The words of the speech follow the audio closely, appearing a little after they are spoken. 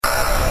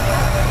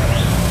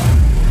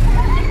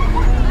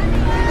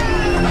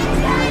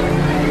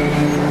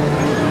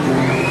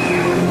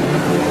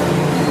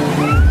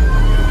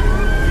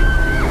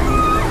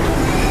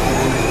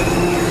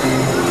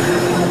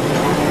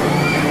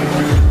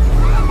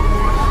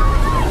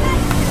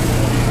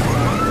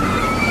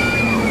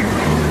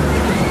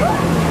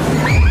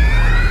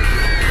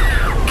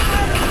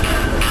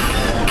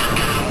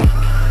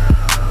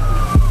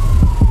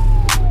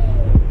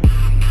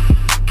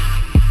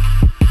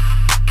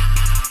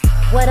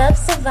What up,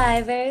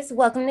 survivors?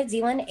 Welcome to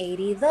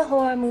D180, the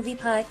horror movie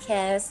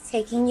podcast,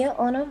 taking you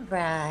on a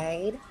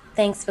ride.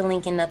 Thanks for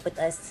linking up with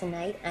us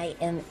tonight. I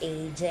am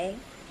AJ.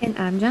 And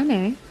I'm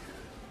Janae.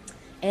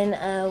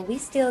 And we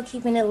still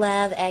keeping it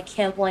live at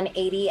Camp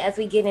 180 as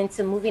we get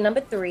into movie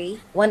number 3,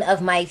 one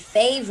of my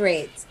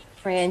favorite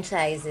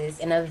franchises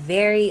and a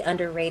very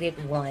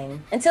underrated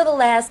one. Until the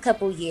last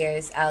couple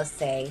years, I'll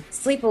say.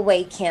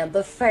 Sleepaway Camp.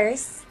 But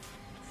first,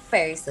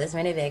 let's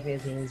run it back real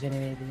quick.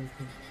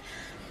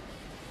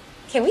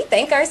 Can we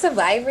thank our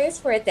survivors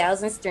for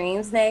 1,000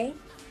 streams, Nay?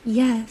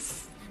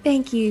 Yes.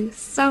 Thank you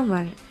so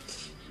much.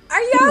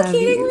 Are y'all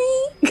kidding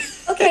me?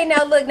 Okay,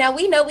 now look, now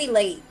we know we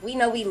late. We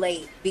know we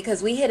late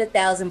because we hit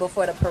 1,000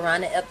 before the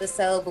Piranha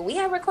episode, but we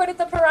had recorded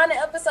the Piranha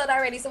episode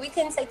already, so we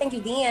couldn't say thank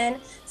you then.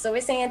 So we're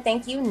saying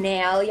thank you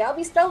now. Y'all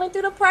be strolling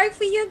through the park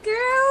for your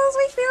girls.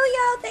 We feel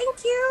y'all.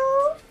 Thank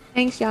you.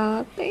 Thanks,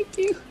 y'all. Thank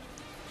you.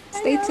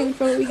 Stay tuned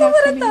for what we Who have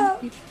would have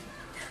coming. thought?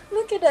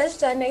 Look at us,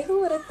 Janae.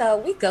 Who would have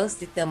thought we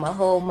ghosted them a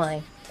whole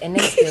month and they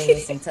still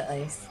listen to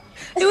us?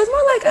 It was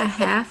more like a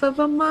half of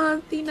a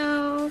month, you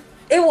know.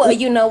 It was.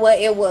 You know what?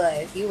 It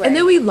was. You right. And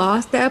then we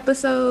lost the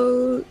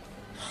episode.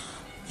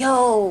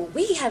 Yo,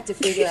 we have to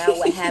figure out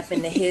what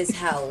happened to his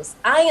house.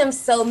 I am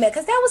so mad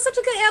because that was such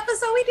a good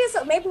episode. We did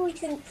so. Maybe we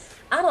can.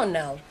 I don't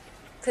know,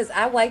 because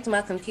I wiped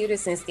my computer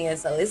since then,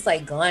 so it's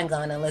like gone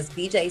unless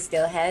BJ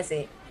still has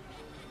it.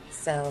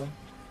 So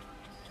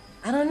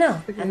I don't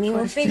know. I mean,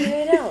 we'll figure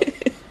it out.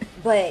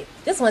 But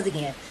just once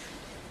again,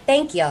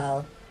 thank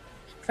y'all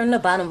from the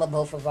bottom of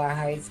both of our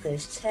hearts,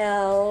 because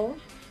chill.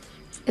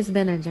 It's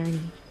been a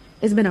journey.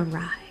 It's been a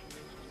ride.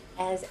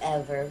 As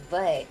ever,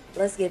 but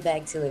let's get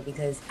back to it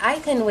because I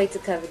couldn't wait to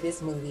cover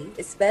this movie,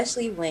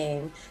 especially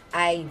when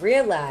I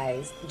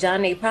realized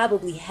Janae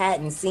probably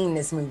hadn't seen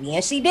this movie,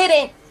 and she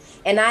didn't.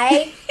 And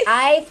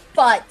I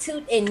fought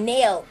tooth and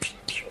nail.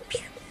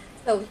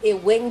 So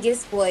it wouldn't get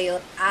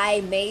spoiled.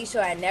 I made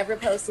sure I never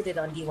posted it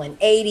on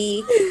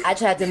D180. I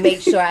tried to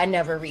make sure I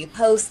never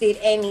reposted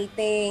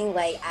anything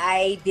like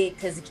I did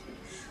because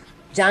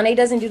Janae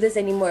doesn't do this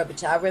anymore,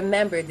 but y'all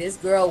remember this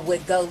girl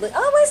would go look,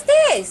 oh, what's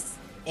this?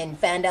 And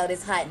find out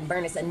it's hot and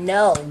burn it. So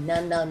no.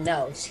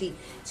 She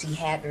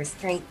had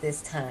restraint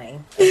this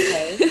time.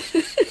 Okay?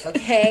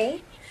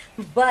 Okay?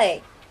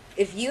 But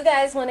if you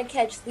guys want to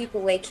catch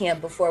Sleepaway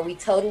Camp before we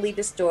totally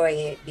destroy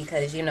it,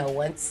 because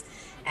once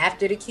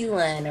after the Q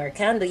line or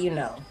kind of,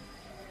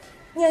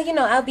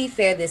 I'll be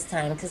fair this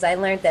time because I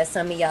learned that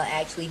some of y'all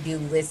actually do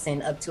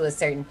listen up to a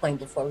certain point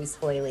before we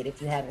spoil it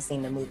if you haven't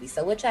seen the movie.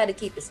 So we'll try to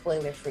keep it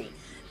spoiler free.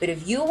 But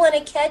if you want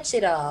to catch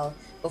it all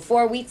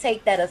before we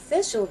take that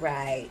official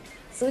ride,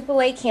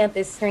 Sleepaway Camp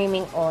is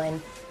streaming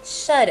on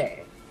Shudder,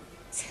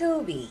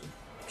 Tubi,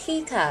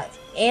 Peacock,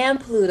 and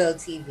Pluto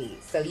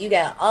TV. So you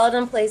got all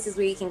them places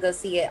where you can go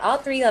see it. All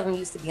 3 of them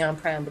used to be on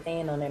Prime, but they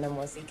ain't on there no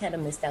more, so you kind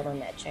of missed out on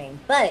that train.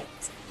 But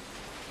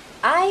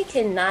I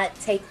cannot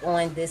take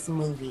on this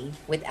movie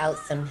without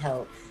some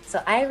help.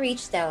 So I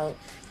reached out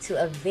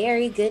to a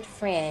very good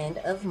friend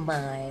of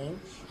mine,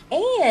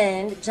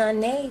 and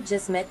Janae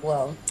just met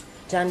them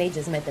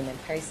in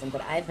person, but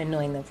I've been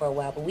knowing them for a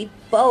while. But we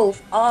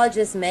all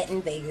just met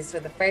in Vegas for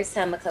the first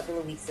time a couple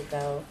of weeks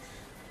ago.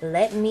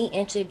 Let me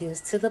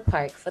introduce to the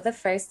park for the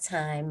first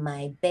time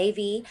my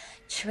baby,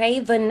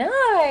 Trey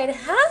Bernard.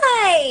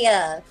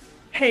 Hi!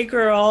 Hey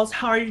girls,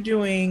 how are you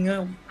doing?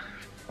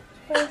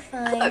 We're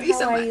fine. I love you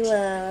so How are much. you,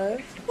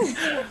 love?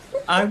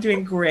 I'm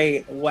doing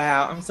great.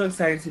 Wow, I'm so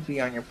excited to be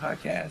on your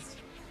podcast.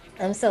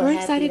 I'm so We're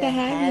happy excited to to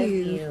have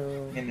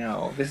you. You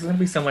know, this is going to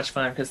be so much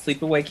fun because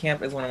Sleepaway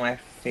Camp is one of my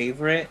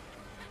favorite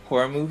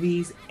horror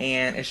movies,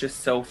 and it's just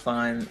so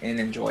fun and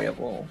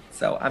enjoyable.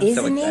 So I'm so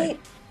Isn't excited. it?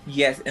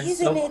 Yes, and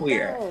Isn't so it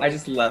queer. though? I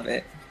just love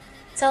it.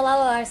 Tell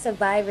all our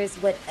survivors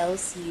what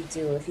else you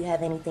do if you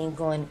have anything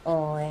going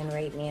on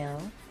right now.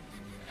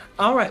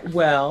 All right,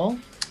 well,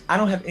 I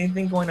don't have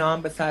anything going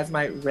on besides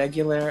my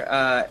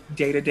regular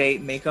day-to-day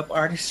makeup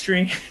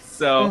artistry.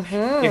 So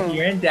if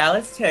you're in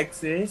Dallas,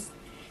 Texas,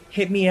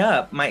 hit me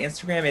up. My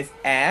Instagram is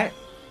at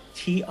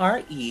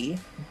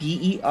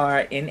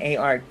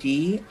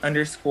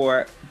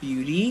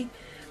TREBERNARD_beauty.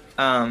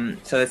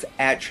 So that's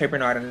at Trey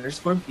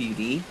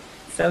Bernard_beauty.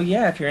 So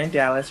yeah, if you're in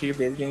Dallas or you're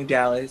visiting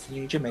Dallas and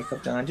you need your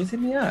makeup done, just hit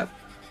me up.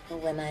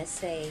 When I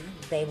say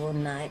they will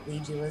not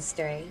lead you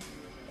astray,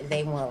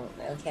 they won't,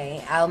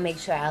 okay? I'll make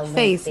sure I'll link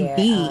Face their,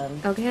 beat,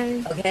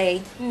 okay? okay,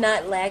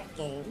 not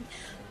lacking.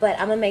 But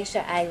I'm going to make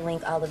sure I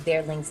link all of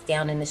their links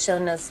down in the show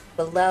notes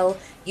below.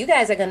 You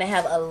guys are going to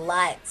have a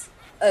lot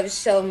of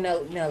show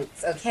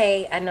notes,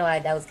 okay? I know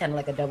that was kind of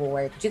like a double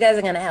word, but you guys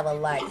are going to have a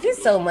lot.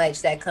 There's so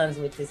much that comes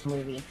with this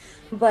movie.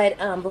 But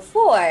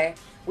before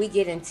we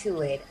get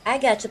into it, I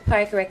got your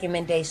park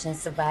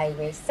recommendations,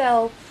 survivors.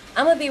 So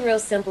I'm going to be real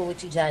simple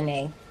with you,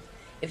 Janae.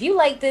 If you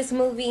like this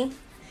movie,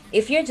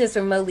 if you're just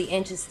remotely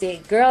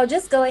interested, girl,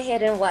 just go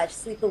ahead and watch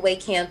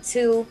Sleepaway Camp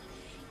 2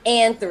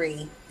 and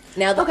 3.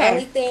 Now, the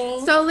only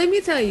thing... So let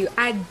me tell you,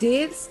 I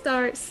did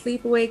start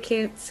Sleepaway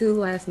Camp 2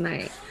 last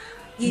night.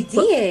 You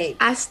did?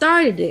 I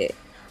started it.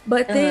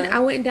 But then Uh-huh. I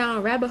went down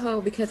a rabbit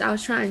hole because I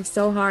was trying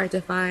so hard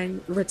to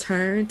find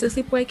Return to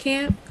Sleepaway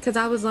Camp because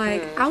I was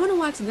like, I Mhm. want to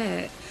watch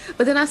that.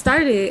 But then I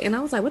started it and I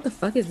was like, what the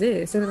fuck is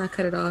this? And then I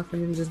cut it off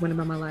and then just went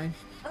about my life.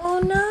 Oh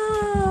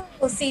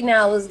no. See,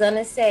 now I was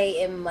gonna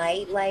say it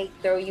might like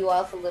throw you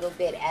off a little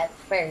bit at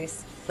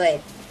first,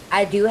 but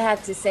I do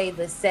have to say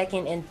the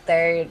second and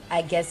third,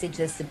 I guess it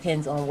just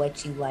depends on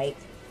what you like.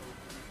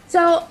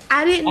 So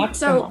I didn't, Watch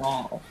them so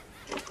all.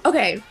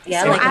 okay.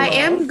 Yeah, I So Finish like them I them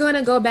all. all. am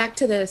gonna go back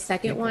to the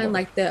second Finish them one, all.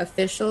 like the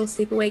official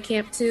Sleepaway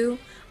Camp 2,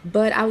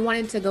 but I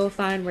wanted to go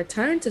find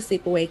Return to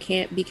Sleepaway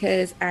Camp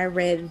because I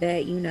read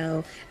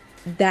that,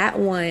 that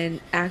one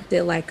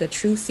acted like a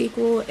true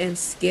sequel and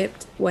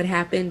skipped what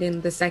happened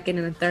in the second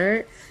and the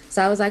third.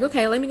 So I was like,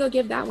 okay, let me go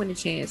give that one a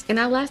chance. And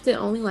I lasted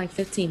only like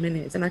 15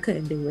 minutes and I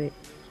couldn't do it.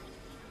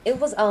 It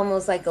was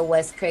almost like a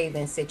Wes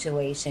Craven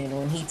situation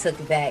when he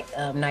took back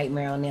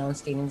Nightmare on Elm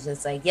Street and was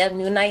just like, yep,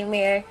 new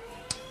Nightmare,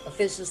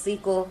 official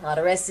sequel, all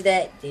the rest of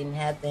that didn't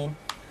happen.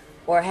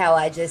 Or how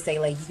I just say,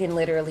 like, you can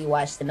literally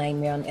watch the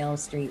Nightmare on Elm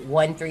Street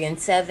 1, 3, and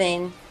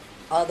 7,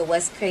 all the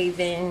Wes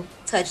Craven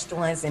touched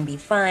ones and be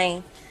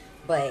fine.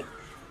 But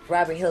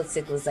Robert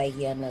Hiltzik was like,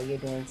 yeah, no, you're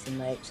doing too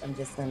much. I'm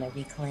just going to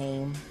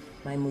reclaim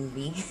my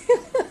movie.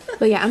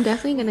 But yeah, I'm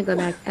definitely gonna go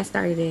back. I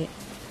started it.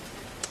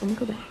 I'm gonna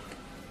go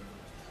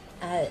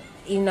back.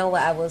 You know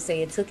what I will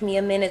say? It took me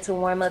a minute to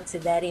warm up to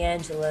that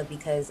Angela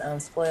because,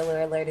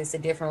 spoiler alert, it's a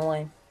different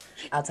one.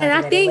 I'll And talk I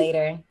about it think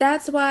later.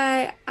 that's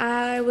why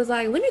I was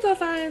like, let me go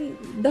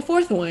find the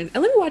fourth one and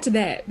let me watch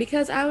that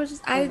because I was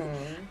just I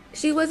Hmm.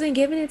 she wasn't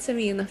giving it to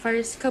me in the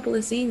first couple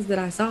of scenes that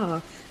I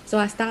saw. So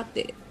I stopped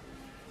it.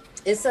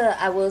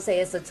 I will say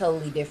it's a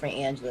totally different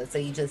Angela. So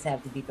you just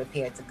have to be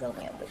prepared to go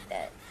in with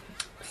that.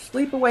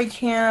 Sleepaway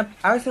Camp.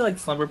 I would say like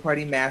Slumber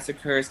Party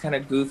Massacre is kind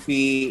of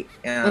goofy,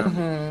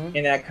 Hmm.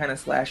 in that kind of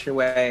slasher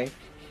way.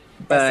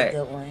 That's a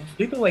But good one.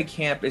 Sleepaway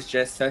Camp is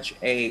just such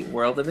a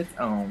world of its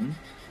own.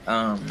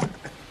 Um,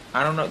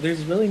 I don't know.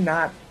 There's really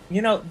not,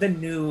 the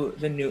new.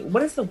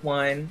 What is the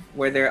one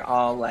where they're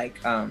all like,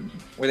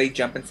 where they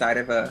jump inside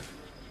of a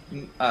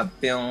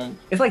film?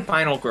 It's like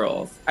Final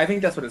Girls. I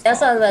think that's what it's That's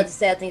what I called. was about to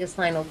say. I think it's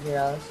Final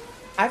Girls.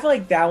 I feel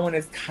like that one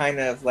is kind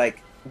of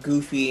like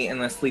goofy in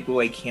the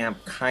Sleepaway Camp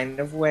kind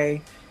of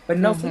way. But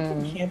no,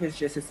 Sleepaway Hmm. Camp is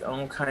just its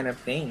own kind of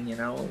thing,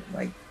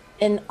 Like,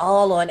 And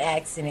all on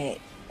accident.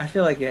 I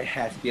feel like it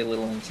had to be a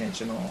little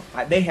intentional.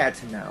 They had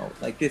to know,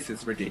 like, this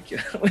is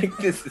ridiculous. Like,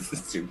 this is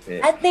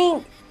stupid. I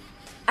think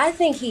I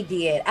think he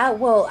did. I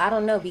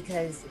don't know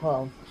because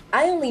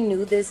I only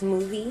knew this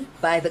movie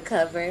by the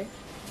cover.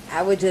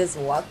 I would just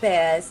walk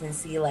past and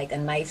see like a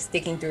knife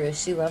sticking through a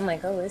shoe. I'm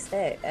like, oh, what's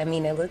that? I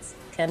mean, it looks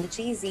kind of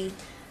cheesy.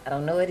 I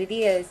don't know what it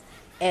is.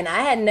 And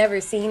I had never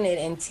seen it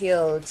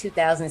until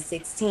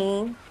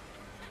 2016.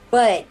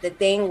 But the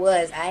thing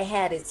was, I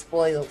had it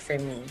spoiled for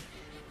me.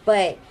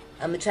 But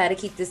I'm gonna try to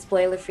keep this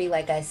spoiler free,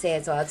 like I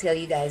said. So I'll tell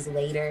you guys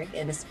later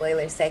in the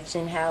spoiler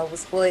section how it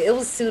was spoiled. It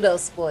was pseudo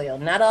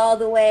spoiled, not all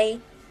the way,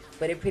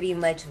 but it pretty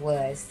much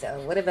was.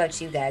 So, what about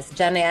you guys,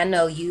 Johnny? I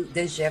know you.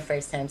 This is your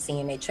first time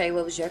seeing it. Trey,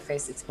 what was your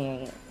first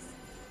experience?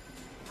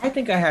 I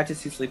think I had to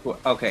see Sleepaway.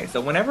 Okay, so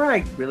whenever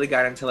I really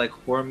got into like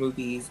horror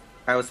movies,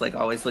 I was like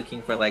always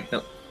looking for like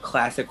the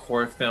classic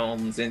horror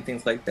films and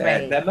things like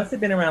that. Right. That must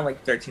have been around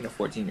like 13 or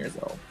 14 years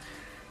old.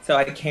 So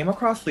I came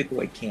across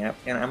Sleepaway Camp,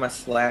 and I'm a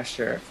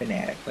slasher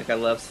fanatic. Like, I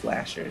love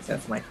slashers.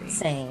 That's my thing.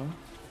 Same.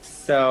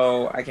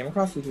 So I came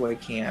across Sleepaway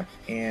Camp,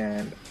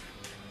 and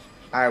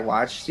I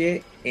watched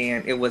it,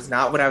 and it was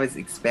not what I was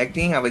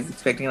expecting. I was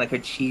expecting like a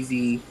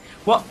cheesy.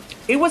 Well,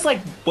 it was like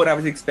what I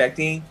was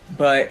expecting,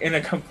 but in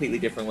a completely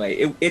different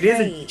way. It is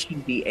a Right.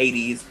 cheesy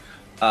 80s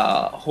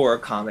horror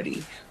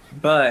comedy,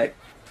 but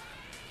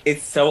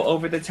it's so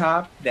over the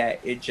top that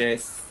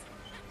it's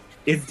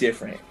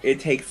different. It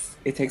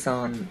takes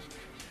on,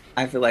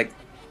 I feel like,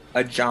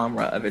 a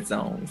genre of its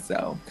own.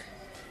 So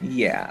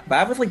yeah, but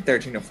I was like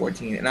 13 or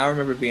 14, and I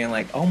remember being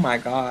like, "Oh my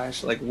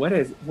gosh, like what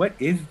is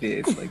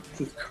this? Like,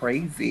 this is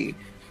crazy."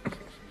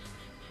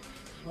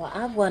 Well,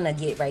 I want to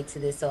get right to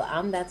this, so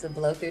I'm about to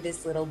blow through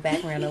this little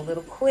background a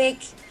little quick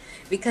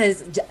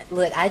because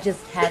look, I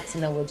just have to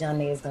know what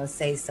Johnny is gonna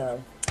say.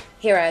 So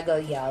here I go,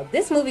 y'all.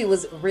 This movie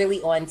was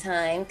really on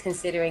time,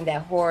 considering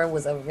that horror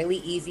was a really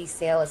easy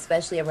sale,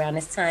 especially around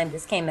this time.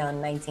 This came out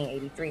in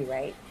 1983,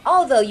 right?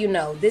 Although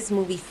this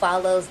movie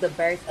follows the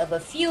birth of a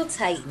few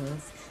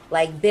titans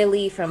like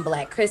Billy from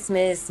Black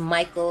Christmas,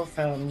 Michael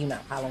from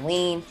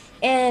Halloween,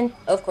 and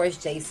of course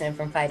Jason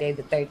from Friday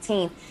the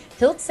 13th.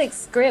 Hiltzig's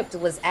script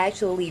was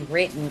actually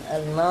written a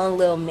long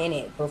little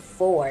minute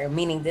before,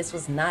 meaning this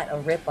was not a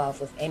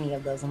ripoff of any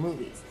of those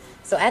movies.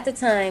 So at the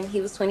time,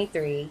 he was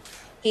 23.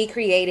 He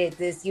created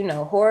this,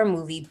 horror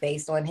movie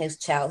based on his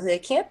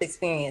childhood camp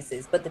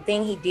experiences. But the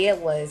thing he did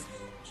was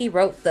he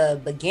wrote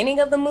the beginning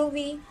of the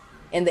movie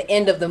and the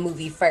end of the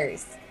movie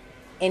first.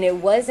 And it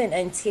wasn't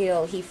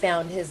until he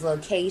found his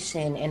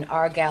location in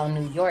Argyle,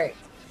 New York.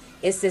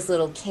 It's this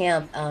little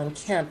camp,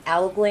 Camp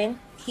Alguin.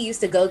 He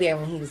used to go there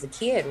when he was a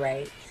kid,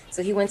 right?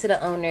 So he went to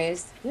the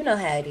owners. You know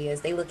how it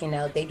is. They looking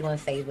out. They doing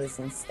favors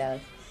and stuff.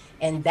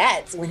 And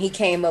that's when he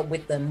came up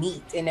with the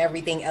meat and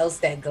everything else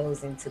that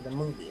goes into the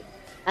movie.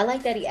 I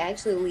like that he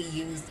actually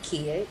used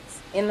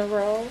kids in the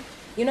role.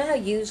 You know how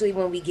usually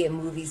when we get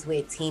movies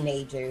with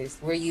teenagers,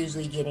 we're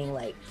usually getting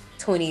like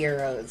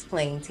 20-year-olds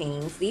playing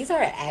teens. These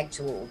are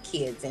actual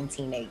kids and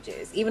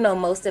teenagers, even though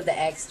most of the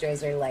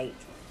extras are like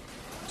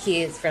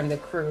kids from the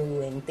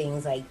crew and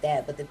things like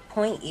that. But the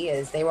point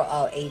is, they were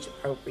all age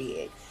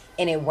appropriate,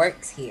 and it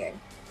works here.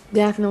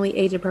 Definitely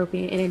age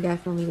appropriate, and it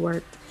definitely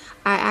worked.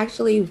 I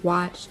actually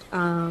watched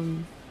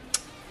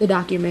the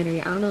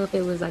documentary. I don't know if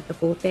it was like the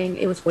full thing.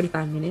 It was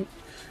 45 minutes,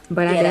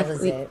 but I Yeah, that was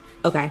definitely it.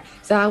 okay.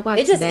 So I It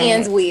watched just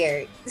ends that.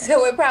 weird,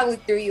 so it probably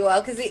threw you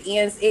off because it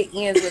ends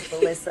with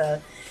Felissa,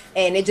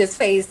 and it just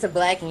fades to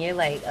black, and you're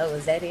like, oh,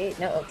 is that it?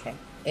 No, okay.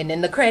 And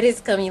then the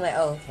credits come, you're like,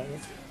 oh, okay.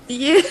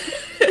 Yeah.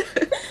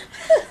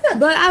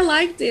 But I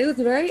liked it. It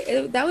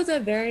was that was a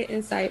very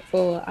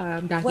insightful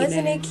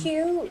Wasn't it documentary.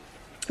 cute?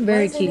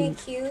 Very Wasn't it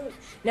cute. cute?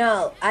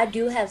 Now, I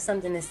do have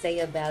something to say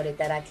about it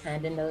that I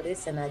kind of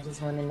noticed, and I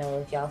just want to know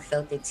if y'all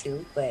felt it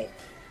too, but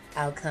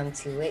I'll come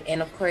to it.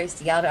 And of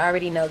course, y'all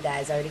already know,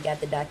 guys, I already got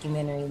the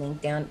documentary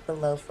link down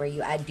below for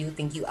you. I do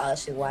think you all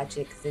should watch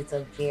it because it's a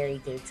very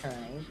good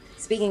time.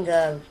 Speaking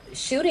of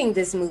shooting,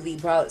 this movie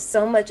brought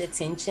so much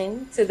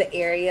attention to the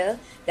area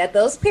that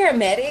those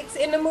paramedics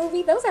in the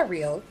movie, those are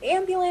real.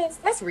 Ambulance,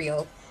 that's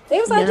real. They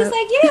was all just Yep.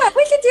 like, yeah,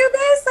 we can do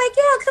this. Like,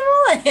 yeah,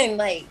 come on.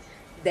 Like,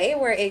 they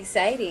were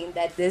exciting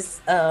that this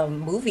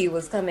movie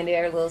was coming to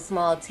their little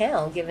small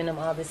town, giving them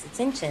all this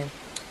attention.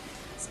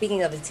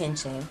 Speaking of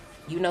attention,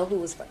 you know who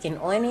was fucking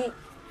on it?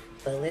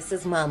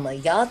 Felissa's mama.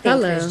 Y'all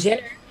think Chris Hello.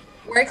 Jenner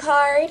work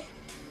hard?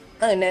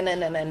 Oh, no, no,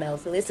 no, no, no.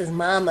 Felissa's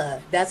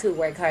mama. That's who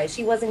worked hard.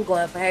 She wasn't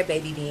going for her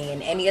baby being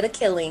in any of the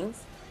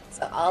killings.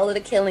 So all of the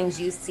killings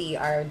you see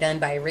are done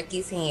by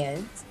Ricky's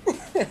hands.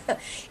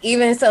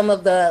 Even some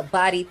of the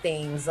body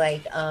things,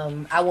 like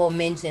I won't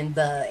mention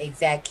the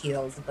exact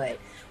kills, but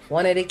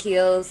one of the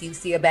kills you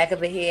see a back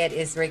of a head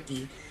is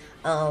Ricky.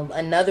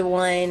 Another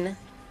one,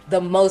 the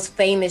most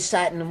famous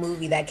shot in the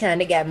movie that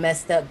kind of got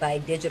messed up by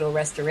digital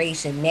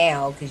restoration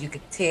now because you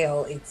could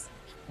tell it's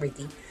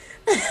Ricky.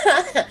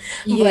 But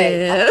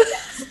Yeah.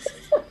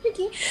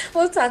 Ricky,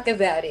 we'll talk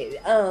about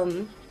it.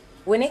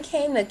 When it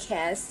came to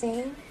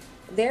casting,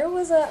 there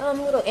was a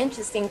little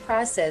interesting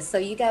process. So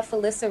you got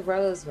Felissa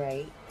Rose,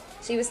 right?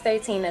 She was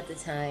 13 at the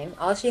time.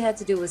 All she had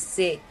to do was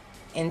sit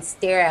and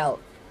stare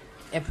out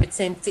and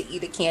pretend to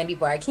eat a candy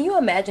bar. Can you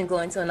imagine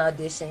going to an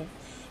audition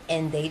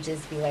and they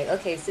just be like,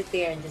 okay, sit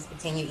there and just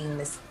pretend you're eating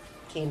this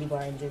candy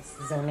bar and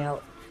just zone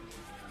out?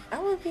 I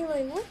would be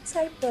like, what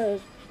type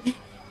of.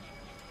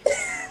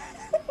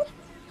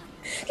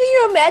 Can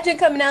you imagine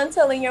coming out and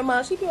telling your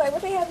mom? She'd be like,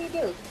 what they have you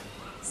do?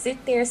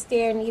 Sit there,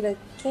 stare, and eat a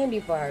candy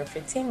bar,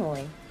 pretend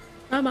one.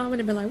 My mom would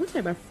have been like, what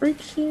type of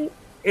freak shit?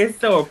 It's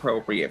so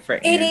appropriate for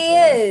It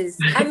Angela. is.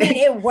 I mean,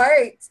 it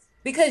worked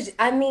because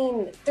I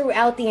mean,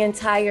 throughout the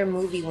entire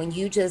movie, when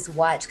you just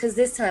watch, because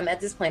at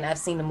this point, I've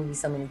seen the movie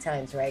so many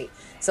times, right?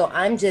 So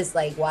I'm just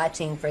like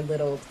watching for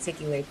little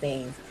particular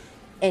things.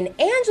 And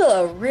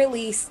Angela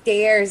really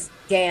stares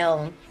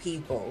down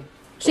people.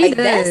 She Like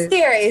that does.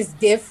 stare is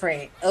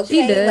different. She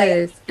Okay. Like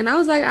does. And I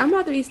was like, I'm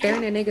about to be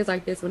staring at niggas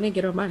like this when they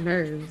get on my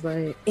nerves.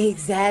 Like,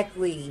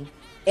 exactly.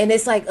 And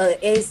it's like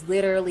it's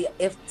literally,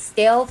 if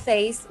Stale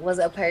Face was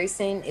a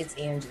person, it's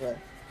Angela.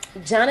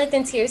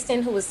 Jonathan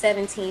Tiersten, who was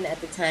 17 at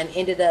the time,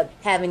 ended up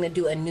having to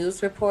do a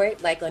news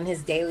report like on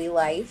his daily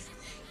life,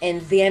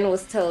 and then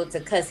was told to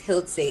cuss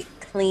Hiltzik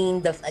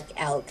clean the fuck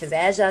out. Cause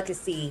as y'all can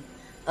see,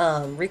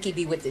 Ricky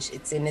be with the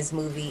shits in this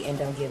movie and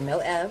don't give no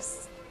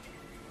F's.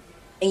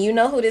 And you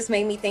know who this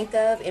made me think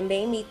of? It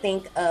made me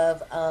think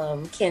of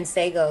Ken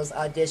Sago's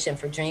audition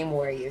for Dream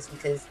Warriors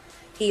because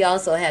he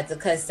also had to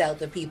cuss out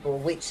the people,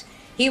 which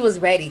he was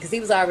ready because he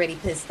was already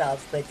pissed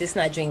off. But this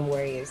not Dream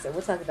Warriors, so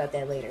we'll talk about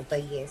that later.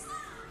 But yes,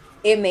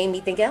 it made me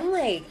think. I'm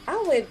like,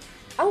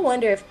 I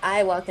wonder if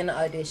I walked in the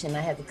audition,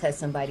 I had to cuss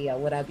somebody out,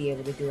 would I be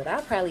able to do it?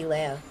 I'd probably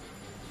laugh.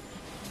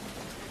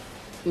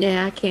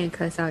 yeah, I can't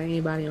cuss out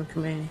anybody on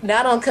command.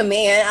 Not on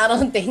command, I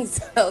don't think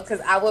so, because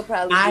I would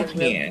probably I get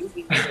real can.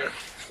 goofy with it.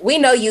 We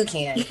know you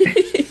can.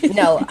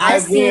 No, I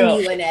I've seen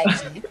will. you in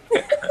action.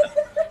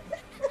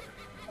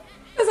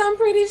 Because I'm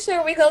pretty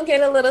sure we're going to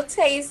get a little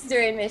taste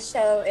during this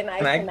show, and I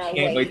And I cannot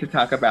can't wait wait. to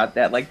talk about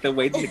that. Like the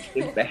way the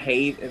kids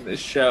behave in the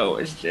show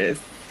is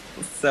just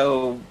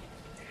so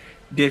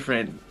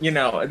different. You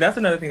know, that's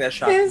another thing that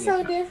shocked It's me.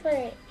 so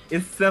different.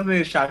 It's something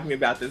that shocked me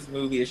about this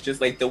movie. It's just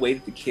like the way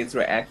that the kids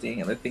were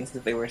acting and the things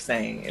that they were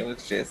saying. It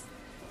was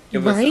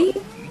Right?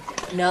 so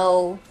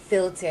No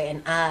filter,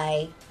 and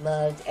I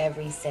loved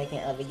every second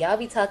of it. Y'all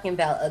be talking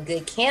about a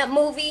good camp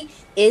movie.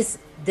 It's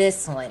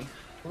this one.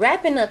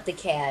 Wrapping up the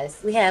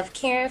cast, we have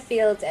Karen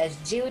Fields as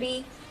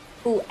Judy,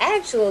 who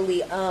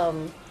actually,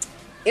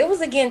 it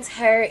was against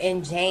her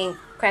and Jane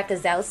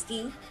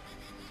Krakazowski.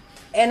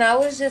 And I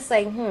was just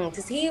like,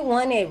 because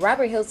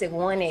Robert Hiltzik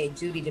wanted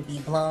Judy to be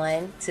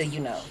blonde to,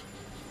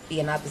 be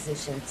in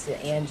opposition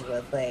to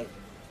Angela. But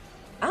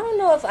I don't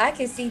know if I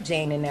could see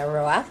Jane in that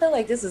role. I feel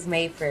like this was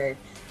made for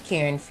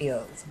Karen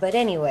Fields. But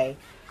anyway,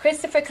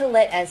 Christopher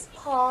Collette as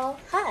Paul.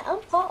 Hi,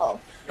 I'm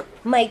Paul.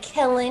 Mike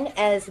Helen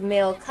as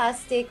Mel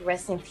Caustic.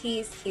 Rest in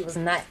peace. He was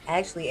not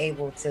actually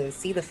able to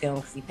see the film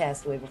because he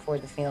passed away before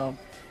the film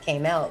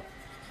came out.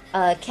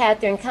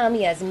 Catherine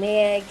Kami as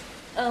Meg.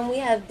 We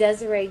have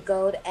Desiree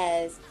Gold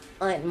as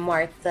Aunt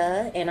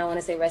Martha, and I want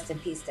to say rest in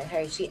peace to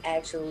her. She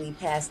actually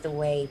passed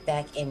away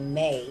back in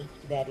May,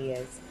 that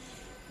is.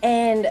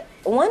 And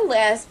one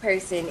last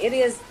person, it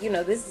is,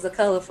 this is a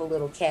colorful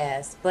little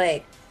cast,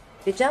 but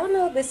did y'all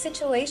know the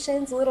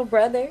Situation's little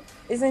brother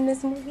is in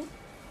this movie?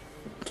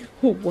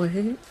 What?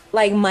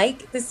 Like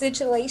Mike, the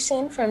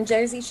Situation from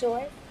Jersey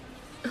Shore.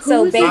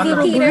 Who is Baby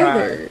little Peter.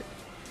 Brother?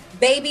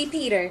 Baby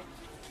Peter.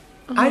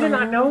 I did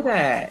not know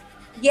that.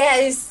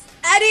 Yes,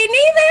 I didn't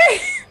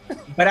either.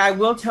 But I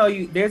will tell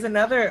you, there's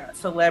another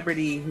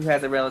celebrity who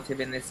has a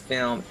relative in this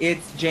film.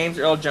 It's James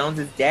Earl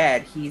Jones's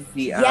dad. He's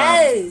the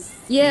yes.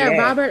 Yeah,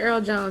 Robert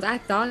Earl Jones. I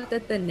thought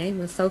that the name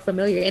was so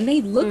familiar, and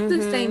they looked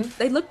the same.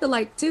 They looked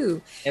alike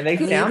too. And they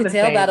sound you the could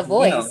tell same by the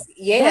voice.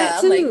 Yeah,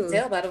 I'm like,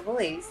 tell by the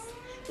voice.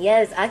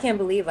 Yes, I can't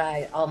believe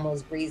I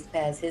almost breezed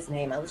past his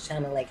name. I was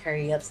trying to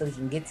hurry up so we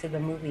can get to the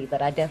movie,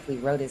 but I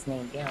definitely wrote his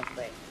name down.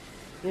 But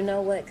you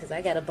know what? Because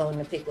I got a bone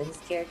to pick with his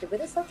character,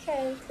 but it's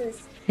okay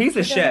because he's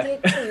a chef.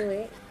 Get to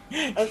it.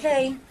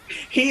 Okay.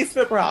 He's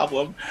the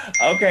problem.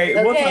 Okay,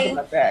 we'll talk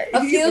about that. A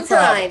few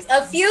times.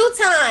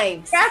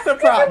 That's a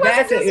problem.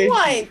 That's an issue.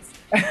 Once.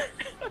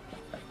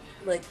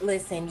 Look,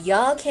 listen,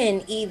 y'all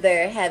can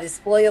either have it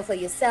spoiled for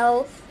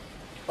yourself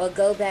or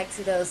go back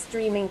to those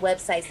streaming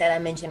websites that I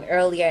mentioned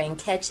earlier and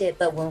catch it.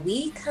 But when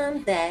we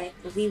come back,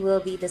 we will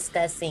be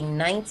discussing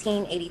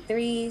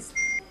 1983's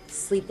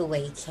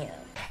Sleepaway Camp.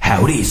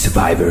 Howdy,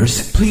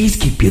 survivors. Please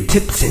keep your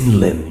tips and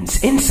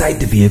limbs inside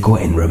the vehicle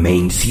and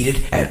remain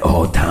seated at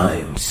all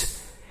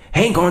times.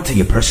 Hang on to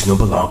your personal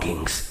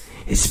belongings,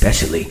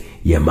 especially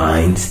your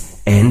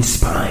minds and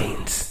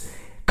spines.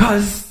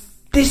 'Cause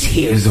this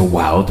here's a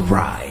wild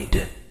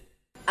ride.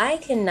 I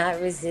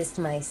cannot resist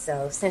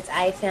myself since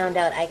I found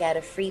out I got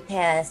a free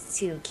pass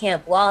to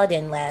Camp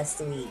Walden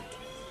last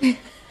week.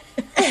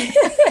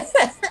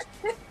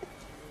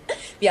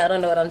 If y'all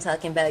don't know what I'm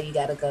talking about, you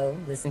gotta go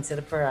listen to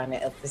the Piranha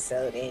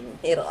episode and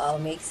it'll all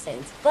make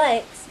sense.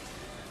 But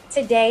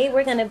today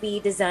we're gonna be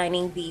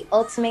designing the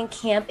ultimate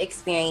camp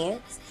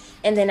experience.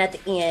 And then at the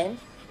end,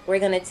 we're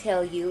gonna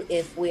tell you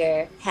if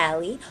we're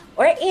Hallie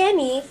or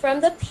Annie from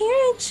The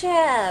Parent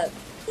Trap.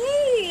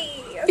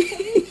 Yay!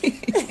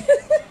 Okay.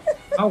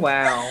 Oh,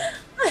 wow.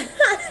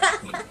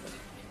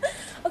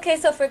 Okay,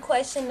 so for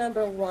question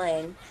number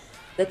 1,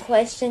 the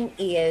question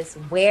is,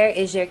 where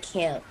is your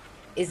camp?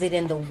 Is it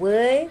in the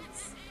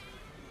woods?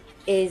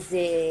 Is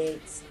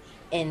it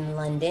in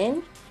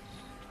London?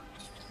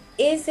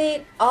 Is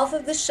it off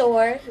of the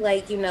shore,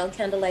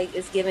 kind of like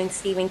it's giving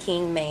Stephen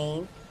King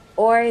Maine?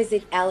 Or is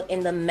it out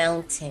in the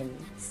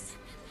mountains?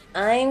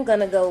 I'm going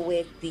to go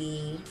with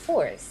the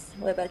forest.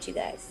 What about you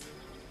guys?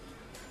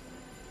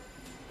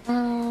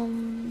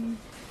 I'm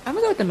going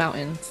to go with the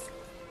mountains.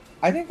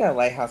 I think that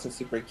lighthouse is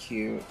super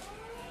cute.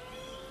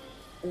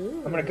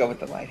 Ooh. I'm going to go with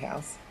the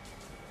lighthouse.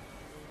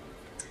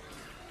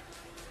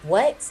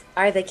 What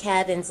are the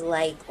cabins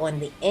like on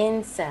the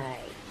inside?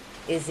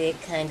 Is it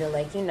kind of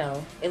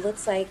it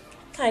looks like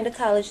kind of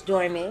college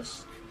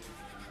dormish?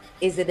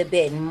 Is it a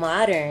bit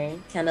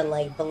modern, kind of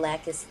like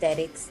black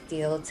aesthetic,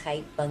 steel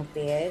type bunk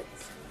beds?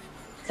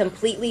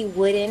 Completely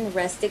wooden,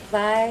 rustic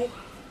vibe?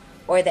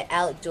 Or the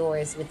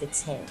outdoors with the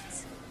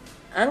tent?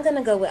 I'm going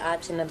to go with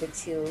option number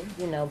 2,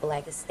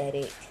 black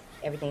aesthetic,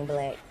 everything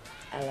black.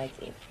 I like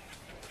it.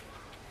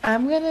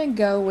 I'm going to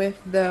go with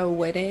the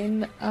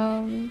wooden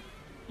one,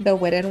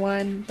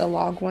 the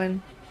log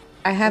one.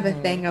 I have a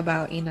thing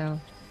about,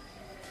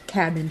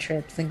 cabin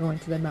trips and going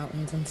to the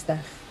mountains and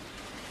stuff.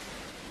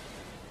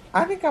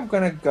 I think I'm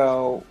going to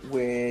go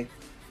with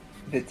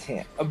the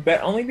tent.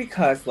 But only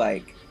because,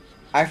 I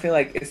feel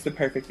like it's the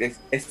perfect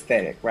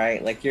aesthetic,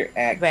 right? You're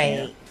at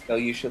camp, so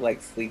you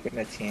should, sleep in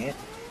a tent.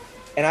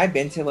 And I've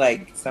been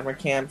to, summer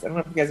camps. I don't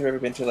know if you guys have ever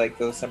been to,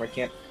 those summer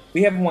camps.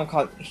 We have one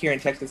here in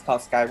Texas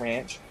called Sky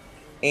Ranch.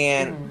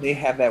 And they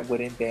have that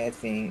wooden bed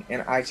thing.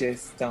 And I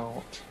just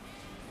don't.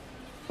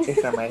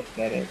 It's not my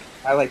aesthetic.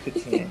 I like the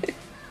tent.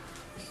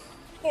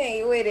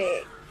 Hey, with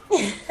it.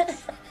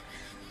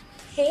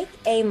 Pick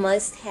a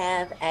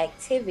must-have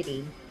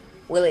activity.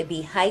 Will it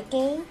be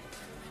hiking,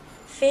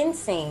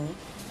 fencing,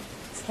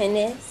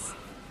 tennis,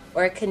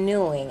 or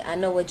canoeing? I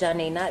know what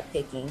Johnny not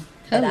picking,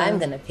 but I'm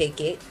going to pick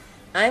it.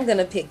 I'm going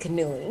to pick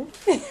canoeing.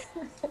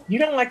 You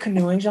don't like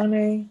canoeing,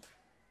 Johnny?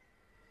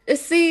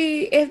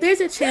 See, if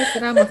there's a chance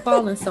that I'm going to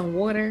fall in some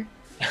water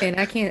and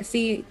I can't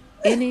see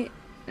in it,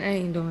 I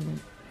ain't doing it.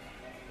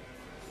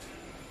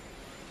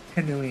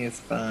 Canoeing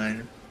is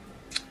fun.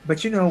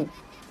 But now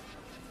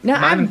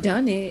I've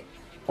done it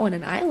on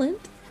an island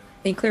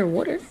in clear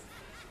water.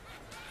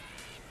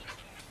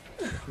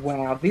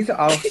 Wow, these are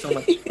all so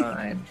much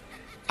fun.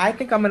 I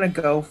think I'm going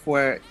to go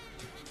for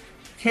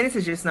tennis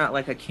is just not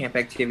like a camp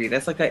activity.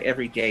 That's like an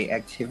everyday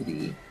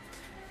activity.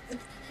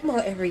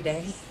 More every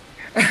day.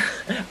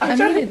 I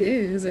mean, it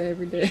is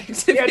everyday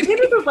activity. Yeah,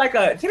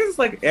 tennis is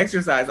like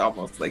exercise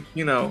almost. Like,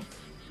 you know.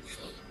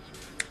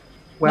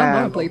 My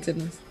Wow. mom played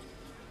tennis.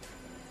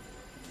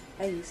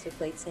 I used to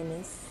play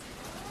tennis.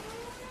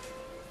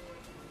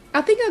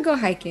 I think I'll go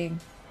hiking.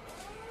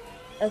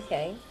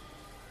 Okay.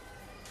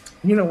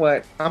 You know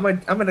what? I'm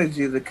gonna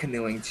do the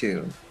canoeing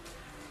too.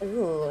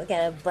 Ooh, I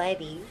got a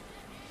buddy.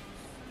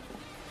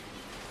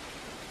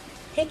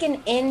 Pick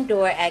an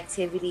indoor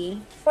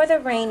activity for the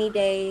rainy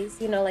days.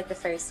 You know, like the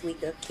first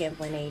week of Camp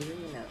 180.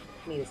 You know,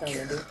 need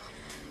something to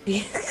do.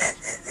 You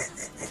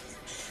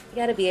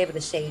gotta be able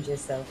to shade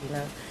yourself, you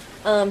know.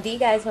 Do you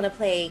guys want to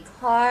play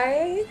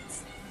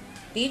cards?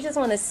 Do you just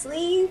want to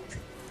sleep?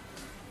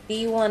 Do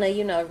you want to,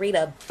 you know, read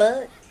a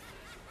book?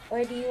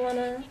 Or do you want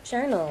to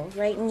journal,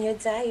 write in your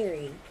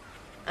diary?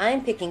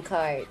 I'm picking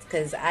cards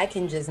because I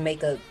can just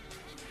make up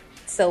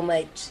so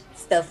much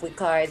stuff with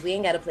cards. We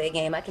ain't got to play a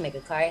game. I can make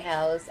a card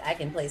house. I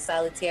can play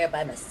solitaire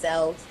by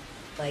myself.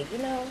 Like, you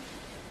know.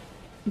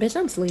 Bitch,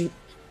 I'm asleep.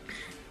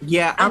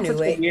 Yeah, I'm such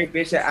a weird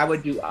bitch that I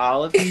would do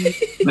all of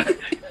these.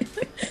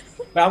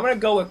 But I'm going to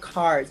go with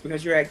cards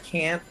because you're at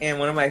camp, and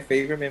one of my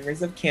favorite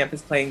memories of camp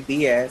is playing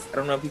BS. I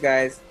don't know if you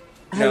guys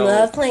know. I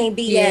love playing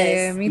BS.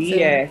 Yeah, me too.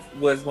 BS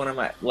was one of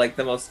my, like,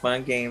 the most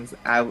fun games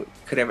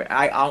could ever.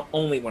 I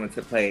only wanted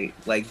to play,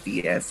 like,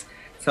 BS.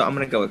 So I'm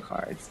going to go with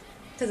cards.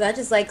 Because I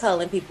just like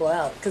calling people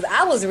out. Because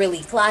I was really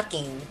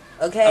clocking,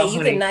 okay? You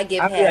could not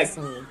get past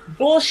me.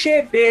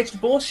 Bullshit, bitch.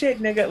 Bullshit,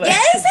 nigga. Like,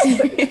 yes!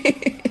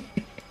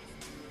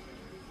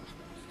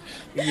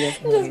 Yes,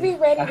 just be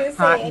ready to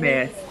say anything.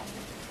 Mess.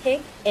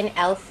 Pick an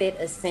outfit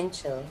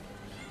essential.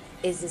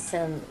 Is it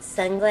some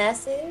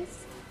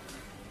sunglasses?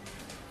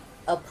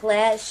 A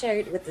plaid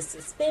shirt with the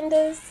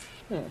suspenders?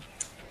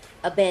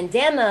 A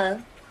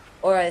bandana?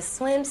 Or a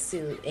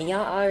swimsuit? And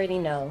y'all already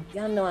know.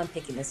 Y'all know I'm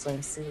picking a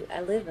swimsuit.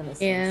 I live in a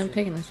swimsuit. Yeah, I'm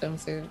picking a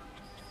swimsuit.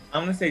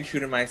 I'm going to say true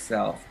to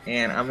myself.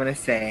 And I'm going to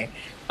say,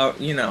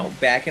 you know,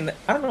 back in the...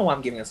 I don't know why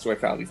I'm giving a story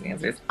for all these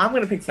answers. I'm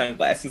going to pick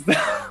sunglasses.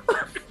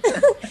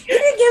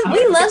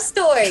 We love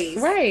stories.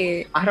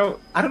 Right. I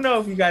don't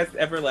know if you guys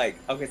ever like,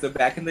 okay, so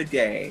back in the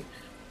day,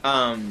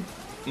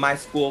 my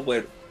school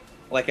would,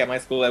 like at my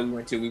school that we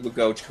went to, we would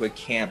go to a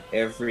camp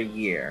every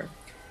year.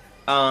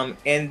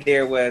 And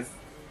there was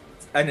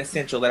an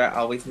essential that I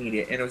always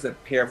needed, and it was a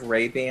pair of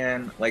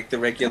Ray-Ban, like the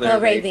regular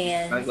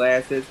Ray-Ban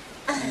sunglasses.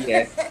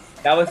 Yes.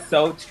 That was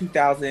so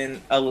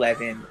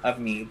 2011 of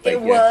me. But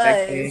it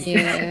yes, was.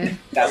 Yeah.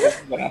 That was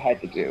what I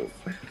had to do.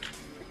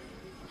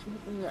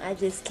 I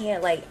just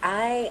can't, like,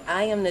 I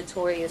am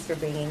notorious for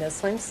bringing a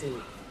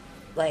swimsuit.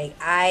 Like,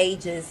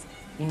 you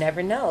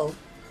never know.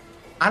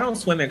 I don't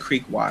swim in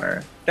creek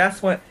water.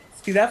 That's one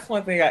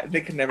thing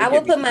they could never. I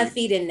would put my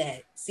feet in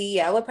that. See,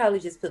 I would probably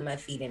just put my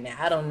feet in that.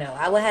 I don't know.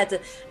 I would have to,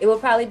 it would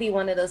probably be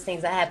one of those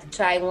things I have to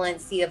try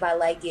once, see if I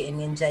like it, and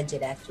then judge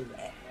it after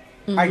that.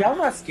 Mm-hmm. Are y'all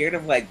not scared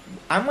of, like,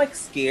 I'm like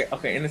scared,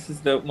 okay, and this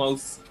is the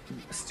most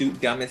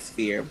dumbest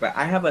fear, but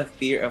I have a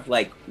fear of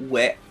like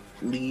wet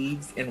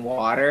leaves in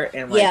water,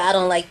 and like, yeah, I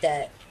don't like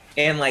that.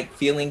 And like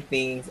feeling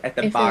things at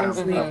the bottom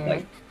of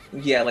like,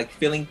 yeah, like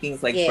feeling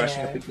things like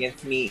brushing up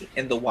against me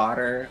in the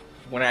water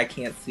when I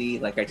can't see,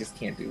 like I just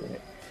can't do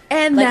it.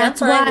 And like,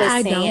 that's why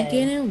I don't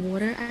get in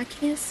water I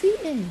can't see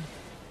in.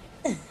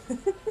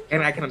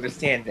 And I can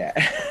understand that.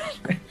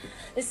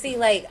 See,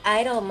 like,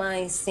 I don't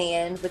mind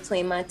sand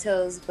between my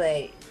toes,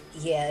 but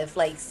yeah, if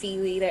like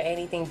seaweed or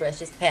anything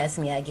brushes past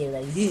me, I get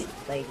like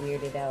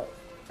weirded out.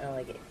 I don't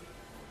like it.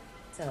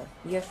 So,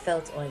 you're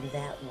felt on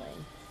that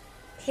one.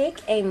 Pick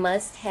a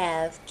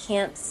must-have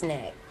camp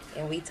snack.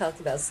 And we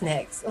talked about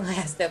snacks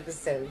last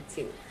episode,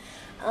 too.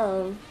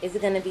 Is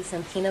it going to be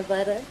some peanut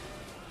butter?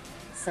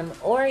 Some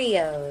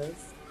Oreos?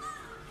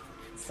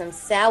 Some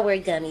sour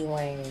gummy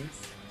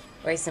worms?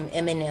 Or some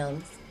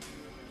M&Ms?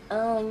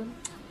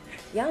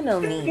 Y'all know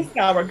me.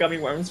 Sour gummy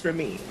worms for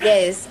me.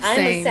 Yes, I'm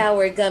a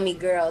sour gummy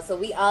girl. So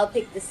we all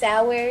pick the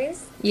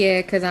sours.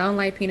 Yeah, because I don't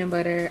like peanut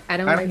butter. I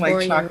don't like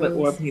Oreos. Chocolate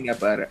or peanut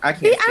butter. I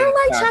don't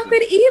like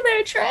chocolate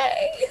either,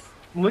 Trey.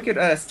 Look at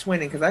us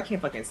twinning, because I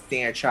can't fucking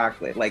stand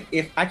chocolate. Like,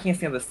 if I can't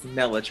stand the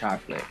smell of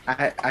chocolate,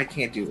 I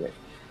can't do it.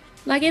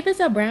 Like, if it's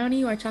a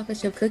brownie or a chocolate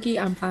chip cookie,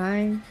 I'm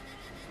fine.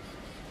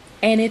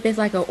 And if it's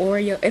like a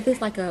Oreo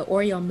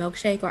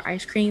milkshake or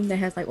ice cream that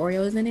has like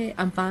Oreos in it,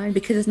 I'm fine,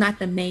 because it's not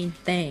the main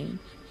thing.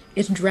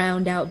 It's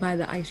drowned out by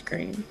the ice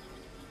cream.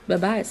 But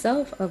by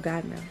itself, oh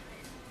God, no.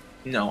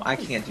 No, I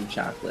can't do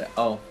chocolate.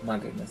 Oh my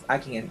goodness. I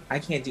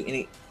can't do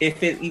any,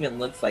 if it even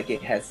looks like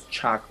it has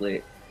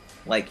chocolate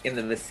like in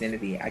the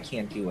vicinity, I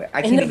can't do it.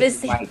 I can't even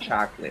do white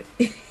chocolate.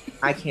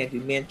 I can't do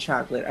mint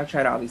chocolate. I've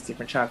tried all these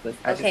different chocolates.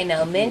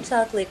 Now mint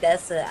chocolate,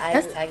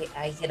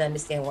 I can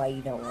understand why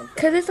you don't want that.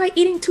 Because it's like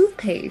eating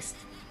toothpaste.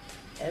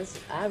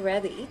 I'd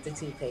rather eat the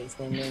toothpaste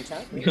than mint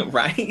chocolate.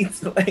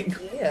 Right? Like,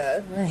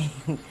 yeah.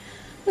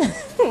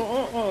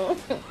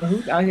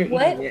 Who's out here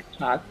eating mint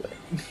chocolate?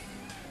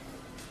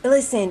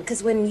 Listen,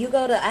 because when you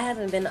go to, I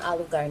haven't been to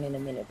Olive Garden in a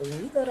minute, but when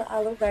you go to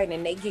Olive Garden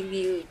and they give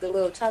you the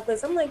little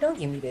chocolates, I'm like, don't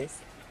give me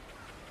this.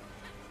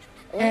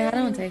 I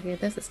don't take it.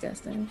 That's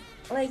disgusting.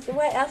 Like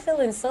what? I feel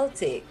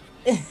insulted.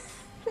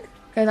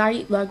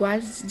 Because why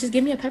just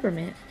give me a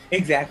peppermint?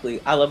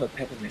 Exactly. I love a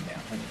peppermint now,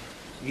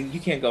 honey. You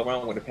can't go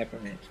wrong with a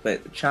peppermint.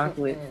 But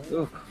chocolate,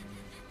 ooh.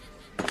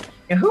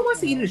 And who wants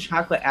to eat a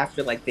chocolate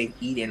after like they've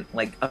eaten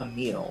like a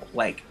meal?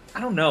 Like,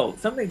 I don't know.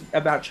 Something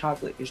about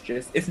chocolate is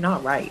just, it's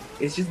not right.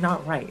 It's just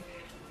not right.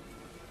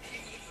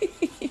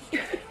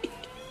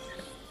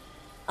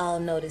 I'll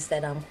notice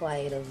that I'm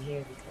quiet over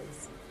here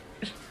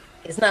because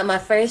it's not my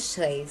first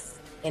choice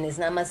and it's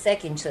not my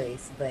second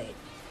choice, but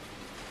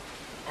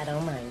I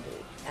don't mind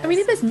it. I mean,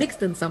 if it's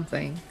mixed in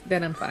something,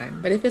 then I'm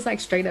fine. But if it's like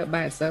straight up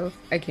by itself,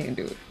 I can't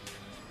do it.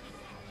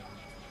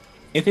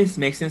 If it's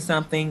mixed in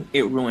something,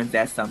 it ruins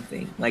that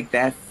something. Like,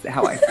 that's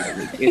how I feel.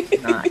 Like,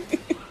 it's not,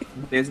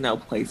 there's no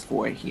place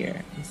for it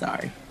here. I'm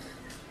sorry.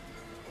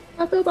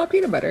 I feel about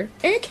peanut butter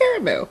and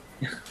caramel.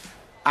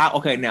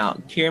 Okay, now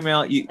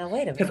caramel. Now, wait a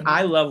minute. Because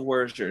I love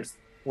Werther's.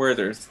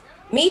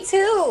 Me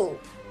too.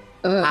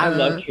 I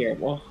love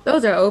caramel.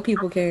 Those are old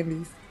people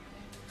candies.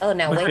 Oh,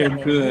 now But wait a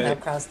minute. good. I'll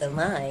cross the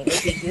line.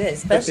 It'd be good,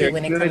 especially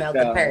when it come out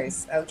though. the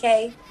purse.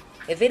 Okay,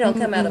 if it don't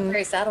come out of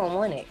purse, I don't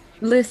want it.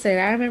 Listen,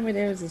 I remember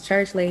there was a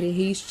church lady.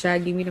 He used to try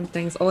to give me them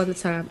things all the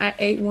time. I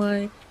ate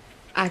one.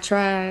 I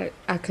tried.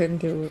 I couldn't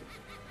do it.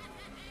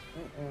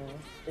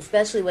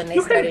 Especially when they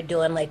started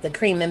doing like the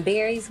cream and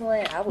berries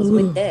one. I was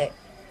with that.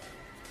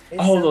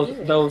 It's so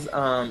good. those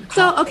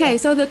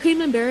So the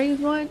cream and berries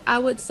one, I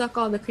would suck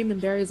all the cream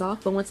and berries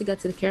off, but once it got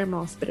to the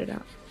caramel, I'll spit it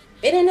out.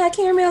 It didn't have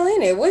caramel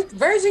in it. What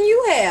version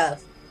you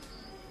have?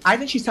 I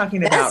think she's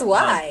talking about That's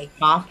why.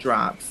 cough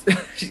drops.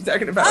 She's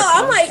talking about. Oh,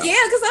 I'm like, yeah,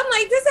 because I'm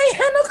like, this ain't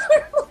had no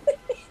caramel in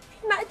it.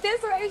 Not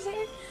this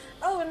version.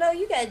 Oh no,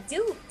 you got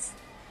duped.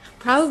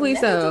 Probably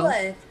That's so.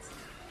 what you left.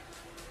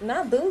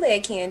 Not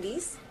bootleg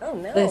candies. Oh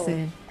no.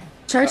 Listen,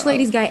 church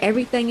ladies got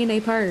everything in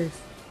their purse.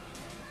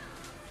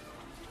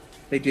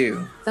 They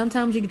do.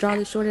 Sometimes you can draw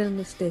it shorter than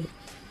the stick.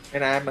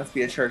 And I must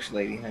be a church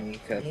lady, honey,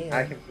 because Yeah.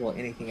 I can pull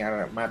anything out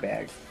of my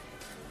bag.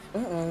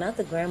 Not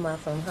the grandma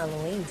from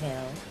Halloween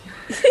Town.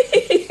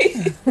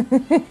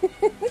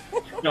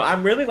 No,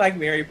 I'm really like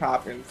Mary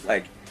Poppins.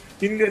 Like,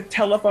 you need a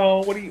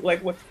telephone. What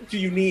do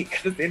you need?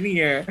 Because it's in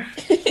here.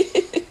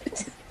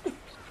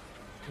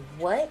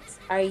 What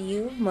are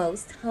you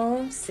most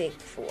homesick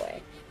for?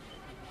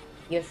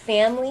 Your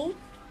family,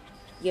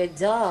 your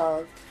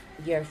dog,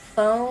 your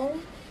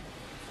phone,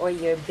 or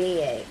your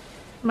bed?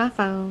 My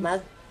phone.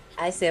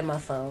 I said my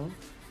phone.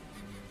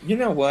 You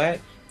know what?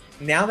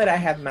 Now that I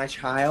have my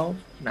child,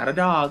 not a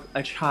dog,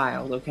 a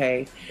child,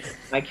 okay?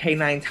 My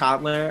K9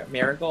 toddler,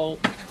 Marigold,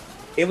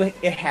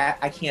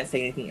 I can't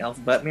say anything else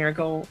but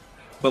Marigold.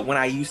 But when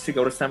I used to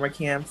go to summer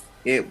camps,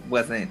 it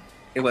wasn't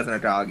a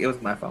dog. It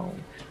was my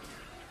phone.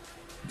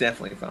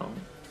 Definitely a phone.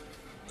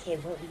 Okay,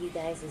 what were you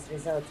guys'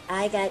 results?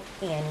 I got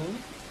Annie.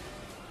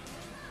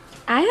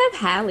 I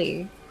have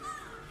Hallie.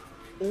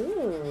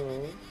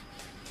 Ooh.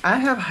 I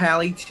have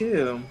Hallie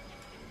too.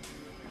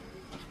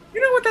 You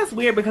know what? That's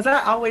weird because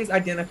I always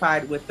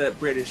identified with the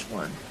British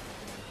one.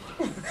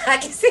 I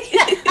can see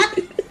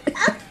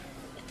that.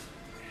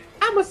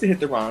 I must have hit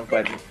the wrong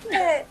button.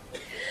 I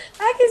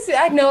can see.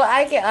 I know.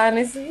 I can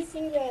honestly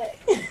see that.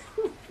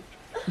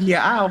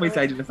 Yeah, I always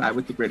identified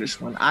with the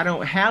British one.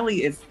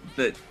 Hallie is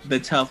the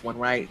tough one,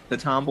 right? The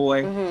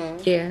tomboy.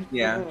 Mm-hmm. Yeah.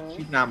 Yeah,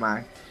 she's not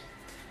mine.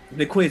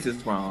 The quiz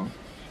is wrong.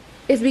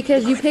 It's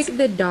because you picked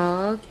the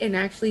dog and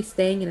actually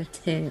staying in a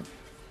tent.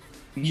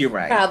 You're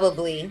right.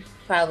 Probably,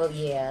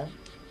 yeah.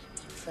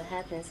 That's what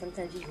happens.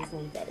 Sometimes you just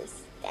need that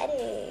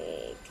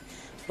aesthetic.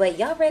 But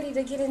y'all ready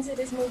to get into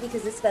this movie?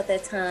 Because it's about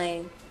that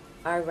time.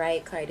 All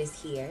right, card is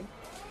here.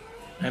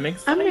 I'm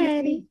excited. I'm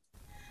ready.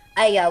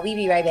 All right, y'all. We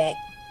be right back.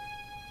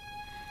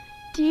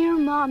 Dear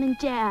Mom and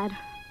Dad,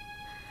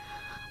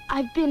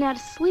 I've been at a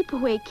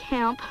sleepaway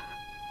camp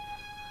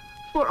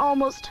for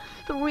almost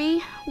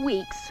 3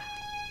 weeks.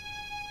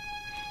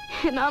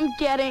 And I'm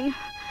getting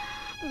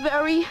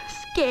very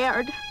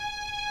scared.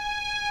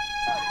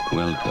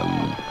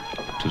 Welcome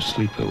to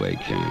Sleepaway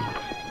Camp.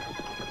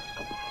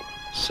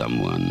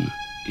 Someone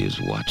is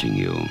watching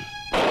you.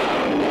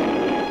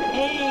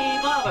 Hey,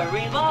 Mama,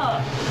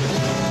 Reba!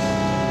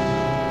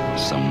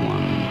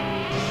 Someone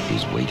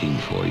is waiting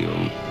for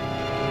you.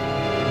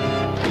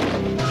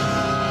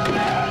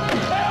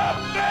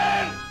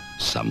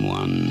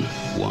 Someone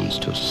wants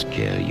to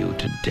scare you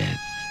to death.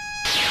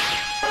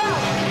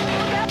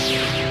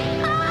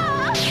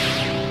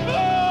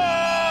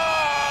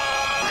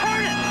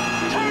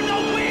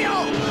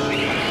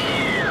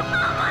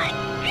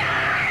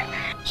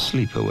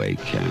 Sleepaway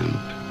Camp.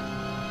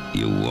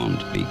 You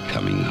won't be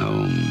coming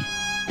home.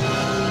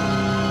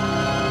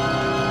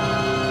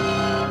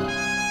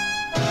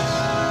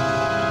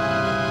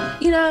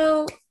 You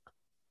know,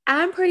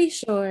 I'm pretty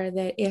sure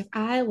that if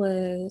I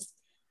was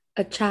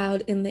a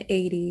child in the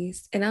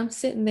 80s and I'm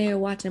sitting there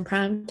watching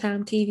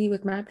primetime TV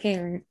with my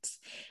parents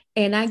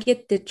and I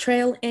get the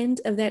trail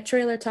end of that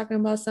trailer talking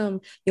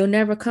about you'll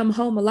never come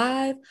home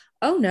alive.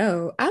 Oh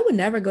no, I would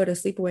never go to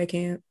sleepaway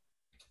camp.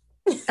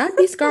 I'd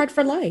be scarred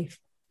for life.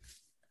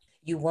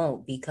 You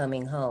won't be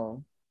coming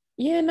home.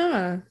 Yeah,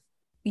 nah.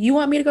 You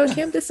want me to go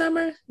camp this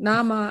summer?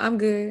 Nah, ma, I'm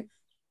good.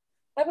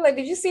 I'd be like,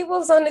 did you see what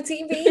was on the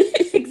TV?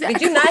 Exactly.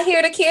 Did you not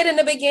hear the kid in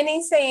the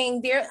beginning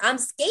saying, "Dear, I'm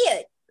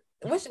scared"?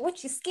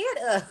 What you scared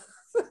of?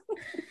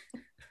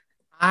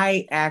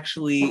 I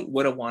actually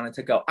would have wanted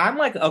to go. I'm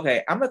like,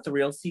 okay, I'm a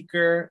thrill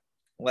seeker.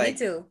 Me Like,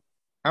 too.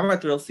 I'm a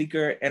thrill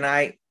seeker, and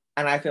I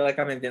feel like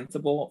I'm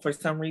invincible for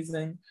some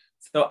reason.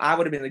 So I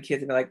would have been the kid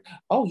to be like,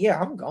 oh yeah,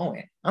 I'm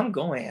going,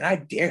 and I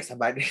dare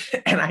somebody,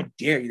 and I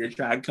dare you to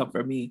try and come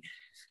for me.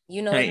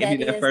 You know what And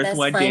be that the is? first That's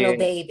one final dead.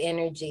 babe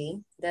energy.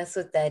 That's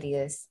what that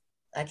is.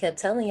 I kept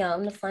telling y'all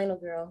I'm the final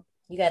girl.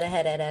 You gotta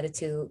have that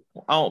attitude.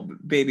 Oh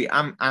baby,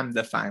 I'm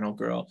the final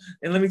girl,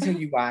 and let me tell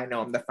you why I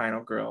know I'm the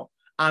final girl.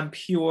 I'm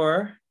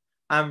pure.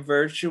 I'm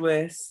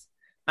virtuous.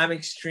 I'm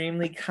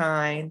extremely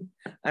kind.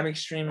 I'm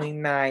extremely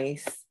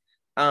nice.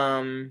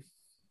 Um,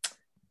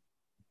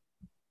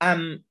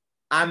 I'm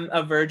I'm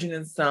a virgin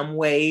in some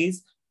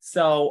ways,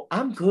 so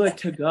I'm good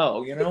to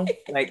go, you know?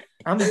 Like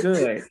I'm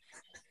good.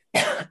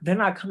 They're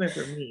not coming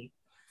for me.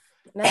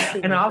 Not And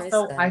Cleveland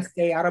also I Prescott.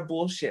 stay out of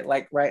bullshit.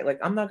 Like, right, like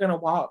I'm not gonna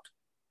walk.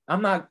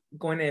 I'm not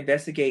going to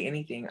investigate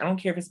anything. I don't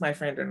care if it's my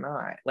friend or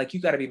not. Like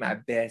you gotta be my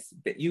best,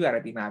 you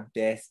gotta be my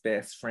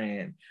best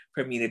friend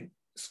for me to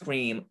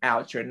scream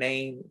out your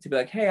name to be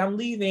like, hey, I'm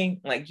leaving.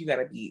 Like we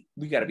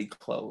gotta be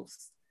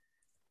close.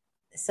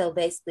 So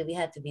basically, we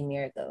have to be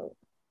Marigold.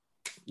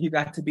 You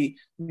got to be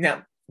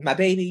now. My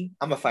baby,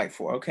 I'm gonna fight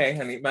for. Okay,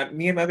 honey.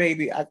 Me and my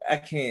baby, I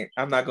can't.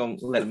 I'm not gonna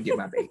let him get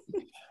my baby.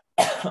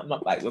 I'm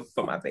gonna fight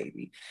for my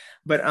baby.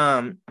 But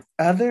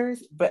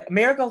others. But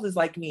Marigold is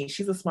like me.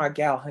 She's a smart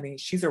gal, honey.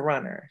 She's a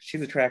runner.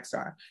 She's a track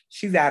star.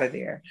 She's out of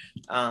there.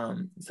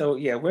 So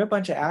yeah, we're a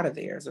bunch of out of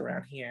theirs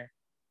around here.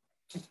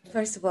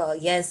 First of all,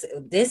 yes,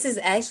 this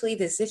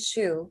is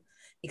true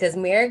because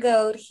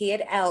Marigold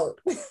hid out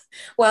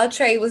while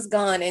Trey was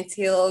gone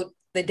until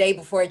the day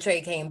before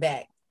Trey came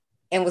back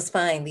and was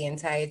fine the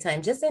entire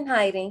time, just in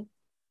hiding.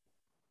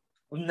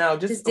 No,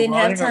 just Just didn't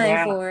have running time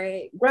around, for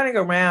it.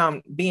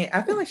 being.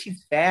 I feel like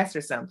she's fast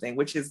or something,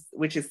 which is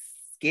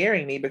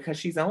scaring me because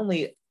she's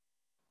only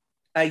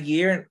a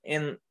year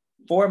and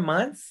 4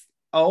 months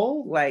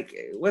old. Like,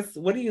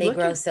 what are you They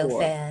grow looking so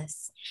for?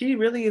 fast. She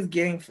really is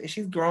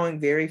she's growing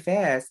very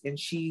fast, and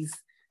she's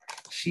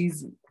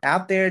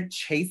out there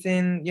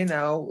chasing,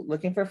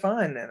 looking for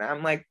fun. And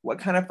I'm like, what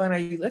kind of fun are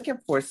you looking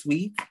for,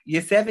 sweet?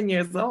 You're 7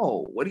 years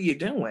old. What are you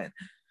doing?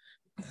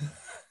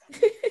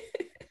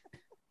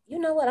 You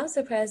know what? I'm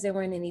surprised there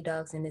weren't any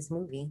dogs in this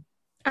movie.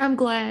 I'm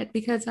glad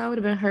because I would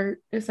have been hurt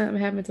if something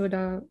happened to a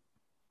dog.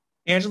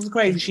 Angela's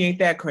crazy. She ain't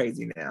that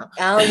crazy now.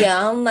 Oh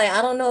yeah, I'm like,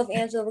 I don't know if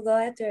Angela will go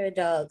after a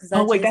dog because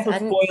Oh wait, that's a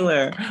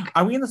spoiler.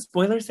 Are we in the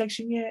spoiler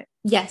section yet?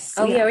 Yes.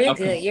 Oh yeah, you're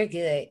okay. good. You're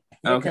good.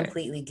 You're Okay.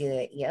 completely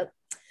good. Yep.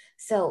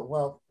 So,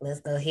 well, let's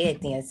go ahead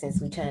then since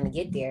we're trying to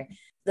get there.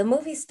 The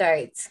movie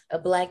starts a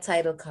black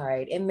title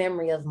card in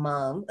memory of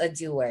Mom, a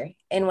doer.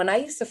 And when I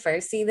used to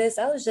first see this,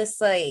 I was just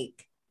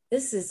like,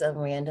 this is a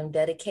random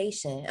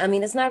dedication. I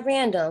mean, it's not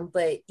random,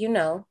 but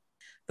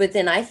But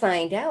then I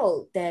find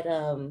out that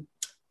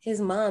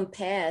his mom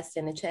passed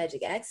in a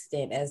tragic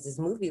accident as this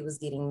movie was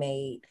getting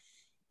made.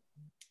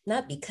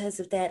 Not because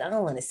of that, I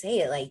don't want to say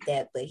it like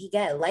that, but he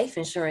got life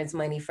insurance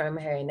money from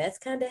her, and that's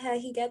kind of how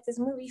he got this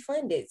movie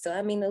funded. So,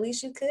 I mean, the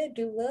least you could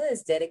do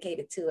was dedicate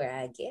it to her,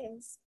 I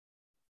guess.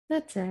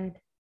 That's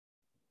sad.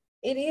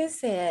 It is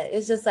sad.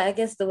 It's just, I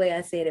guess the way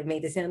I said it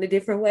made it sound a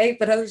different way,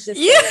 but I was just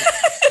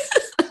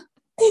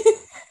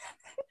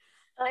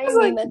I ain't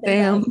mean nothing.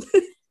 Damn.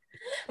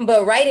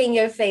 But right in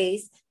your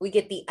face, we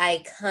get the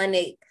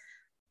iconic,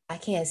 I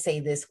can't say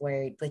this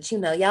word, but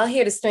y'all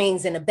hear the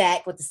strings in the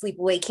back with the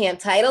Sleepaway Camp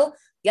title.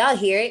 Y'all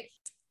hear it.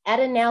 At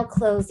a now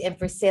closed and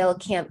for sale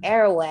Camp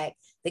Arawak,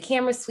 the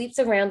camera sweeps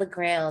around the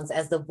grounds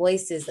as the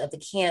voices of the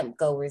camp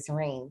goers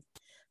ring.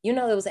 It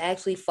was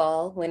actually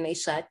fall when they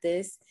shot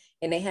this,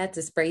 and they had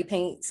to spray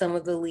paint some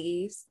of the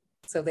leaves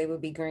so they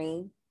would be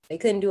green. They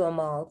couldn't do them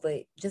all,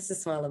 but just a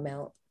small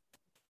amount.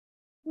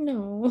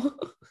 No.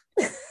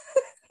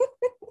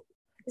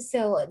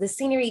 So the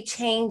scenery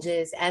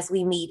changes as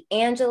we meet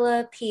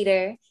Angela,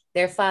 Peter,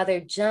 their father,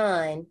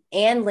 John,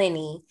 and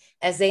Lenny,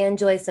 as they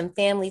enjoy some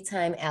family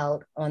time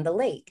out on the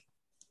lake.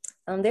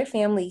 Their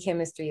family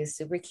chemistry is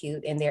super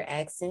cute, and their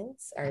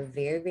accents are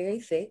very, very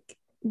thick.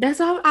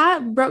 That's all I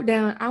broke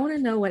down. I want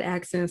to know what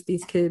accents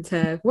these kids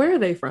have. Where are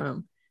they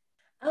from?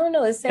 I don't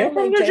know. It sounds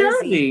like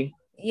Jersey.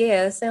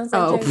 Yeah, it sounds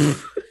like Jersey.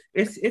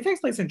 It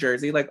takes place in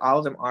Jersey. Like all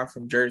of them are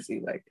from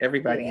Jersey. Like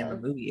everybody in the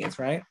movie is,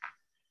 right?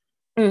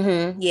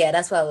 Mm-hmm. Yeah,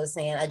 that's what I was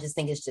saying. I just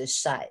think it's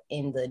just shot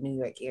in the New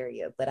York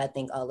area, but I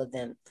think all of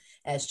them,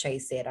 as Trey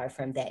said, are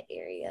from that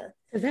area.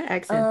 Is that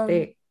accent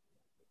thick?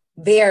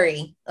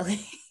 Very.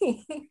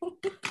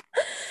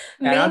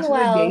 Meanwhile, to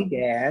the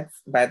gay dads,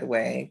 by the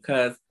way,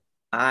 because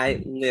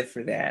I live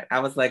for that. I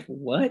was like,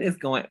 what is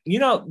going?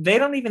 They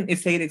don't even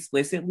say it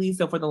explicitly.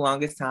 So for the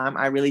longest time,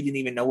 I really didn't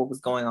even know what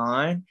was going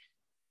on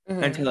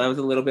until I was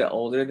a little bit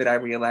older. That I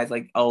realized,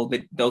 like, oh,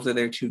 those are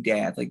their two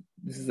dads. Like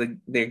this is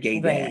their gay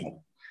dad.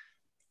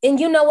 And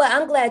you know what?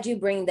 I'm glad you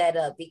bring that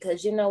up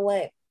because you know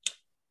what?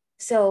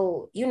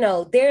 So,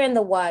 they're in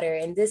the water,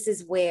 and this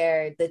is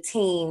where the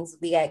teens,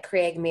 we got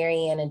Craig,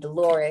 Marianne, and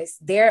Dolores,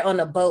 they're on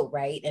a boat,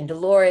 right? And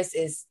Dolores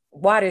is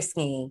water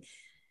skiing.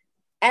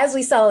 As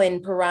we saw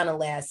in Piranha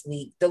last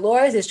week,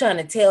 Dolores is trying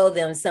to tell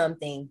them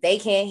something. They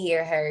can't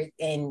hear her.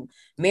 And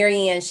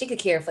Marianne, she could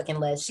care fucking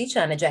less. She's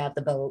trying to drive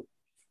the boat.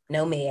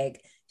 No, Meg.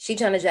 She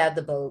trying to drive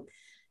the boat.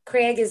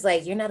 Craig is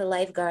like, you're not a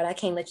lifeguard. I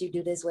can't let you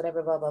do this,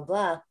 whatever, blah, blah,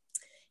 blah.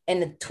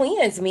 And the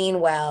twins,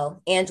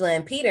 meanwhile, Angela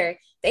and Peter,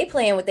 they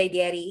playing with their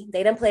daddy.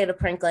 They done played a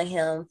prank on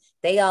him.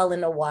 They all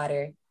in the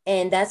water.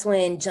 And that's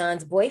when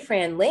John's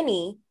boyfriend,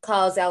 Lenny,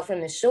 calls out from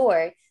the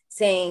shore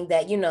saying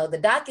that, the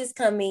doc is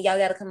coming. Y'all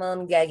got to come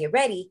on. You got to get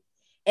ready.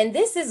 And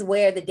this is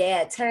where the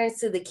dad turns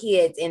to the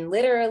kids and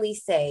literally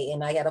say,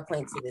 and I got to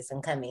point to this,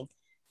 I'm coming.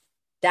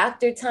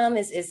 Dr.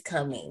 Thomas is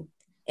coming.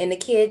 And the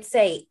kids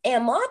say,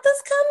 and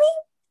Martha's coming?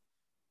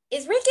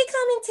 Is Ricky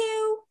coming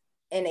too?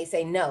 And they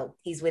say, no,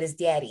 he's with his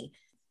daddy.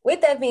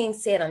 With that being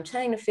said, I'm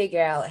trying to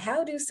figure out,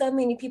 how do so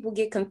many people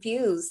get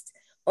confused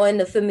on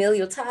the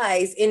familial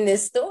ties in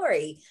this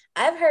story?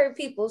 I've heard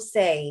people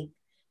say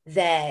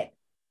that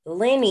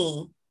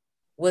Lenny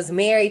was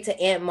married to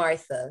Aunt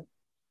Martha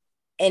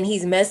and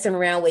he's messing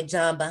around with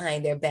John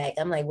behind their back.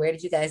 I'm like, where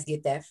did you guys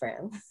get that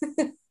from?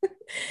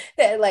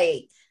 That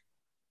like,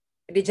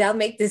 did y'all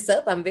make this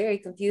up? I'm very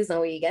confused on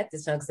where you got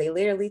this from, because they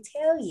literally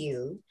tell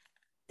you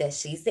that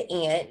she's the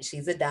aunt,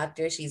 she's a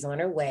doctor, she's on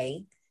her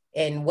way.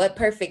 And what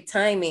perfect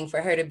timing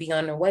for her to be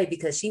on her way,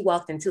 because she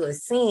walked into a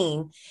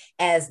scene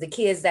as the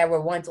kids that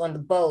were once on the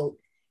boat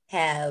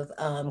have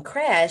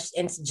crashed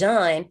into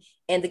John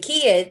and the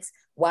kids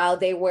while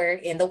they were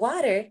in the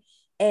water.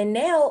 And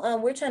now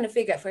we're trying to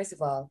figure out, first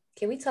of all,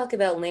 can we talk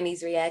about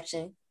Lenny's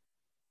reaction?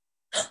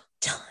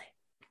 John.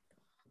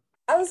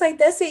 I was like,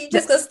 that's it. You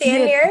just go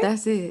stand there.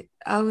 That's it.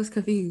 I was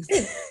confused.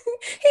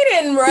 He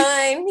didn't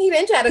run. He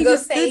didn't try to go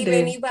save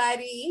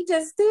anybody. He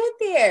just stood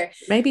there.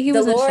 Maybe he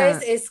was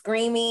Dolores is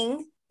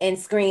screaming and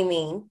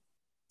screaming.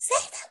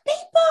 Save the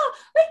people!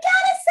 We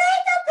gotta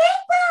save the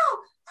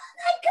people! Oh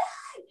my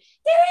God!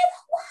 They're in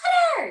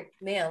the water!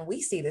 Man,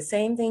 we see the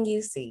same thing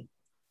you see.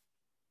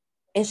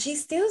 And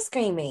she's still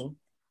screaming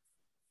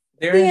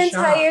the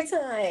entire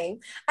time.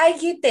 I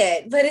get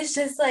that, but it's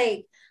just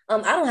like, I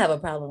don't have a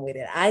problem with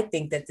it. I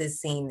think that this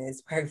scene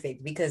is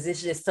perfect because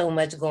it's just so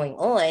much going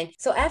on.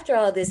 So after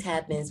all this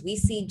happens, we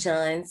see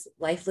John's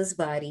lifeless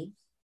body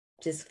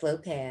just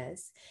float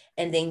past.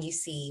 And then you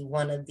see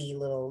one of the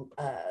little,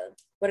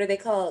 what are they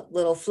called?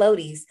 Little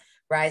floaties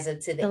rise up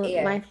to the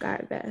air.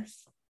 Lifeguard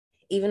vest.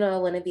 Even though I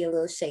want to be a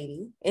little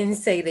shady and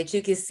say that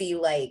you can see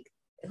like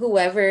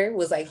whoever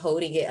was like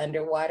holding it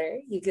underwater,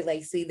 you could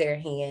like see their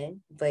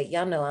hand. But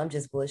y'all know I'm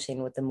just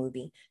bullshitting with the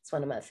movie. It's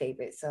one of my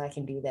favorites, so I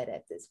can do that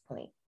at this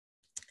point.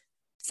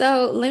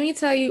 So let me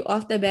tell you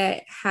off the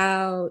bat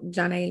how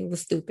John A was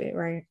stupid,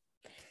 right?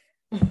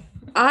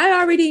 I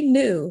already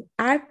knew.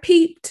 I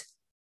peeped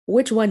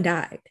which one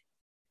died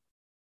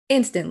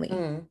instantly.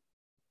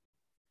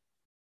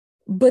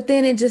 But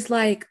then it just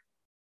like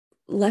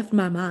left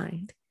my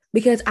mind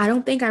because I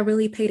don't think I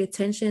really paid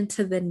attention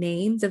to the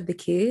names of the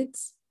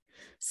kids.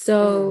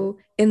 So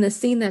in the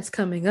scene that's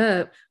coming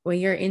up, when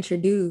you're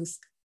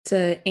introduced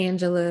to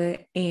Angela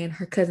and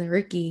her cousin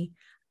Ricky,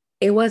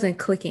 it wasn't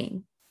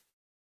clicking.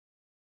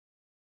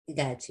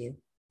 Got you.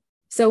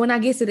 So when I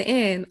get to the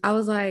end, I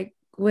was like,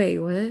 wait,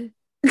 what?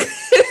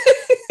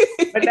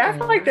 But that's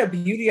like the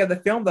beauty of the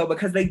film, though,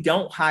 because they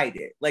don't hide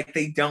it. Like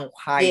they don't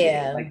hide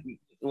it.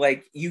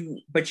 Like you,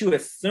 but you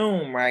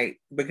assume, right?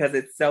 Because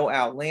it's so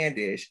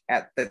outlandish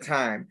at the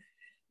time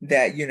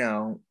that,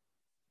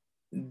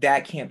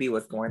 that can't be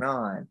what's going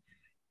on.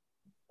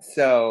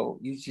 So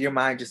your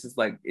mind just is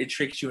like, it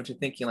tricks you into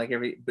thinking like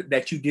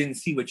that you didn't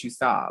see what you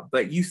saw,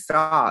 but you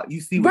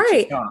see what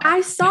you saw.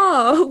 I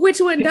saw which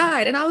one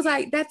died, and I was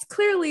like, that's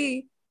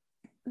clearly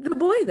the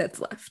boy that's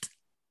left.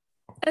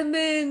 And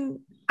then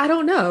I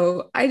don't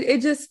know,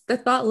 the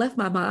thought left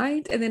my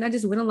mind, and then I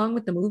just went along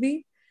with the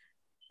movie.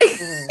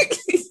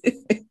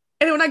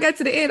 And when I got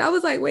to the end, I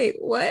was like, wait,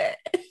 what?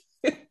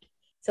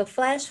 So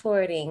flash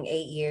forwarding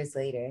 8 years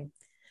later,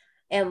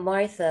 and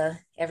Martha,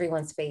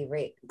 everyone's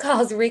favorite,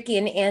 calls Ricky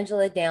and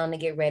Angela down to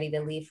get ready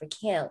to leave for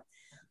camp.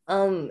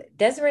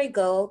 Desiree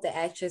Gold, the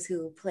actress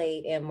who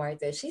played Aunt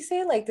Martha, she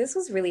said like this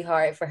was really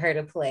hard for her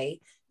to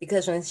play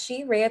because when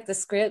she read the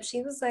script,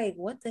 she was like,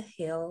 what the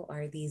hell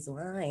are these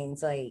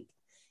lines? Like,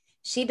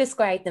 she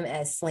described them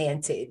as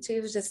slanted. She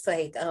was just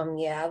like,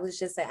 I was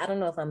just like, I don't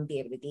know if I'm gonna be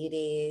able to do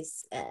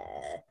this.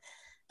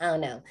 I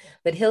don't know.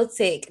 But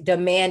Hiltzik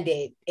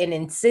demanded and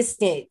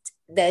insisted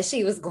that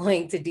she was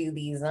going to do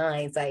these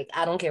lines. Like,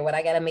 I don't care what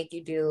I got to make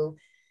you do.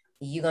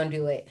 You going to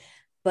do it.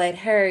 But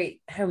her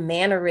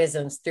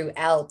mannerisms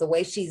throughout, the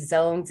way she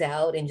zones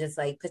out and just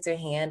like puts her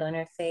hand on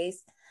her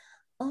face.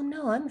 Oh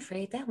no, I'm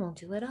afraid that won't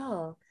do it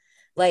all.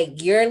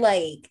 Like, you're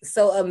like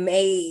so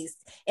amazed,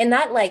 and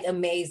not like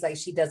amazed like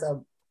she does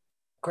a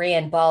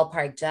grand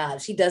ballpark job.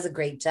 She does a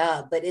great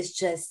job, but it's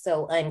just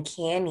so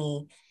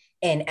uncanny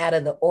and out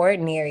of the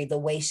ordinary the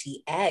way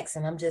she acts.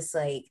 And I'm just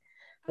like,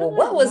 I'm well, like,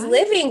 what was why?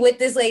 living with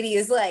this lady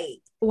is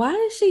like. Why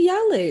is she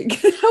yelling?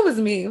 That was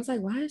me. I was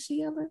like, why is she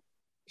yelling?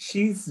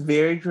 She's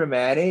very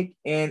dramatic,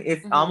 and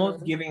it's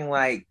almost Mhm. giving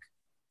like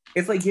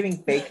it's like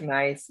giving fake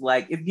nice,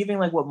 like it's giving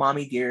like what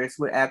Mommy Dearest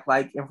would act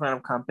like in front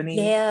of company.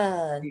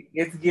 Yeah.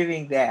 It's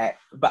giving that,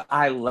 but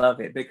I love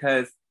it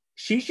because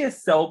she's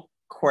just so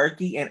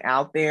quirky and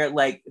out there.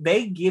 Like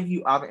they give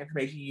you all the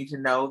information you need to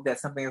know that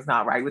something is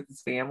not right with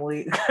this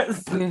family. From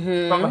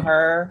Mm-hmm.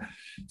 her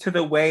to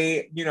the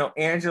way, you know,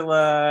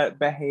 Angela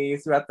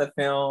behaves throughout the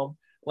film,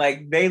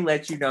 like they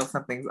let you know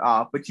something's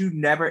off, but you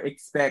never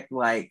expect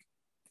like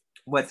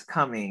what's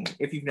coming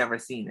if you've never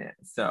seen it.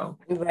 So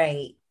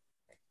Right.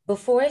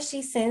 Before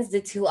she sends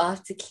the two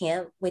off to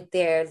camp with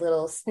their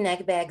little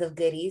snack bag of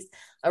goodies,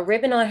 a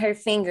ribbon on her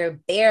finger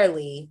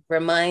barely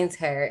reminds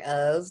her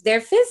of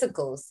their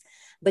physicals.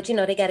 But you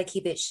know, they got to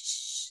keep it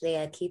shh, they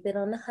got to keep it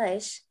on the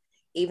hush.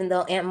 Even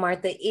though Aunt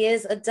Martha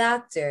is a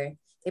doctor,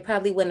 they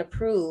probably wouldn't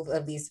approve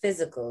of these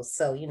physicals.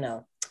 So, you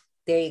know,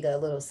 there you go, a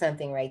little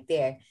something right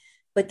there.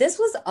 But this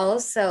was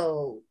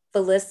also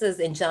Felicia's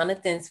and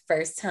Jonathan's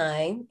first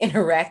time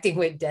interacting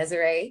with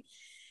Desiree.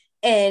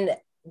 And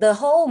the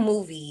whole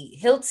movie,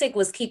 Hiltzik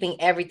was keeping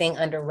everything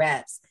under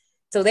wraps.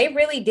 So they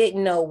really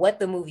didn't know what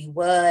the movie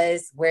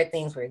was, where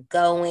things were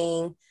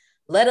going,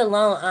 let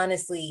alone,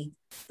 honestly,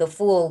 the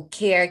full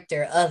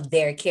character of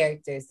their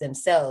characters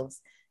themselves.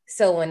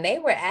 So when they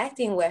were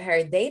acting with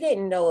her, they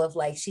didn't know if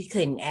like she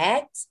couldn't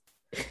act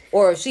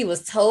or if she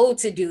was told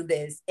to do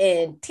this.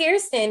 And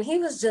Tiersten, he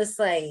was just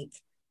like,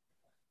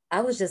 I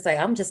was just like,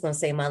 I'm just gonna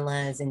say my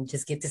lines and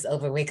just get this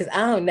over with because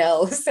I don't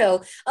know.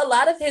 So a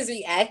lot of his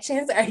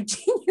reactions are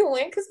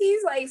genuine because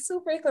he's like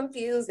super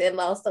confused and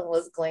lost on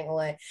what's going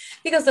on.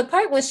 Because the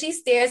part when she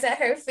stares at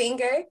her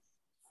finger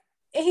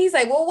and he's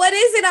like, "Well, what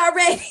is it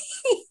already?"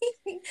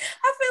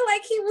 I feel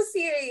like he was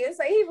serious.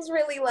 Like he was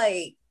really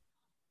like,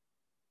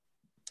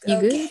 You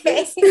good,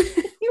 okay. sis?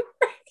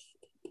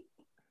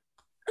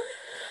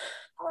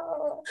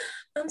 Oh,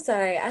 I'm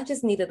sorry. I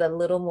just needed a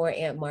little more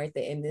Aunt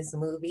Martha in this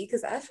movie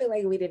because I feel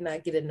like we did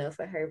not get enough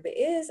of her, but it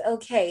is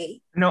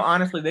okay. no,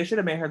 honestly, they should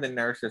have made her the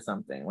nurse or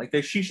something. Like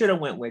she should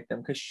have went with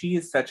them because she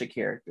is such a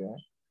character.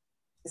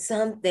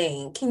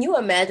 Something. Can you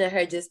imagine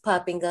her just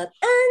popping up,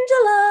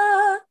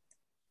 Angela?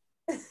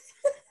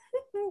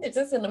 It's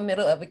just in the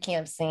middle of a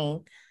camp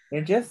scene.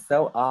 And just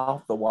so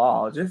off the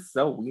wall, just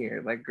so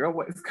weird. Like, girl,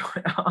 what is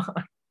going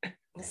on?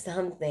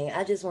 Something.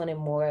 I just wanted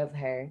more of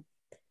her.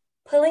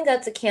 Pulling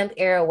up to Camp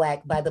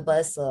Arawak by the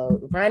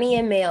busload, Ronnie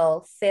and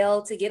Mel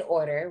failed to get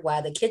order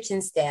while the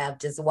kitchen staff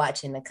just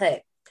watching the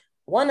cut.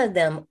 One of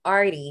them,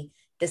 Artie,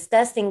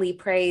 disgustingly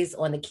preys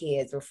on the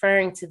kids,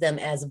 referring to them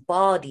as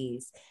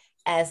baldies,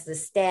 as the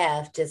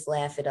staff just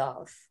laugh it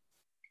off.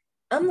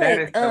 I'm That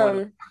is like,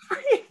 so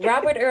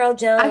Robert Earl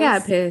I got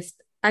Jones,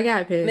 pissed. I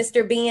got pissed.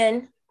 Mr.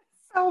 Ben,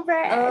 so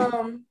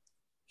bad.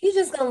 he's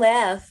just gonna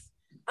laugh.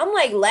 I'm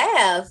like,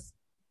 laugh.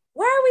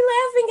 Why are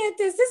we laughing at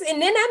this?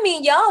 And then I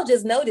mean, y'all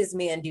just know this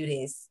man do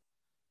this.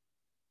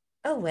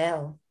 Oh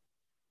well.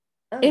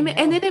 Oh And no.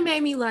 then it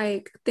made me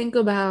like think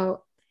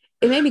about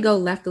it made me go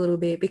left a little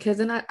bit because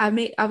then I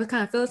was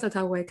kind of feeling some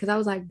type of way because I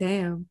was like,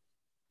 damn,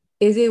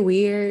 is it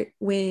weird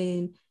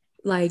when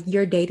like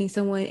you're dating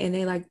someone and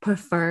they like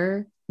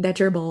prefer that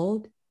you're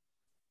bald?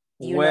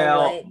 You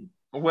know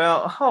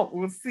what?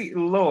 We'll see.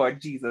 Lord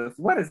Jesus,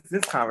 what is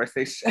this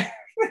conversation?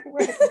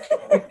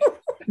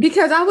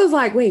 Because I was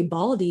like, wait,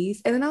 baldies,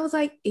 and then I was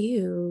like,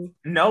 ew.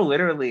 No,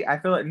 literally, I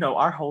feel like no,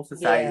 our whole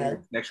society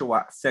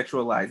Yeah.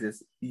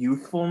 sexualizes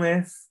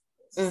youthfulness,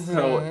 so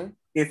Mm-hmm.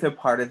 it's a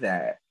part of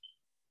that.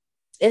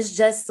 It's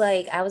just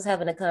like I was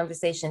having a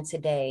conversation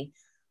today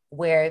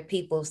where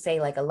people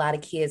say like a lot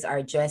of kids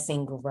are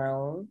dressing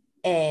grown.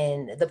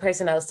 And the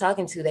person I was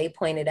talking to, they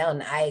pointed out,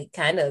 and I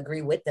kind of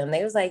agree with them.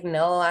 They was like,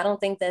 no, I don't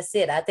think that's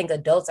it. I think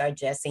adults are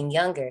dressing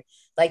younger.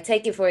 Like,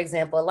 take it for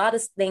example, a lot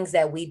of things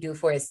that we do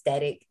for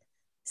aesthetic,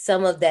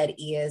 some of that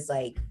is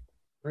like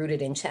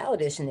rooted in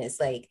childishness.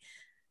 Like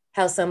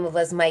how some of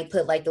us might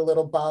put like the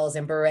little balls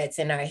and barrettes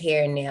in our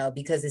hair now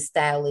because it's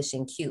stylish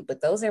and cute, but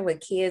those are what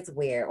kids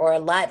wear. Or a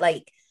lot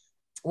like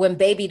when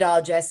baby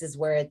doll dresses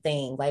were a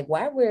thing. Like,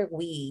 why were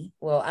we?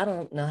 Well, I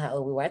don't know how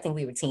old we were. I think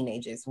we were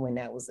teenagers when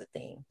that was a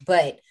thing.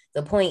 But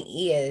the point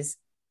is,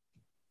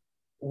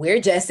 we're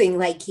dressing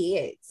like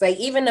kids. Like,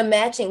 even the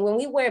matching, when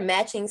we wear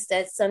matching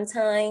sets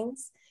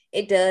sometimes,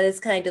 it does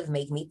kind of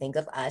make me think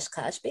of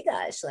Oshkosh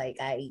Bigosh. Like,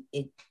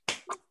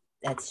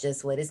 that's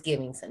just what it's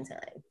giving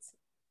sometimes.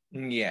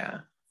 Yeah.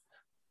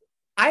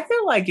 I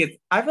feel like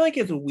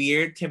it's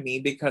weird to me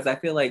because I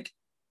feel like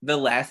the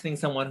last thing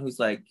someone who's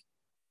like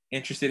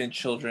interested in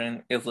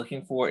children is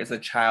looking for is a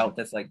child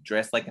that's like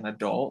dressed like an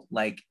adult.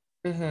 Like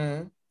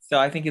Mm-hmm. so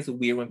I think it's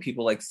weird when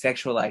people like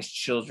sexualize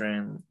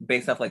children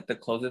based off like the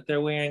clothes that they're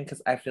wearing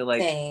because I feel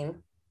like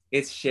Same.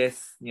 it's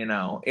just, you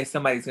know, if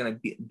somebody's gonna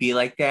be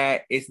like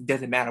that, it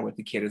doesn't matter what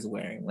the kid is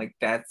wearing. Like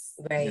that's,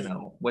 you Right.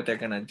 know, what they're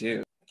gonna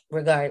do.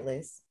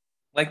 Regardless.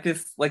 Like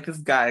this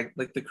guy,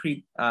 like the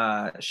creep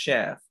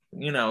chef.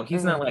 You know,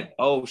 he's not like,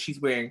 oh,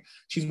 she's wearing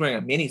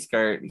a mini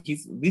skirt.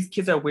 These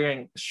kids are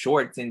wearing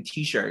shorts and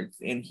t-shirts,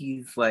 and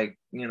he's like,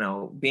 you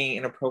know, being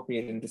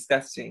inappropriate and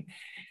disgusting.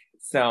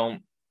 So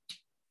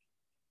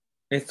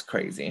it's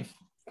crazy.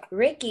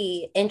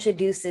 Ricky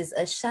introduces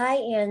a shy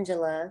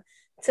Angela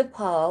to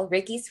Paul,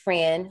 Ricky's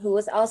friend, who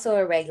was also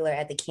a regular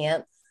at the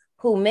camp,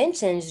 who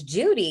mentions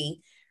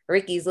Judy,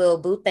 Ricky's little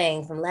boo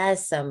thing from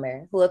last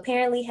summer, who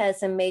apparently had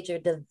some major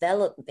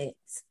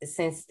developments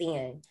since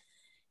then.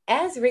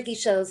 As Ricky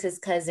shows his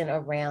cousin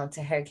around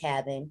to her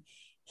cabin,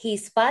 he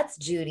spots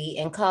Judy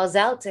and calls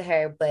out to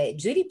her, but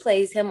Judy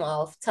plays him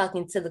off,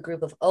 talking to the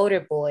group of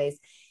older boys,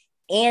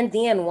 and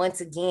then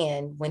once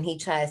again, when he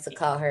tries to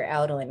call her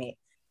out on it.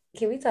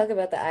 Can we talk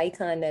about the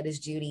icon that is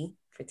Judy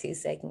for 2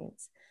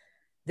 seconds?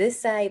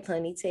 This side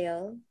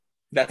ponytail.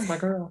 That's my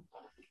girl.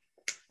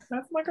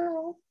 That's my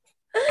girl.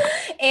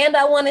 And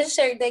I want a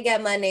shirt that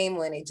got my name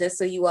on it, just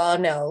so you all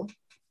know.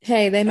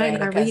 Hey, they might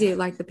not read it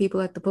like the people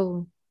at the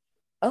pool.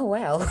 Oh,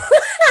 wow.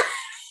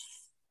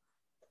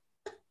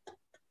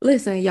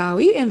 Listen, y'all,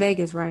 we in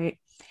Vegas, right?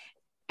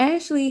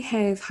 Ashley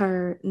has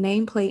her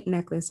nameplate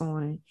necklace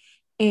on,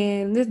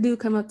 and this dude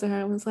come up to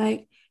her and was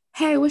like,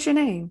 hey, what's your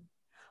name?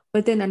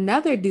 But then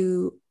another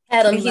dude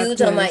had them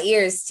huge on my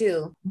ears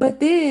too. But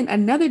then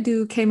another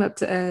dude came up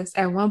to us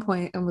at one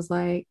point and was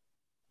like,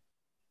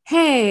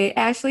 hey,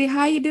 Ashley,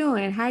 how you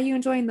doing? How are you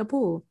enjoying the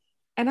pool?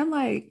 And I'm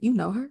like, you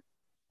know her?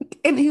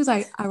 And he was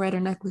like, I read her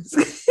necklace.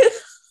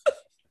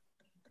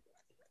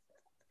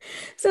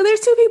 So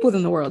there's 2 people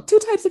in the world, 2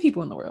 types of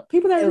people in the world.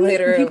 People that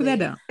read and people that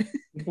don't.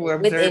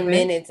 Within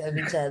minutes of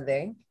each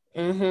other.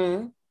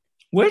 Mm-hmm.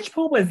 Which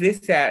pool was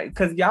this at?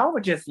 Because y'all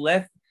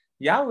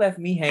left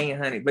me hanging,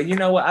 honey. But you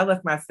know what? I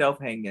left myself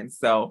hanging.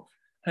 So,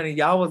 honey,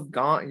 y'all was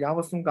gone. Y'all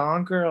was some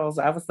gone girls.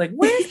 I was like,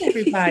 where's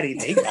everybody?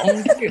 They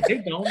gone there. They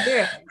gone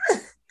there.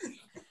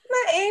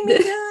 My Amy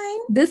done.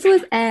 This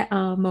was at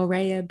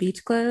Morea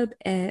Beach Club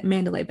at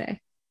Mandalay Bay.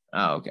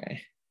 Oh,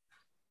 okay.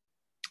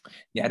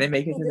 Yeah, I didn't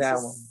make it to that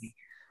one.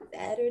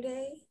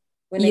 Saturday?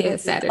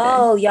 Saturday.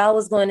 Oh, y'all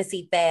was going to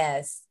see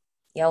Fast.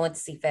 Y'all went to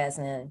see Fast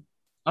 9.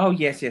 Oh,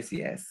 yes.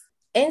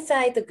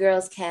 Inside the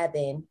girls'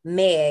 cabin,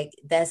 Meg,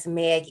 that's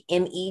Meg,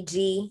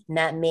 M-E-G,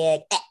 not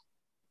Meg,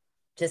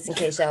 just in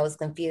case y'all was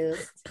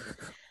confused,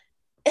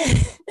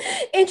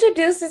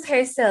 introduces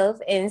herself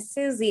and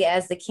Susie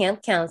as the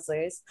camp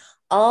counselors,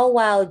 all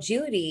while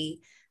Judy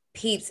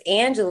peeps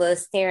Angela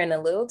staring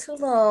a little too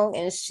long,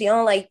 and she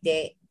don't like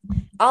that.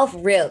 Off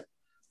rip,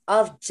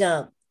 off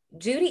jump.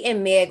 Judy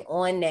and Meg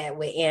on that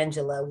with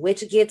Angela,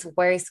 which gets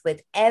worse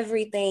with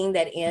everything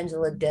that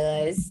Angela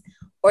does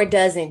or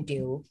doesn't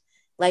do.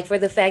 Like for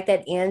the fact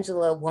that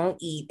Angela won't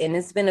eat, and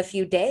it's been a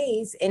few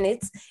days, and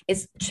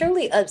it's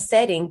truly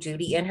upsetting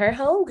Judy and her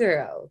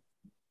homegirl.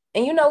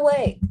 And you know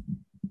what?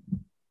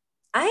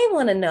 I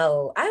want to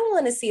know. I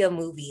want to see a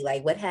movie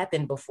like what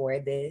happened before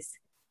this.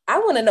 I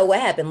want to know what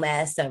happened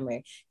last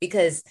summer,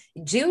 because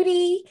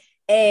Judy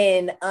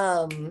and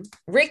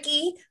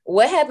Ricky,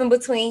 what happened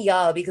between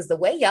y'all? Because the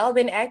way y'all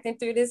been acting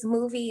through this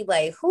movie,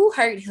 like who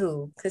hurt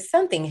who? Because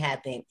something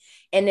happened.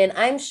 And then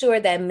I'm sure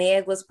that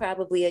Meg was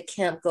probably a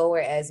camp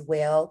goer as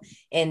well.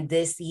 And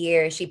this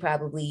year she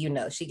probably,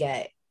 she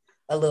got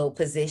a little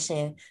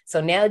position. So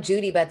now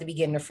Judy about to be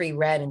getting a free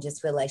ride and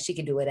just feel like she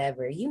can do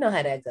whatever. You know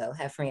how that go,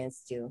 how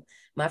friends do.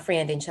 My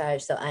friend in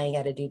charge, so I ain't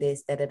got to do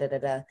this,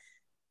 da-da-da-da-da.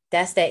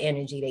 That's that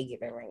energy they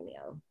giving right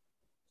now.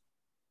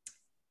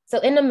 So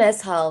in the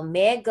mess hall,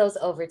 Meg goes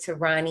over to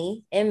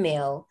Ronnie and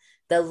Mel.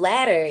 The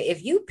latter,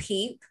 if you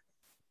peep,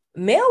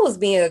 Mel was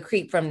being a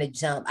creep from the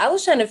jump. I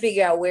was trying to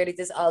figure out where did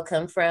this all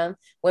come from.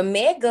 When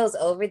Meg goes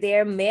over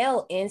there,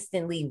 Mel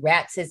instantly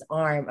wraps his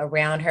arm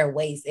around her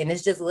waist and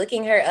is just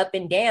looking her up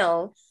and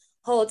down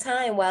whole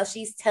time while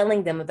she's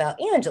telling them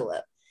about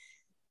Angela.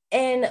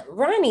 And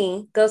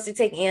Ronnie goes to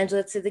take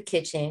Angela to the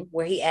kitchen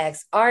where he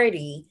asks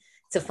Artie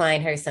to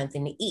find her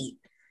something to eat.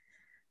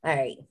 All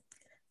right.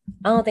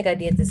 I don't think I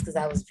did this because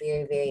I was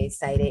very, very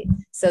excited.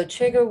 So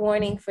trigger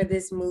warning for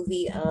this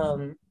movie,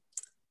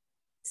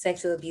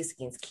 sexual abuse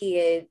against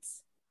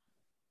kids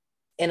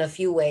in a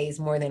few ways,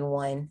 more than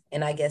one.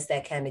 And I guess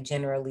that kind of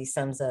generally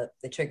sums up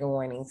the trigger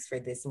warnings for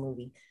this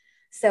movie.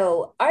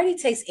 So Artie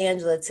takes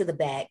Angela to the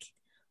back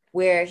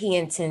where he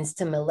intends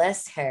to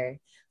molest her.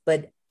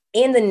 But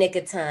in the nick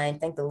of time,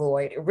 thank the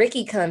Lord,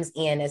 Ricky comes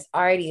in as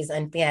Artie is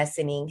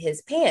unfastening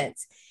his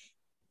pants.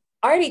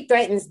 Artie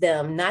threatens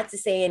them not to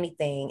say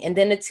anything, and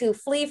then the two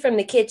flee from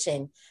the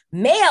kitchen.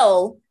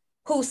 Mel,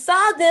 who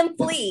saw them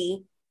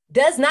flee,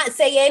 does not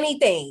say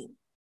anything.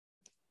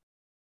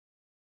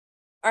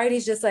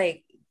 Artie's just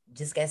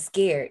got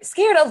scared.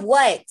 Scared of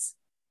what?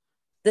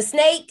 The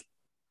snake?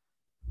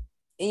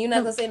 And you're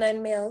not going to say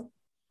nothing, Mel?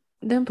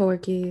 Them poor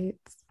kids.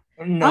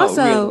 No,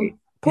 also, really.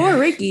 Poor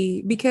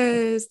Ricky,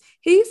 because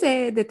he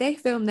said that they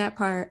filmed that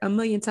part a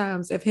million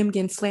times of him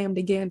getting slammed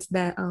against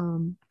that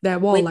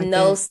wall with like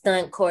no that.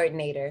 stunt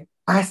coordinator.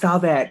 I saw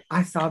that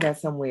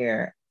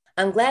somewhere.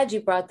 I'm glad you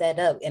brought that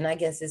up. And I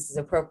guess this is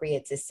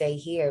appropriate to say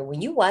here.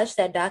 When you watch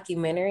that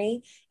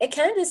documentary, it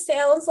kind of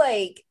sounds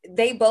like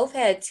they both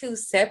had two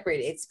separate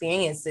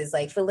experiences.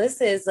 Like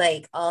Felissa is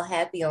like all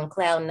happy on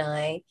cloud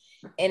nine.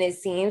 And it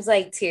seems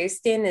like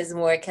Kirsten is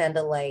more kind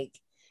of like,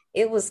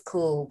 it was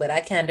cool, but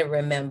I kind of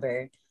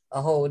remember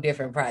a whole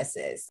different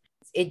process.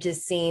 It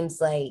just seems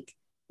like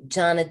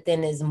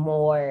Jonathan is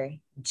more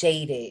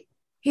jaded.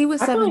 He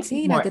was I feel like he's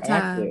 17 at more the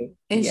time, active.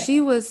 and Yeah.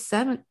 she was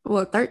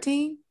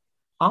 13.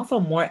 Also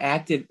more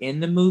active in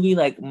the movie.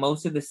 Like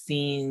most of the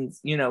scenes,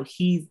 you know,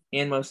 he's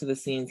in most of the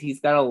scenes. He's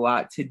got a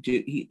lot to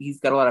do. He's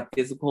got a lot of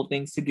physical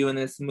things to do in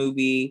this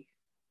movie,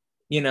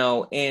 you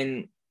know,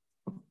 and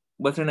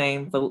what's her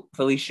name?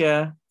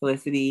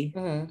 Felicity?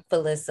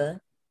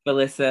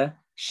 Felissa.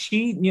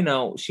 She, you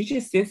know, she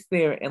just sits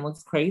there and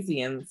looks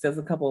crazy and says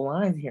a couple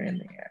lines here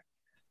and there.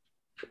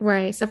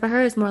 Right. So for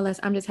her, it's more or less,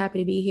 I'm just happy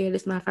to be here.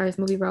 This is my first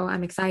movie role.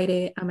 I'm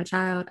excited. I'm a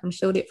child. I'm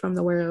shielded from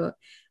the world.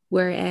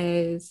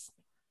 Whereas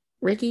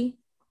Ricky,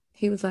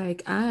 he was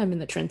like, I'm in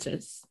the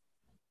trenches.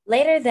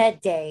 Later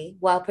that day,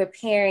 while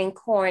preparing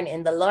corn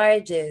in the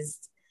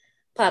largest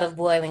pot of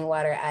boiling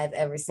water I've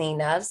ever seen.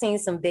 Now, I've seen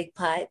some big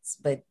pots,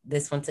 but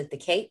this one took the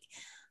cake.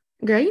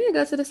 Girl, you need to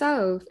go to the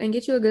South and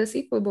get you a good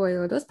seafood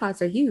boil. Those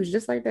pots are huge,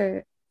 just like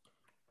that.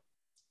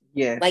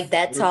 Yes. Like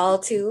that tall,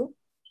 too?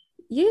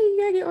 Yeah, you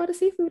gotta get all the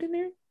seafood in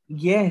there.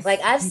 Yes.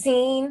 Like I've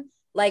seen,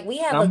 like we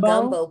have Gumbo? a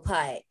gumbo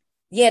pot.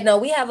 Yeah, no,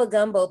 we have a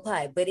gumbo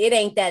pot, but it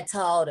ain't that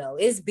tall though.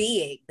 It's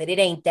big, but it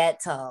ain't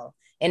that tall.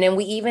 And then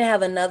we even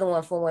have another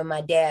one for when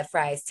my dad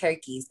fries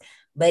turkeys,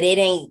 but it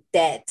ain't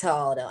that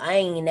tall though. I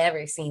ain't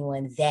never seen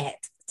one that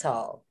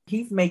tall.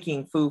 He's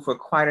making food for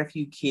quite a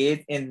few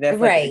kids, and that's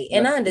right. Like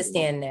and I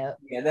understand that.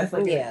 Yeah, that's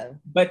like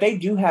but they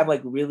do have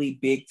like really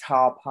big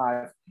tall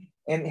pots.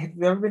 And have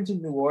you ever been to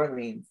New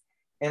Orleans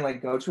and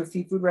like go to a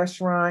seafood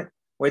restaurant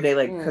where they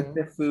like cook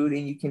the food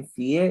and you can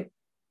see it?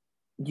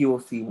 You will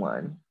see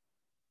one.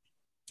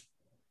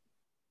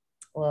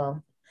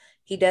 Well,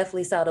 he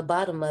definitely saw the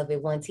bottom of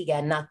it once he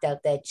got knocked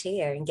out that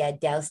chair and got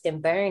doused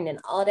and burned in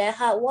all that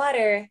hot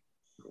water.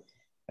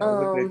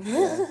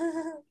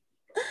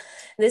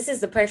 This is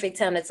the perfect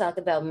time to talk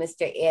about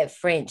Mr. Ed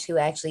French, who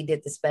actually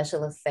did the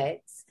special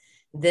effects.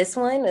 This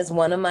one is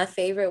one of my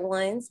favorite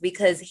ones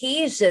because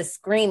he is just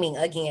screaming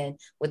again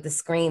with the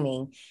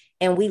screaming.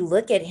 And we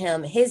look at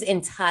him, his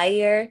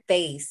entire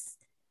face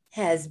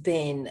has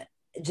been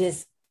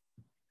just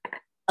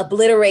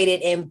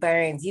obliterated and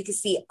burns. You can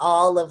see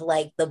all of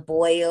like the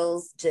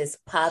boils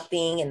just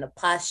popping and the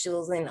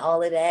pustules and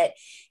all of that.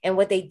 And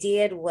what they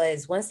did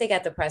was once they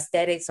got the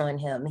prosthetics on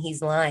him,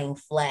 he's lying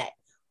flat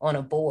on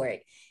a board.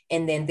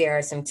 And then there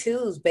are some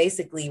tubes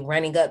basically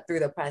running up through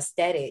the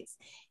prosthetics.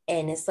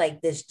 And it's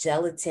like this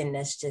gelatin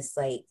that's just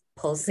like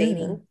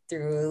pulsating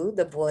through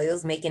the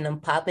boils, making them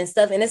pop and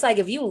stuff. And it's like,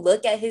 if you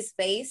look at his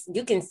face,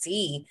 you can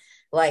see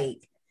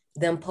like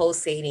them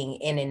pulsating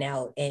in and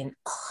out. And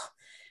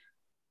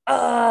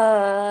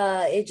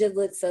it just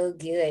looks so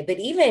good. But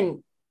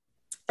even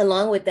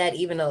along with that,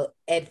 even though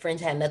Ed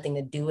French had nothing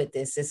to do with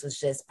this was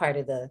just part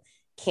of the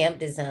camp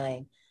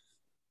design.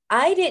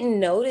 I didn't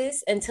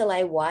notice until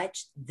I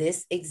watched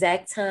this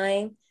exact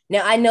time.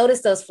 Now, I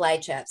noticed those fly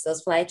traps.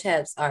 Those fly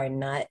traps are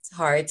not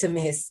hard to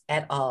miss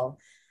at all.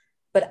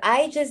 But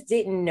I just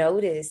didn't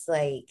notice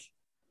like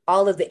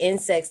all of the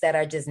insects that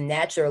are just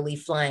naturally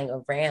flying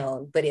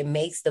around, but it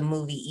makes the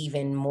movie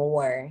even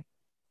more.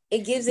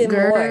 It gives it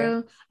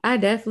more. I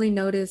definitely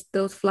noticed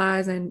those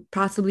flies and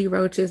possibly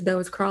roaches that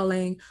was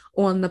crawling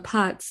on the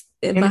pots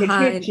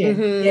behind. The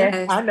kitchen.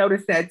 Yes, I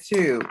noticed that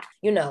too.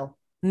 You know,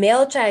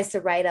 Mel tries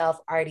to write off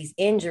Artie's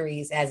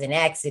injuries as an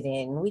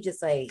accident. And we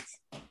just like,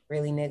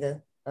 really,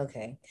 nigga?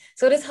 Okay.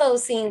 So this whole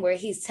scene where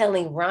he's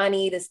telling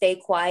Ronnie to stay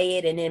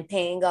quiet and then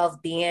paying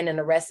off Ben and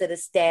the rest of the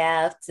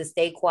staff to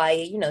stay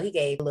quiet, you know, he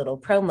gave a little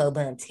promo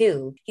bump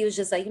too. He was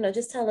just like, you know,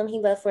 just tell him he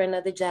left for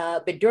another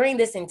job. But during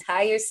this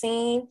entire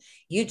scene,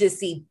 you just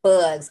see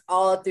bugs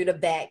all through the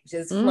back,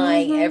 just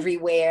flying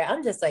everywhere.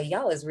 I'm just like,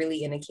 y'all is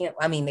really in a camp.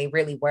 I mean, they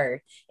really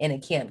were in a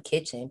camp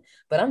kitchen,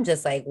 but I'm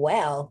just like,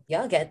 wow,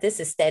 y'all got this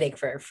aesthetic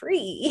for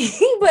free,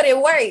 but it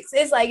works.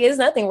 It's like, there's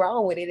nothing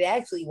wrong with it. It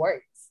actually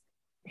works.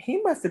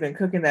 He must have been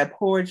cooking that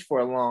porridge for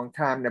a long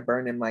time to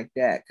burn him like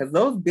that, because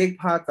those big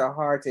pots are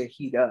hard to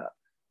heat up.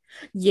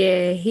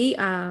 Yeah, he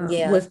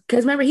was,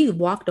 because remember he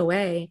walked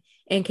away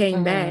and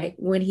came back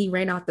when he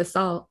ran off the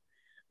salt.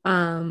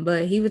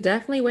 But he was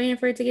definitely waiting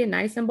for it to get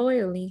nice and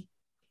boily.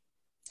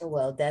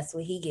 Well, that's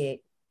what he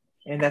get.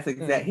 And that's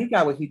exactly he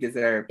got what he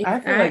deserved.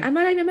 I'm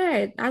not even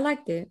mad. I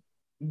liked it.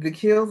 The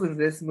kills in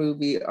this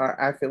movie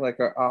I feel like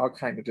are all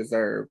kind of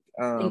deserved.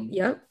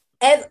 Yep.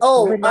 Because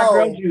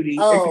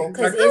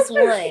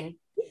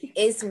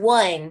it's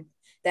one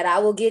that I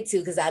will get to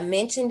because I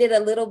mentioned it a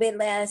little bit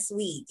last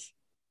week,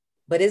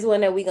 but it's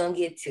one that we're gonna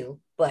get to.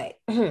 But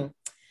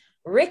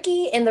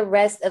Ricky and the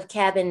rest of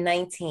Cabin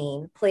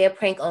 19 play a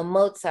prank on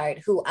Mozart,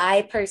 who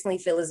I personally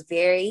feel is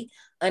very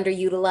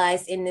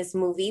underutilized in this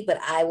movie,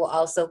 but I will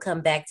also come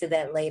back to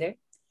that later.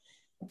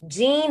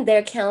 Gene,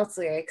 their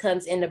counselor,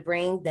 comes in to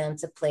bring them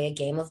to play a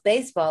game of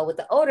baseball with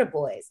the older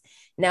boys.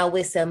 Now,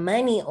 with some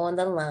money on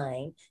the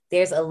line,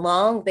 there's a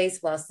long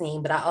baseball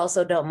scene, but I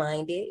also don't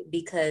mind it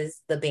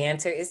because the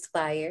banter is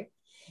fire.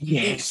 Eat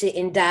Yes. shit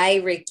and die,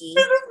 Ricky.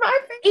 This is my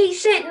favorite. Eat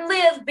shit and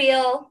live,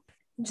 Bill.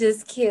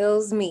 Just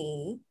kills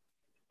me.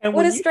 And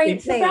What when a you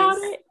straight think about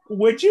face. it,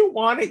 would you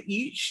want to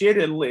eat shit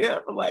and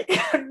live? Like,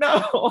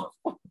 no.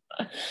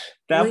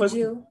 That Would was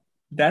you?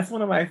 that's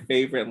one of my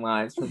favorite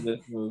lines from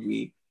this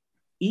movie.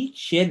 Eat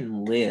shit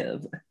and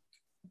live.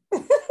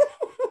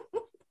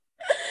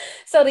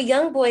 So the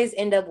young boys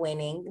end up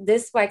winning.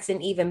 This sparks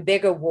an even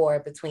bigger war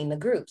between the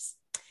groups.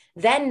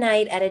 That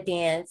night at a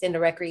dance in the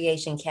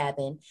recreation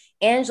cabin,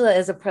 Angela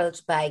is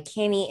approached by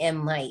Kenny and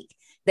Mike.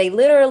 They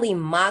literally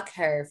mock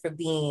her for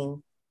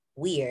being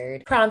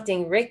weird,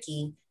 prompting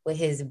Ricky with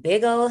his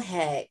big old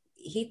hat.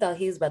 He thought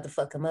he was about to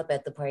fuck him up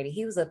at the party.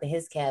 He was up in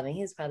his cabin.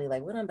 He was probably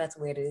like, what I'm about to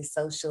wear to this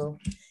social,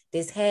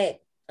 this hat,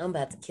 I'm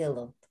about to kill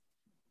him.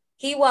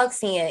 He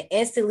walks in,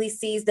 instantly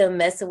sees them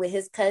messing with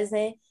his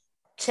cousin,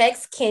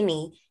 checks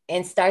Kenny,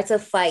 and starts a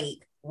fight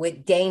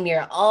with dang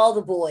near all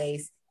the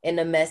boys in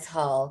the mess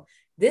hall.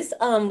 This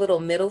little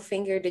middle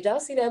finger, did y'all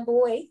see that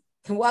boy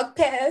walk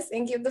past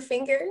and give the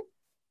finger?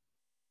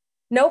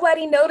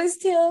 Nobody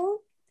noticed him.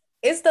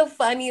 It's the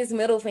funniest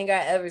middle finger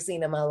I ever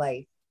seen in my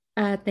life.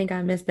 I think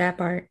I missed that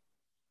part.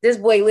 This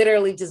boy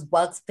literally just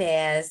walks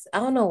past. I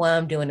don't know why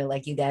I'm doing it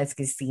like you guys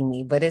can see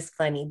me, but it's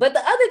funny. But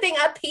the other thing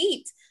I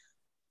peeped,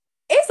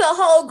 it's a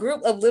whole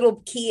group of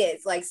little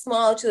kids, like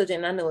small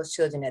children. I know it's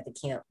children at the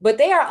camp, but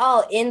they are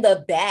all in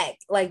the back,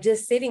 like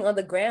just sitting on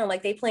the ground,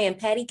 like they playing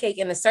patty cake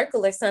in a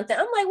circle or something.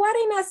 I'm like, why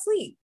they not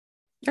asleep?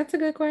 That's a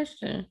good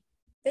question.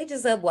 They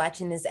just up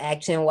watching this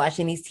action,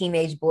 watching these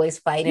teenage boys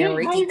fighting, Yeah,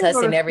 Ricky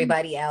cussing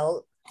everybody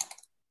out.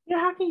 Yeah,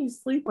 how can you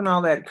sleep when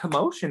all that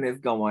commotion is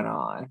going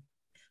on?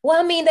 Well,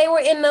 I mean, they were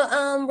in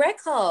the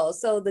rec hall,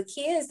 so the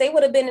kids, they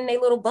would have been in their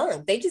little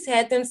bunk. They just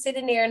had them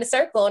sitting there in a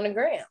circle on the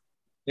ground.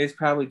 It's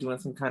probably doing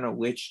some kind of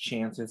witch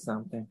chants or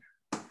something.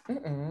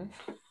 Mm-mm.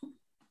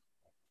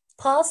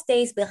 Paul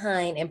stays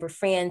behind and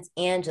befriends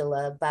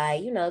Angela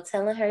by,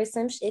 telling her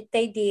some shit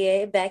they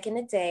did back in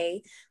the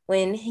day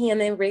when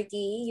him and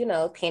Ricky,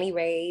 penny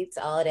raids,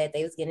 all that.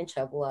 They was getting in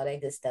trouble, all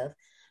that good stuff.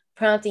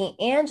 Prompting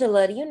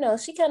Angela,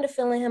 she kind of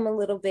feeling him a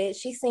little bit.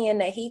 She's seeing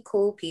that he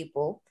cool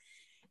people.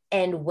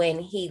 And when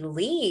he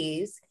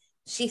leaves,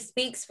 she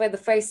speaks for the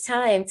first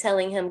time,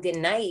 telling him good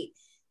night.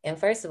 And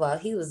first of all,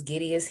 he was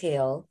giddy as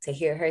hell to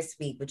hear her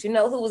speak. But you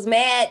know who was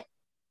mad?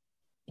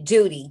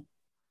 Judy.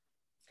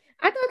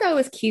 I thought that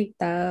was cute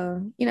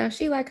though.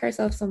 She like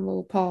herself some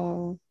little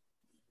Paul.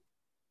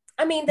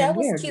 I mean, that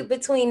was cute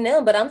between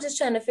them, but I'm just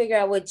trying to figure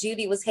out what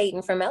Judy was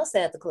hating from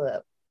outside the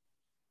club.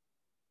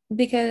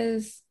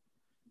 Because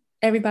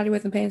everybody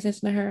wasn't paying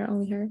attention to her,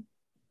 only her.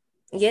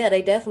 Yeah,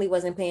 they definitely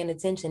wasn't paying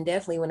attention.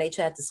 Definitely when they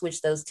tried to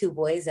switch those two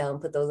boys out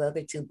and put those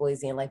other two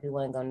boys in, like we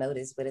weren't gonna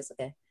notice, but it's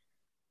okay.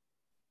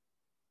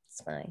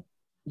 It's fine.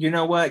 You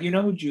know what? You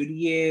know who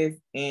Judy is,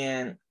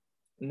 and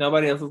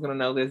nobody else is gonna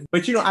know this.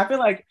 But I feel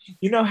like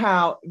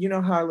how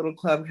our little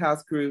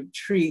clubhouse group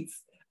treats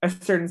a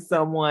certain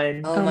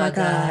someone. Oh my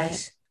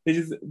gosh. They're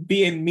just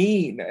being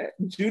mean.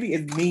 Judy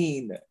is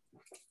mean.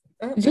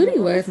 Judy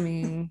was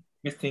mean.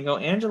 Miss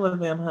Tingo, Angela,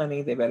 them,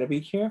 honey, they better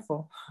be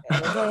careful.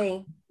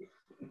 Okay.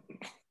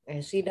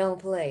 And she don't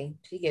play.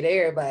 She get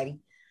everybody.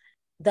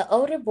 The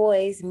older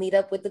boys meet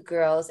up with the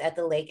girls at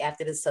the lake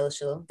after the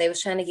social. They was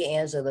trying to get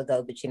Angela to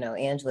go, but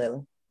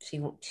Angela,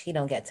 she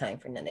don't got time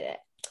for none of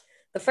that.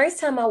 The first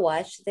time I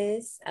watched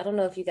this, I don't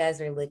know if you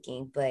guys are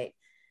looking, but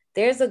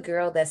there's a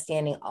girl that's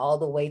standing all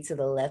the way to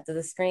the left of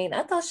the screen.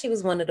 I thought she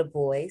was one of the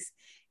boys.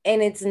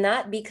 And it's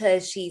not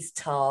because she's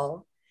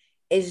tall.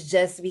 It's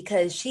just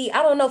because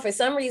I don't know, for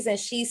some reason,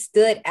 she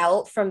stood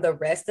out from the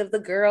rest of the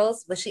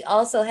girls, but she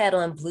also had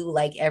on blue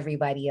like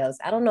everybody else.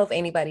 I don't know if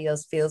anybody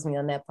else feels me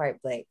on that part,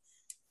 but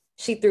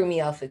she threw me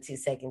off for 2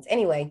 seconds.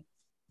 Anyway,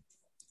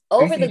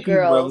 over the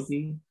girls.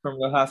 Rosie from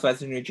Real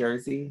Housewives of New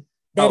Jersey.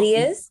 That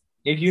is?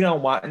 If you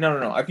don't watch,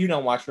 no. If you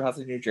don't watch Real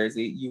Housewives of New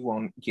Jersey, you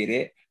won't get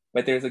it.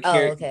 But there's a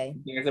character. Okay.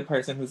 There's a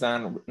person who's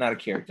on, not a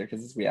character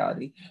because it's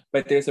reality,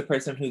 but there's a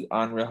person who's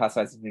on Real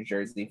Housewives of New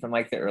Jersey from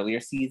like the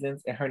earlier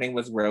seasons, and her name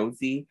was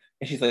Rosie,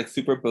 and she's like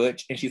super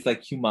butch, and she's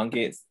like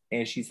humongous,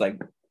 and she's like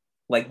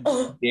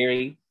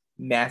very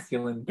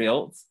masculine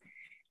built,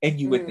 and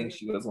you would think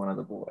she was one of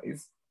the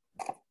boys.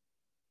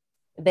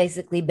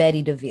 Basically,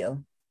 Betty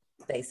DeVille.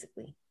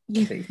 Basically.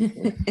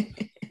 I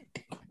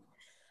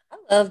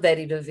love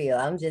Betty DeVille.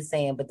 I'm just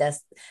saying, but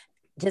that's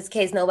just in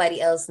case nobody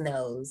else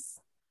knows.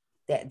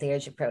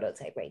 There's your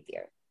prototype right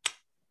there.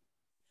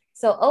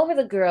 So over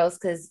the girls,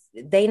 because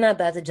they not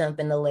about to jump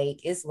in the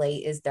lake. It's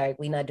late, it's dark.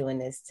 We're not doing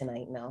this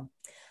tonight, no.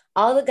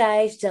 All the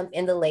guys jump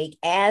in the lake,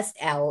 assed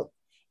out,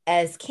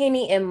 as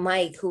Kenny and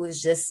Mike, who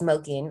was just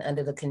smoking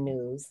under the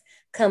canoes,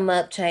 come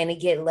up trying to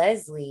get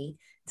Leslie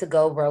to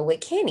go row with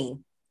Kenny.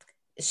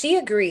 She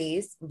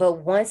agrees,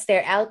 but once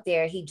they're out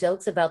there, he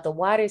jokes about the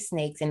water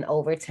snakes and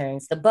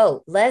overturns the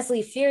boat.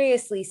 Leslie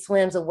furiously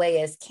swims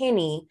away as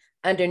Kenny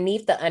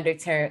underneath the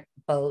underturned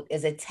boat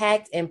is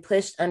attacked and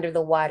pushed under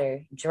the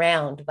water,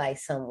 drowned by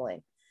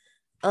someone.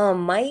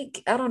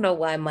 Mike, I don't know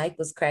why Mike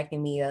was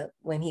cracking me up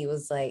when he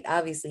was like,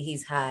 obviously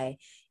he's high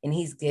and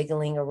he's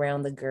giggling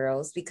around the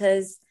girls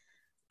because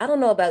I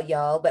don't know about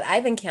y'all, but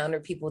I've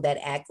encountered people that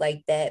act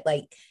like that.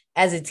 Like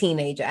as a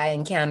teenager, I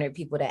encountered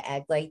people that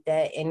act like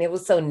that. And it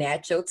was so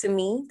natural to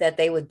me that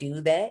they would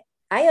do that.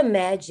 I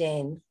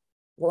imagine,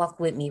 walk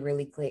with me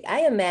really quick.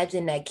 I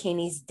imagine that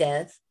Kenny's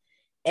death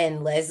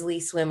and Leslie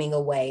swimming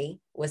away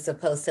was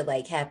supposed to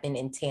like happen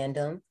in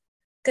tandem.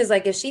 Cause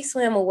like if she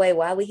swam away,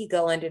 why would he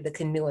go under the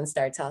canoe and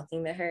start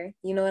talking to her?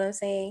 You know what I'm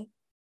saying?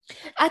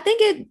 I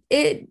think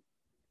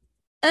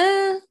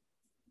uh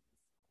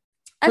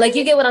like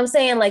you get what I'm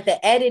saying? Like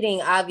the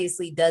editing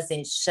obviously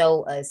doesn't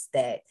show us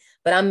that,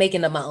 but I'm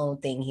making up my own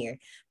thing here.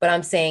 But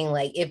I'm saying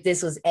like if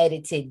this was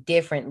edited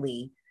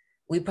differently,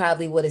 we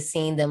probably would have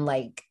seen them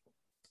like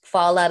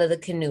fall out of the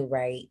canoe,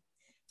 right?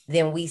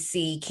 Then we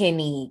see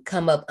Kenny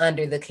come up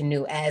under the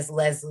canoe as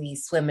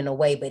Leslie's swimming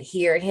away, but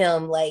hear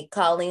him like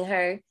calling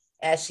her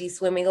as she's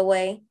swimming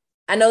away.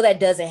 I know that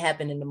doesn't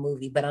happen in the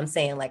movie, but I'm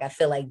saying like I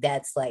feel like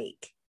that's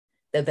like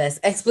the best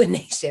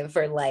explanation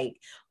for like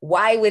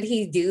why would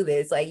he do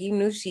this? Like you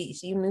knew she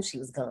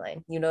was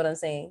gone. You know what I'm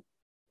saying?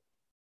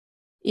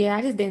 Yeah,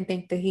 I just didn't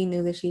think that he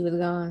knew that she was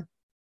gone.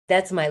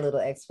 That's my little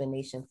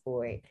explanation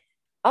for it.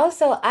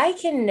 Also, I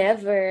can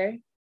never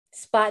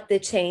spot the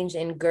change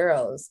in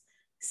girls.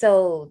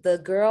 So the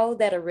girl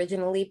that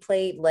originally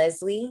played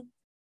Leslie,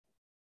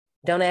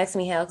 don't ask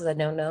me how because I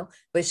don't know,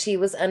 but she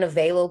was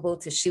unavailable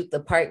to shoot the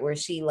part where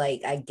she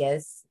like, I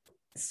guess,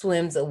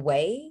 swims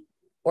away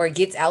or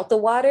gets out the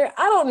water.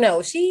 I don't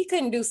know. She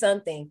couldn't do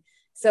something.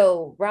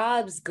 So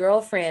Rob's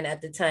girlfriend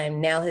at the time,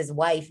 now his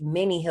wife,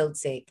 Minnie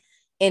Hiltzik,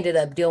 ended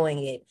up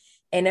doing it.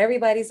 And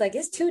everybody's like,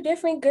 it's two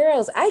different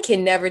girls. I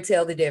can never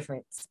tell the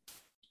difference.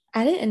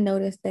 I didn't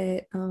notice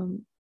that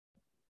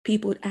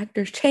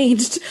actors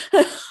changed.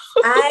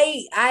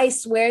 I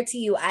swear to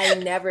you, I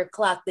never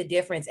clocked the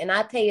difference. And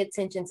I pay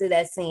attention to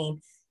that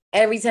scene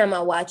every time I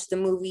watch the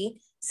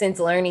movie since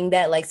learning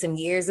that like some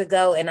years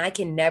ago. And I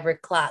can never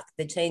clock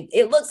the change.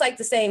 It looks like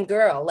the same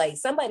girl. Like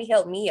somebody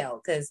help me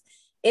out because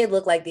it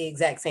looked like the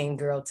exact same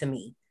girl to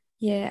me.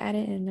 Yeah, I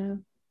didn't know.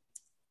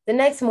 The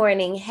next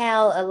morning,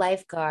 Hal, a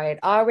lifeguard,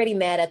 already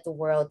mad at the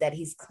world that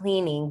he's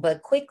cleaning,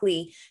 but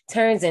quickly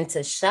turns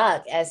into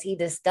shock as he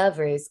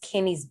discovers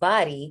Kenny's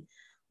body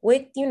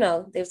with, you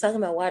know, they were talking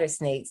about water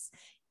snakes,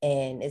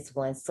 and it's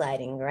one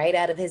sliding right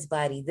out of his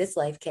body. This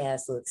life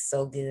cast looks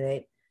so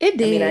good. It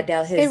did. I mean, I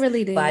doubt his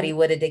really body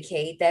would have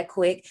decayed that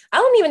quick. I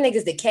don't even think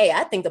it's decay.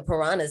 I think the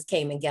piranhas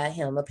came and got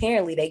him.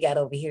 Apparently, they got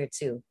over here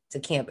too to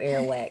Camp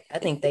Airwhack. I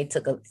think they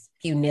took a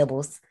few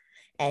nibbles.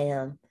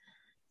 And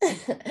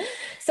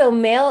so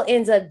Mel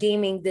ends up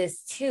deeming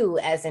this too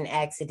as an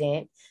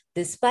accident,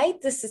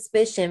 despite the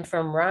suspicion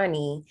from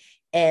Ronnie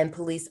and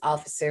police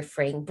officer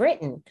Frank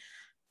Britton.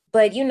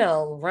 But, you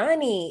know,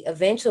 Ronnie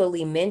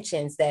eventually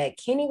mentions that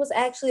Kenny was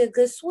actually a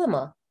good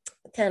swimmer.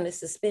 Kind of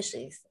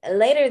suspicious.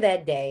 Later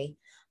that day,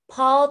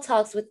 Paul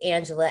talks with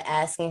Angela,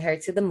 asking her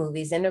to the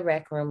movies in the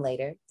rec room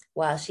later,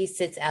 while she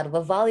sits out of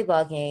a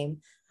volleyball game,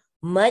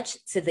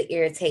 much to the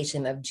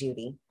irritation of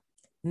Judy.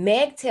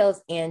 Meg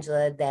tells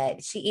Angela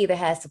that she either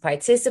has to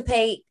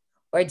participate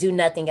or do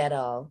nothing at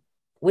all,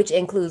 which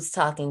includes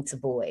talking to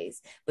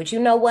boys. But you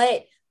know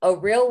what? A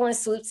real one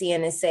swoops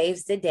in and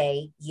saves the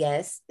day.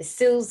 Yes,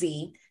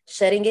 Susie,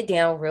 shutting it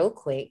down real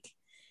quick.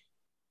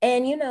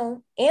 And, you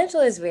know,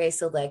 Angela is very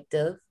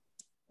selective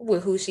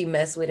with who she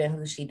mess with and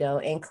who she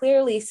don't. And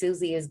clearly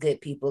Susie is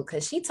good people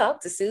because she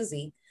talked to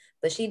Susie,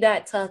 but she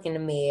not talking to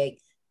Meg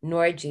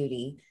nor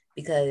Judy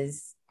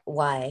because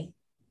why?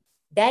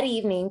 That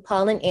evening,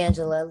 Paul and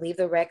Angela leave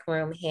the rec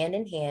room hand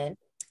in hand.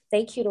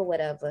 They cute or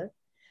whatever.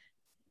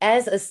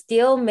 As a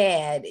still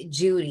mad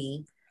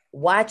Judy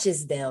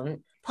watches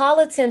them, Paul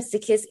attempts to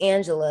kiss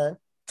Angela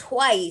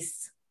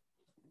twice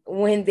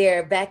when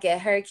they're back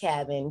at her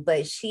cabin,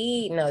 but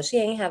she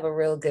ain't have a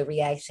real good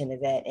reaction to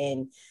that.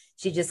 And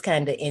she just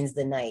kind of ends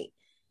the night.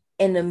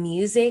 And the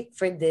music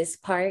for this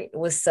part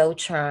was so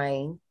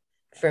trying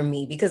for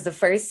me because the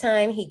first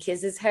time he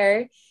kisses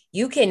her,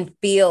 you can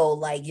feel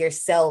like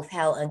yourself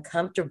how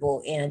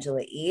uncomfortable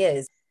Angela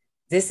is.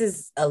 This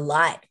is a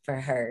lot for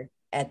her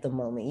at the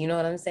moment. You know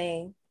what I'm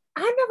saying?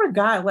 I never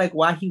got like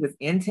why he was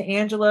into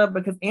Angela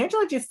because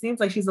Angela just seems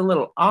like she's a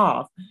little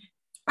off.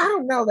 I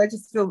don't know. That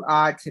just feels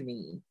odd to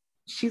me.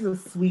 She's a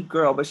sweet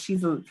girl, but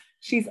she's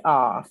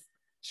off.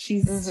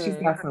 She's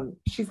got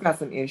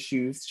some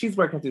issues. She's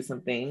working through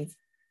some things.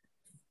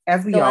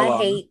 As we all I are.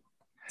 hate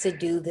to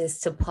do this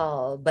to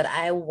Paul, but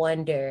I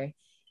wonder,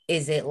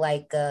 is it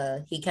like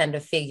he kind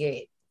of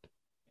figured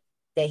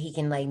that he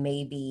can like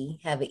maybe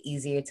have an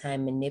easier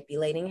time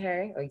manipulating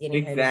her or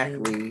getting her to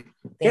do things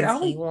it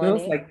always he wanted?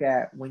 feels like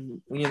that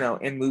when you know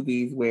in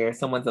movies where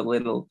someone's a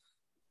little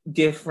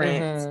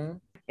different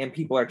and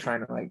people are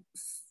trying to like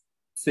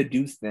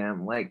seduce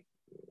them. Like,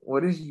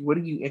 what are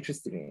you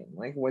interested in?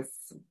 Like,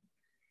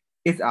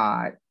 it's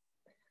odd.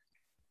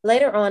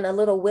 Later on, a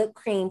little whipped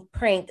cream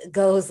prank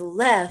goes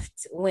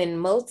left when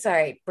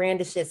Mozart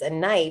brandishes a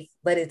knife,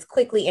 but it's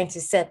quickly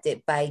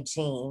intercepted by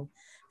Jean.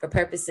 For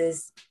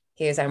purposes,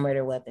 here's our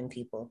murder weapon,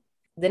 people.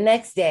 The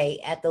next day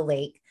at the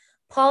lake,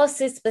 Paul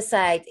sits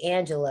beside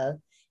Angela,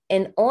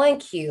 and on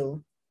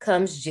cue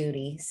comes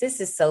Judy. Sis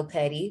is so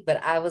petty,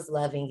 but I was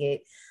loving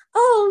it.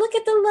 Oh, look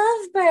at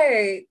the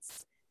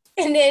lovebirds.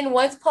 And then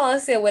once Paul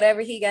said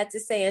whatever he got to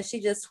say, and she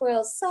just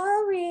twirled,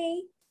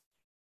 sorry.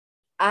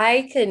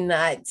 I could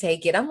not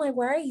take it. I'm like,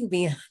 why are you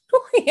being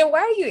annoying? Why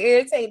are you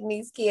irritating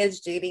these kids,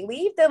 Judy?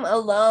 Leave them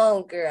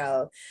alone,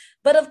 girl.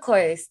 But of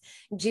course,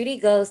 Judy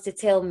goes to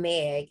tell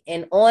Meg,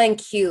 and on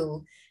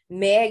cue,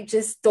 Meg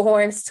just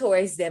storms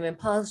towards them, and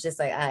Paul's just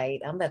like, all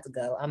right, I'm about to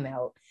go. I'm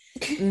out.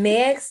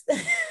 Meg's,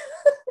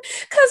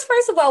 because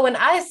first of all, when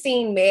I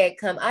seen Meg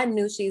come, I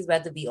knew she was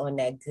about to be on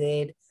that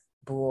good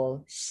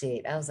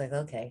bullshit. I was like,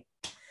 okay,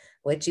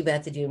 what you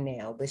about to do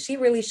now? But she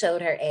really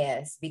showed her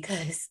ass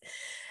because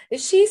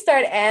she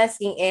started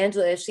asking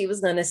Angela if she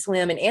was going to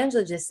swim, and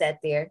Angela just sat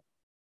there.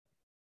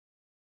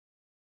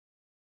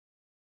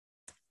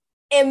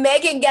 And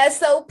Megan got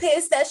so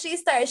pissed that she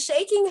started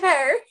shaking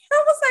her.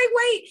 I was like,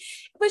 wait,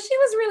 but she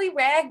was really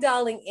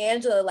ragdolling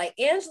Angela. Like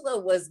Angela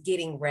was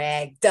getting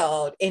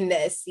ragdolled in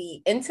that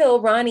seat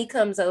until Ronnie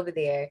comes over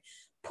there,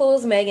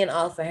 pulls Megan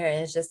off of her,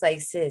 and it's just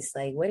like, sis,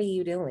 like, what are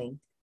you doing?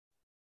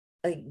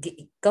 Like,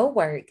 go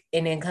work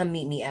and then come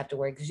meet me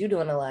afterward because you're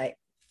doing a lot.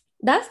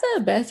 That's the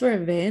best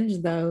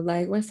revenge, though.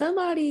 Like when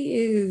somebody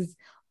is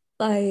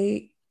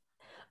like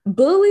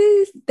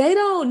bullies, they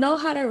don't know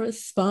how to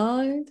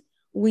respond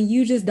when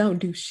you just don't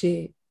do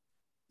shit.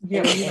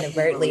 Yeah,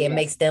 inadvertently, it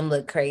makes them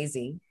look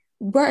crazy.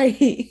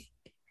 Right.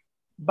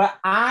 But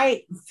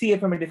I see it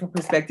from a different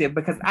perspective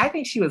because I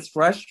think she was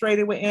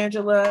frustrated with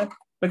Angela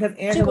because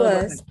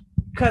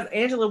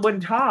Angela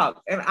wouldn't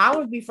talk. And I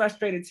would be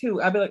frustrated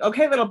too. I'd be like,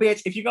 okay, little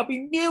bitch, if you're going to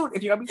be mute,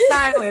 if you're going to be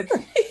silent,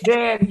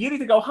 then you need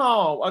to go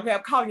home. Okay,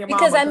 I'm calling your mom.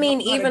 Because I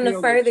mean, even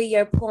to further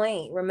your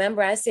point,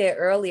 remember I said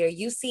earlier,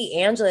 you see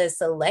Angela is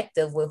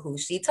selective with who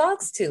she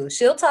talks to.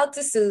 She'll talk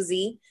to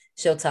Susie.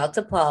 She'll talk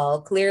to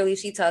Paul. Clearly,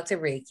 she talked to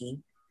Ricky.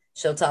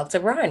 She'll talk to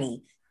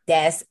Ronnie.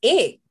 That's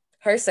it.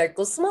 Her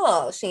circle's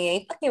small. She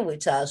ain't fucking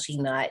with y'all. She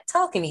not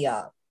talking to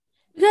y'all.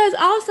 Because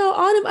also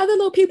all them other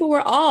little people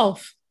were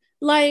off.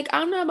 Like,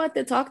 I'm not about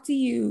to talk to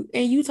you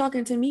and you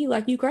talking to me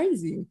like you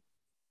crazy.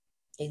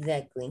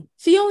 Exactly.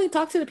 She only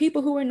talked to the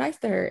people who were nice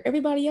to her.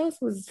 Everybody else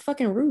was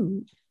fucking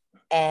rude.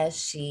 As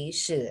she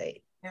should.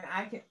 And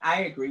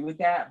I agree with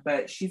that,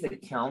 but she's a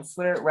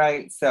counselor,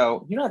 right?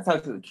 So you don't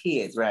talk to the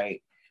kids,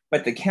 right?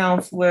 But the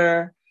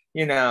counselor,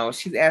 you know,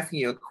 she's asking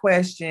you a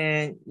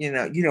question, you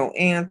know, you don't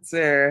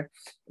answer.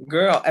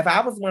 Girl, if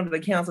I was one of the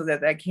counselors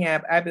at that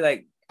camp, I'd be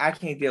like, I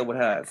can't deal with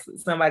her.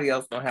 Somebody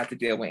else don't have to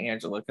deal with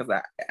Angela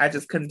because I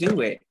just couldn't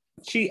do it.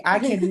 I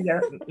can't do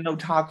that no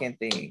talking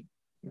thing.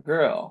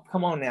 Girl,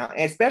 come on now.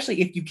 And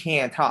especially if you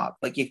can talk.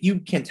 Like if you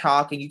can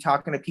talk and you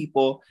talking to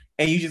people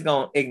and you just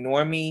gonna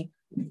ignore me,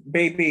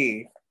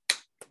 baby,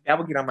 that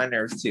would get on my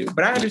nerves too.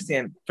 But I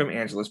understand from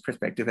Angela's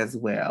perspective as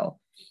well.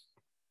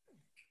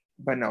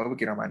 But no, it would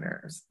get on my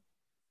nerves.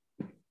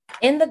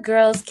 In the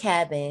girls'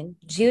 cabin,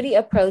 Judy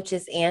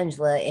approaches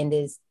Angela and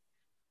is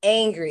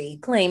angry,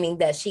 claiming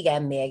that she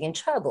got Meg in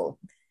trouble.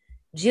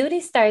 Judy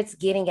starts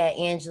getting at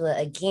Angela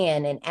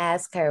again and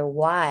asks her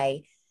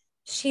why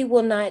she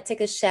will not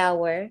take a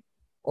shower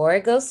or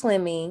go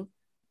swimming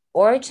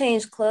or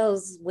change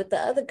clothes with the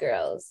other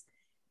girls.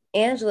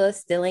 Angela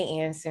still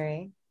ain't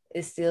answering.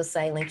 It's still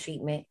silent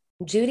treatment.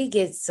 Judy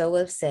gets so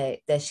upset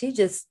that she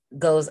just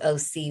goes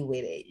OC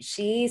with it.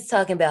 She's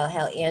talking about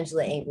how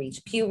Angela ain't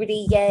reached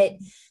puberty yet.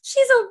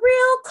 She's a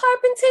real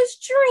carpenter's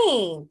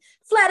dream.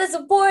 Flat as a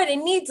board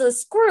and needs a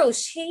screw.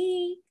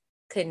 She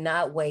could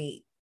not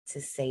wait to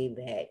say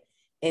that.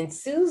 And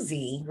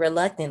Susie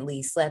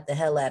reluctantly slapped the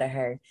hell out of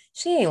her.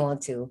 She ain't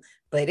want to,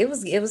 but it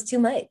was too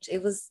much.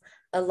 It was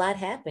a lot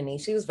happening.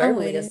 She was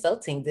verbally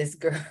assaulting this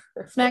girl.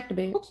 Smack the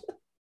bitch.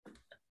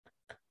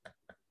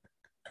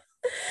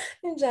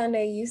 And John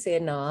A, you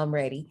said, no, I'm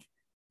ready.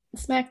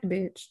 Smack the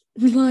bitch.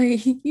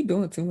 Like, you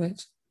doing too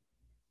much.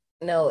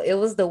 No, it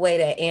was the way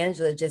that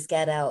Angela just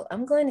got out.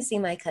 I'm going to see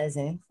my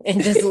cousin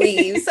and just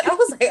leaves. I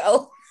was like,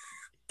 oh,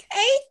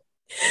 okay.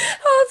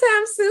 Whole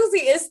time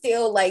Susie is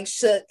still like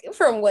shook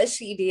from what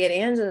she did.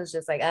 Angela's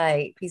just like, all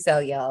right, peace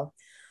out, y'all.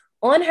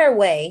 On her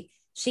way,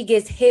 she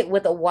gets hit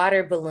with a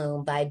water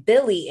balloon by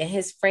Billy and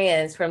his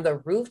friends from the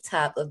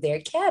rooftop of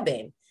their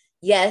cabin.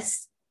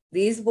 Yes,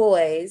 these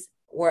boys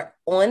were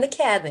on the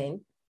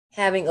cabin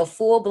having a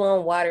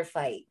full-blown water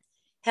fight.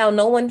 How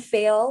no one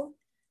fell,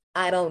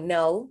 I don't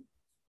know.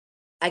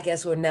 I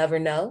guess we'll never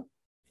know.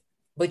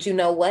 But you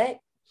know what?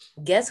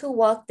 Guess who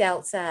walked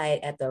outside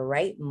at the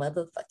right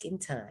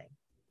motherfucking time?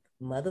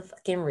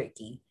 Motherfucking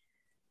Ricky.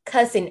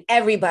 Cussing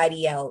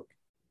everybody out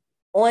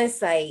on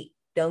site.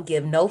 Don't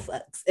give no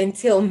fucks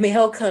until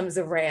Mel comes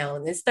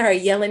around and start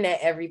yelling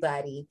at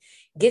everybody.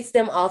 Gets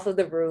them off of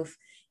the roof.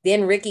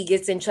 Then Ricky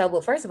gets in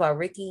trouble. First of all,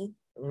 Ricky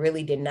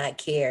really did not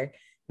care.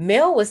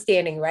 Mel was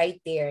standing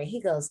right there and he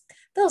goes,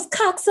 those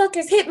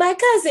cocksuckers hit my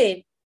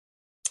cousin.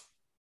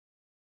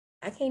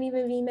 I can't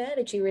even be mad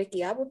at you,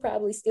 Ricky. I would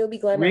probably still be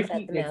going off at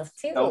Ricky the is mouth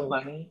too. so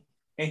funny.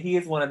 And he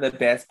is one of the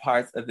best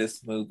parts of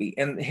this movie.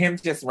 And him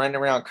just running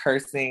around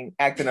cursing,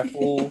 acting a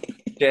fool.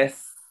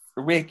 Just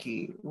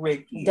Ricky.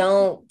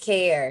 Don't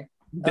care.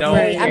 Don't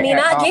Okay. care I mean,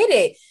 at I all. get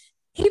it.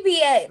 He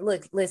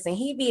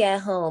be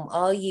at home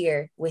all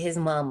year with his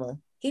mama.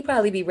 He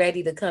probably be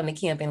ready to come to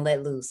camp and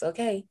let loose,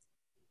 okay?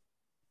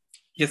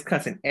 Just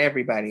cussing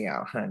everybody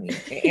out, honey.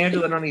 And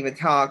Angela don't even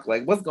talk.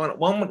 Like, what's going on?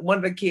 One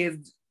of the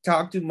kids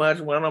talk too much.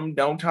 One of them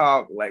don't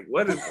talk. Like,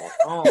 what is going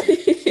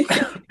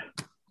on?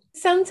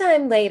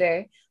 Sometime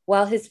later,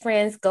 while his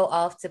friends go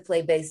off to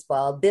play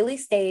baseball, Billy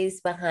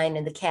stays behind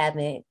in the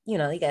cabinet. You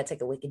know, he got to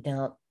take a wicked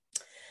dump.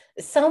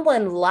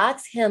 Someone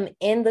locks him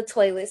in the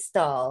toilet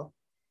stall,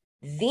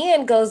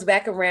 then goes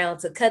back around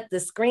to cut the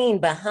screen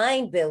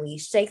behind Billy,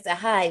 shakes a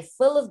hive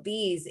full of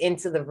bees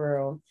into the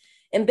room.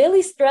 And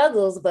Billy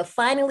struggles, but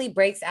finally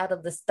breaks out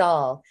of the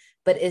stall,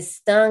 but is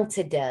stung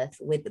to death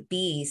with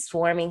bees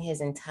swarming his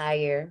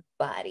entire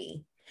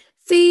body.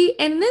 See,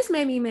 and this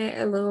made me mad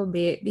a little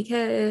bit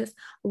because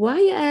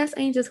why your ass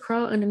ain't just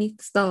crawl underneath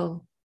the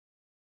stall?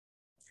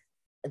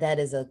 That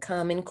is a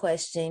common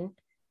question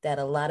that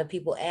a lot of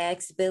people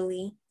ask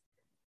Billy.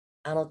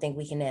 I don't think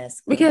we can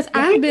ask him. Because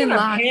I've been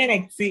locked.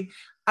 Panic. See,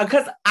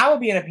 because I would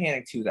be in a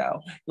panic too,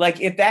 though.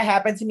 Like if that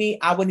happened to me,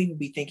 I wouldn't even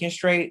be thinking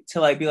straight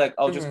to like be like,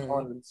 oh, just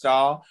crawl into the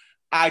stall.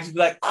 I just be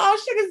like, oh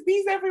shit, there's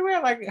bees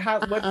everywhere. Like how?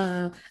 What?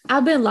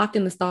 I've been locked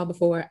in the stall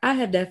before. I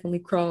have definitely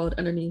crawled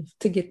underneath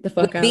to get the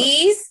fuck out.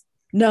 Bees?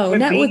 No,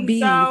 not with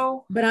bees.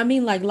 Though? But I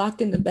mean like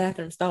locked in the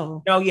bathroom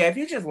stall. No, yeah, if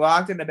you're just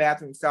locked in the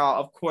bathroom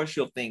stall, of course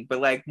you'll think. But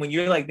like when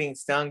you're like being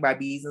stung by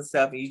bees and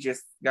stuff, and you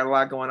just got a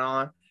lot going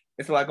on,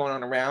 it's a lot going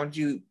on around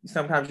you.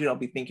 Sometimes you don't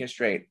be thinking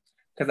straight.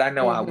 Because I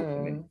know I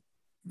would.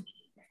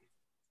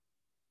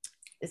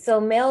 So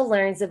Mel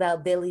learns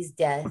about Billy's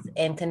death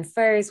and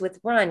confers with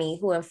Ronnie,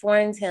 who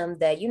informs him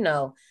that,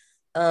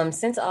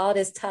 since all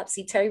this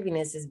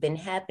topsy-turviness has been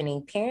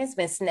happening, parents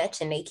been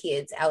snatching their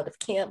kids out of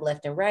camp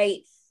left and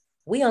right.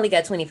 We only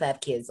got 25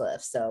 kids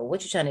left. So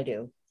what you trying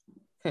to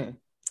do?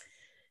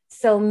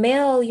 So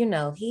Mel,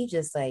 he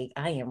just like,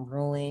 I am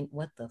ruined.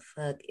 What the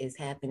fuck is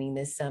happening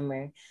this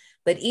summer?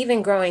 But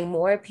even growing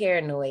more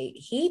paranoid,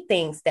 he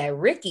thinks that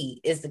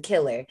Ricky is the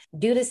killer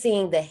due to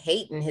seeing the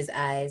hate in his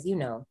eyes,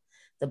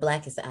 the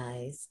blackest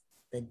eyes,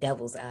 the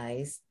devil's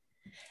eyes,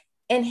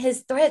 and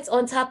his threats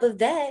on top of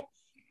that.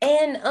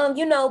 And,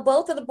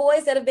 both of the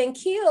boys that have been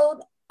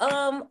killed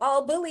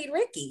all bullied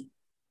Ricky.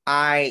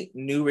 I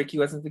knew Ricky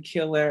wasn't the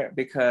killer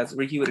because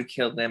Ricky would have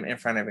killed them in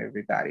front of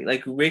everybody.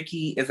 Like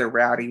Ricky is a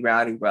rowdy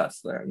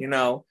rustler,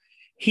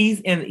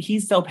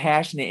 he's so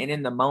passionate and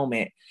in the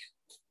moment.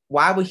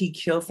 Why would he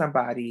kill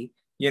somebody,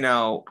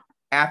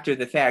 after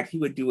the fact? He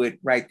would do it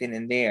right then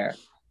and there.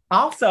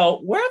 Also,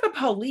 where are the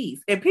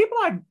police? If people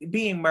are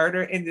being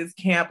murdered in this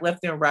camp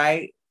left and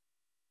right,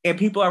 and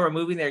people are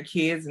removing their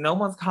kids, no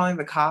one's calling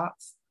the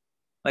cops.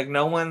 Like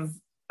no one's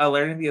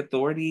alerting the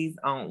authorities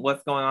on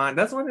what's going on.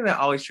 That's one thing that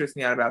always trips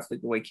me out about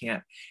Sleepaway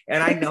Camp.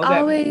 And I know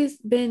there's always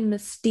been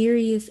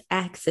mysterious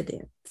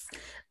accidents.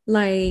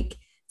 Like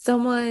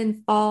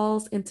someone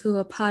falls into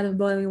a pot of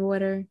boiling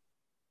water.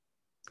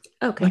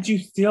 Okay. But you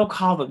still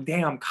call the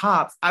damn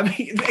cops. I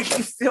mean,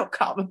 you still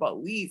call the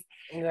police.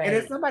 Right. And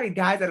if somebody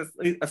dies at a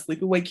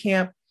sleepaway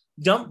camp,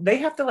 they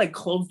have to like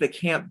close the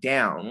camp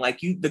down. Like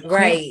the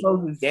camp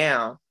closes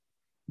down.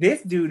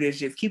 This dude is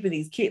just keeping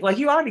these kids. Like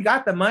you already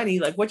got the money.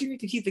 Like what you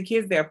need to keep the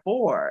kids there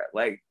for?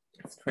 Like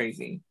it's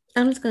crazy.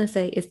 I'm just gonna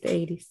say it's the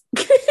 80s.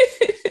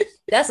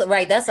 That's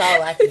right. That's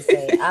all I can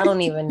say. I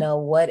don't even know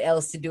what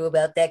else to do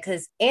about that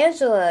because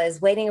Angela is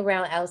waiting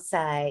around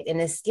outside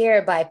and is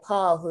scared by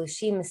Paul, who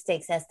she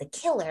mistakes as the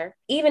killer,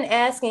 even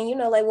asking,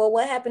 well,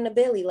 what happened to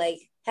Billy? Like,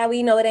 how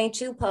we know it ain't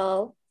you,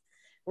 Paul?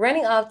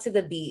 Running off to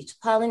the beach,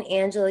 Paul and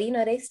Angela,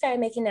 they start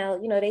making out,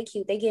 they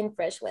cute, they getting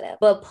fresh, whatever.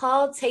 But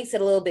Paul takes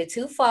it a little bit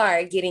too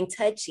far, getting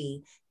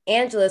touchy.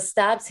 Angela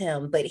stops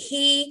him, but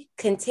he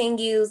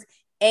continues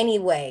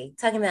anyway,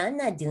 talking about, I'm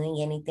not doing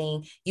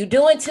anything. You're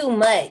doing too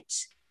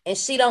much. And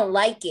she don't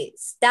like it.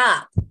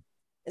 Stop.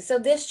 So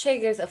this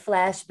triggers a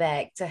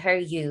flashback to her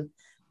youth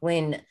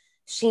when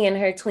she and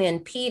her twin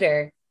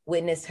Peter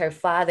witnessed her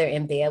father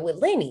in bed with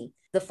Lenny.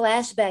 The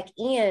flashback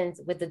ends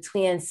with the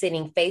twins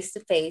sitting face to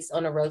face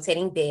on a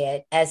rotating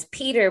bed as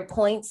Peter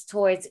points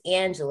towards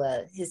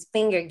Angela, his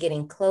finger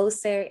getting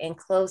closer and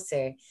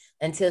closer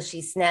until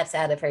she snaps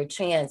out of her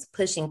trance,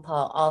 pushing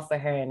Paul off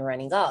of her and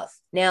running off.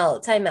 Now,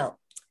 time out.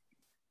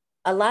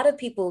 A lot of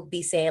people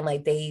be saying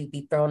like they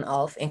be thrown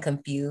off and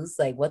confused,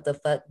 like what the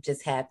fuck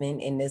just happened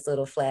in this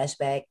little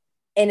flashback.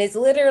 And it's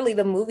literally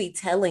the movie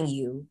telling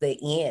you the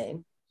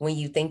end when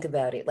you think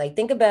about it. Like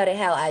think about it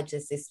how I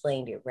just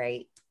explained it,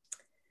 right?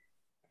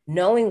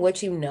 Knowing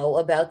what you know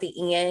about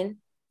the end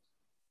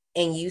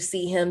and you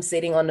see him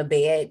sitting on the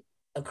bed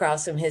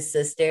across from his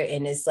sister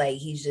and it's like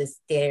he's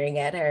just staring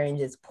at her and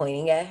just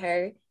pointing at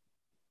her.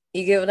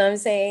 You get what I'm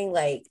saying?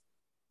 Like,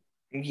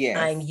 yes.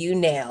 I'm you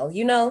now,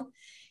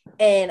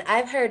 And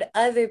I've heard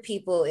other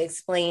people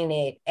explain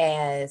it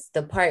as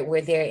the part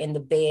where they're in the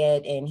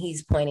bed and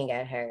he's pointing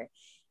at her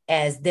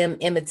as them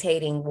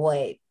imitating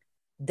what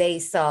they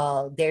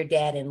saw their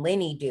dad and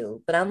Lenny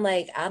do. But I'm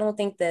like, I don't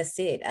think that's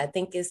it. I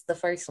think it's the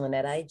first one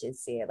that I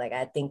just said. Like,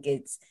 I think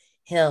it's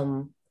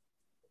him,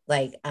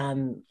 like,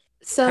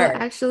 So her.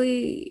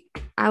 actually,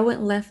 I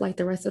went left like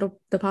the rest of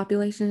the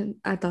population.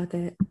 I thought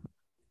that.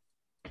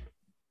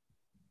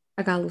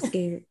 I got a little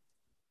scared.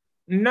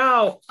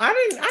 No, I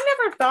didn't. I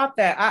never thought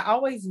that. I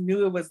always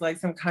knew it was like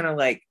some kind of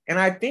like, and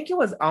I think it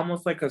was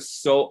almost like a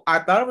soul. I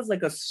thought it was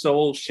like a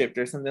soul shift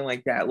or something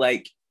like that.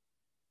 Like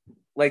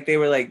they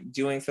were like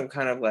doing some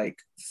kind of like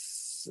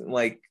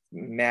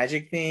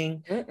magic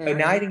thing. Mm-mm. But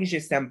now I think it's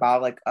just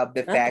symbolic of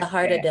the Not fact the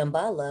heart that of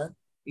Dambala.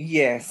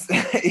 yes,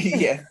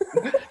 yes.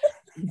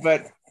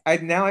 But I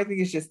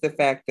think it's just the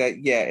fact that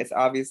it's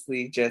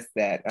obviously just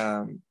that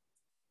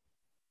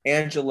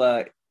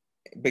Angela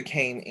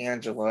became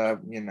Angela,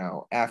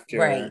 after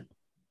Right.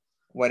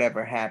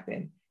 whatever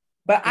happened.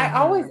 But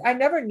I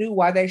never knew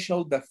why they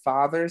showed the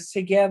fathers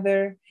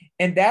together.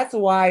 And that's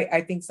why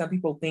I think some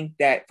people think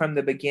that from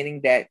the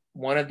beginning that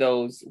one of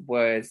those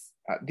was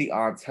the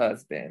aunt's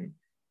husband.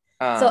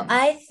 So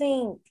I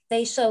think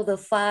they show the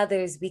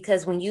fathers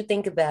because when you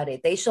think about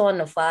it, they showing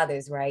the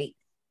fathers, right?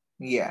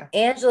 Yeah.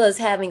 Angela's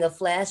having a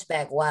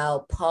flashback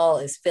while Paul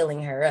is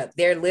filling her up.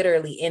 They're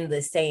literally in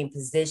the same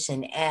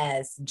position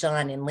as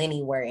John and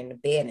Lenny were in the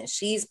bed. And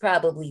she's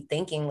probably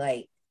thinking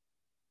like,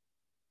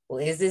 well,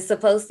 is this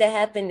supposed to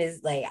happen?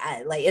 Is like,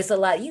 it's a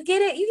lot. You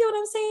get it? You get what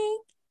I'm saying?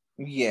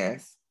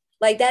 Yes.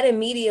 Like that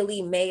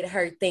immediately made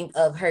her think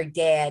of her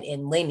dad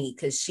and Lenny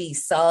because she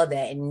saw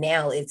that and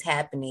now it's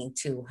happening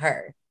to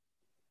her.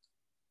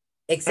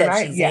 Except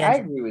I Angela.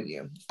 agree with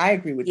you. I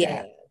agree with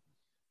that.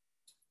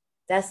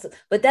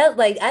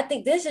 I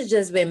think this has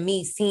just been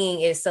me seeing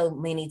it so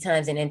many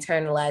times and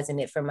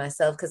internalizing it for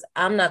myself because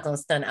I'm not gonna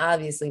stun.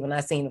 Obviously, when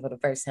I seen it for the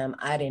first time,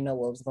 I didn't know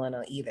what was going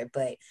on either,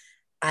 but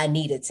I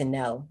needed to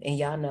know. And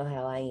y'all know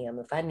how I am.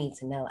 If I need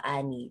to know,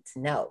 I need to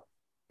know.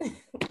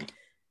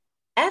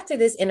 After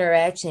this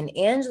interaction,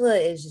 Angela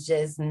is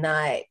just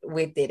not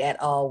with it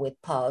at all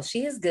with Paul.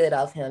 She is good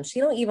off him. She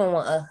don't even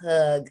want a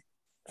hug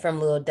from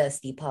little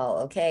Dusty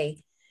Paul, okay?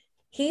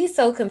 He's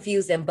so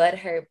confused and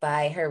butthurt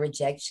by her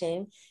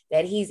rejection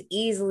that he's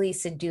easily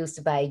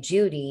seduced by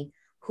Judy,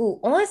 who,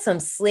 on some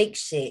slick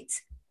shit,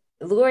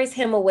 lures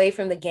him away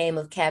from the game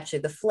of capture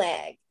the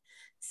flag.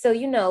 So,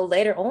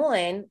 later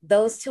on,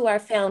 those two are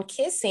found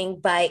kissing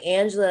by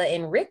Angela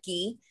and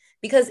Ricky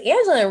because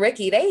Angela and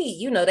Ricky,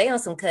 they on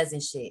some cousin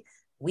shit.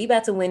 We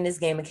about to win this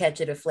game of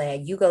capture the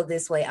flag. You go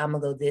this way, I'm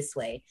gonna go this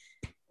way.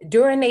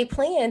 During they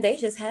plan, they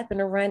just happen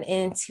to run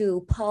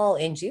into Paul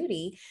and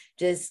Judy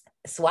just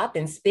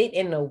swapping spit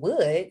in the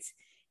woods.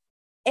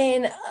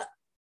 And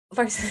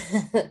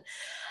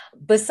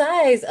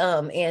besides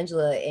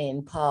Angela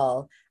and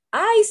Paul,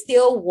 I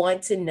still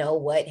want to know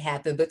what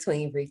happened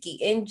between Ricky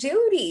and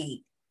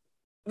Judy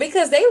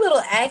because they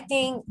little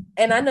acting,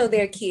 and I know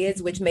they're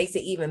kids, which makes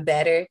it even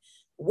better.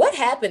 What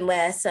happened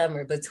last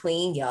summer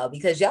between y'all?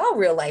 Because y'all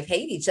real life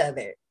hate each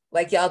other.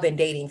 Like y'all been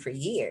dating for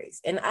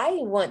years. And I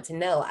want to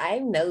know.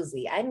 I'm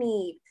nosy. I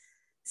need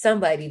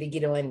somebody to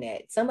get on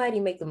that. Somebody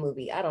make a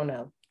movie. I don't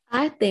know.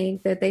 I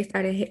think that they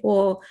started,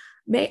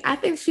 I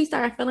think she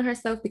started feeling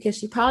herself because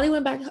she probably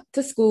went back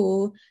to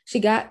school.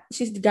 She's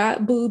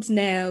got boobs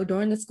now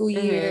during the school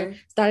year,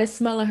 started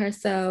smelling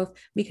herself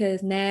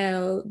because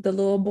now the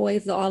little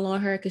boys are all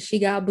on her because she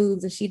got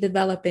boobs and she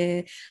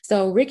developing.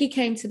 So Ricky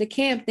came to the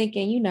camp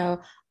thinking,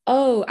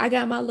 oh, I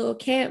got my little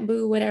camp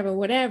boo,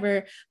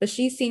 whatever. But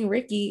she's seen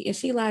Ricky and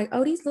she like,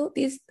 oh,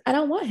 these, I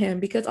don't want him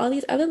because all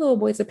these other little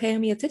boys are paying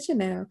me attention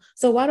now.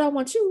 So why do I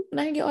want you? And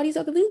I can get all these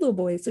other little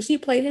boys. So she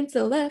played him to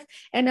the left.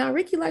 And now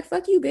Ricky like,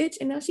 fuck you, bitch.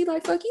 And now she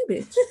like, fuck you,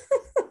 bitch.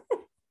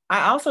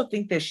 I also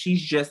think that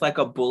she's just like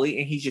a bully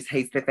and he just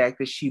hates the fact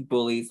that she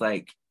bullies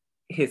like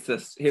his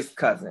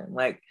cousin.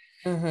 Like,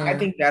 I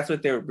think that's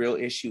what their real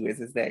issue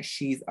is that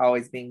she's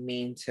always being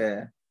mean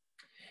to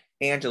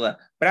Angela.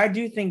 But I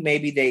do think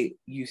maybe they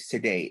used to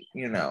date,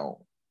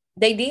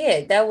 They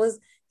did. That was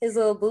his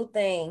little boo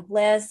thing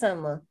last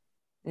summer.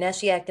 Now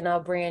she acting all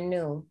brand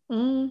new.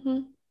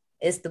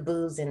 It's the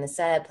boobs and the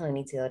side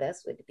ponytail.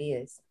 That's what it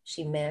is.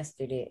 She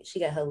mastered it. She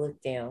got her look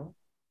down.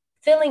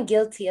 Feeling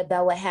guilty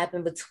about what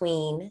happened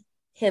between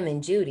him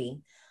and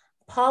Judy,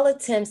 Paul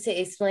attempts to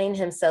explain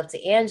himself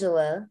to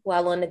Angela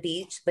while on the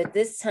beach, but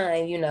this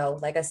time,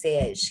 like I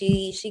said,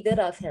 she good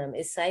off him.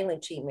 It's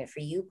silent treatment for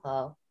you,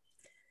 Paul.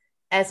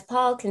 As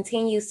Paul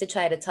continues to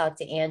try to talk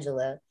to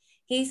Angela,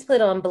 he's put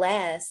on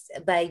blast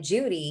by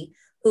Judy,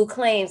 who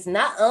claims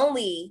not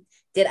only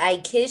did I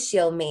kiss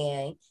your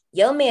man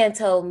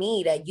told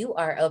me that you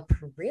are a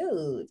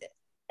prude.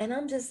 And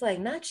I'm just like,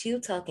 not you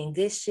talking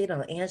good shit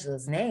on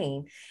Angela's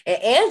name.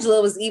 And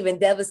Angela was even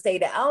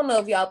devastated. I don't know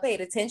if y'all paid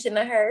attention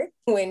to her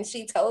when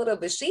she told her,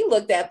 but she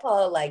looked at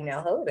Paul like,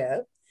 now hold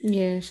up.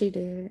 Yeah, she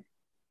did.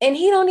 And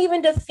he don't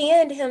even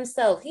defend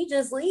himself. He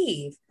just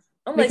leave.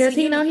 I'm because like, so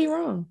he know he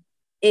wrong.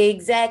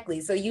 Exactly.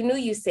 So you knew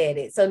you said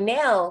it. So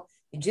now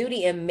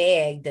Judy and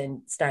Meg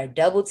then start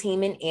double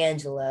teaming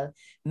Angela.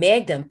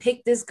 Meg done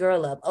picked this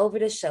girl up over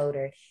the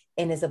shoulder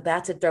and is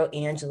about to throw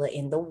Angela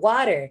in the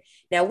water.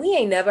 Now, we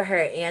ain't never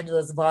heard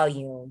Angela's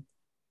volume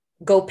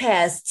go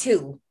past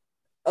 2,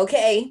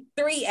 okay?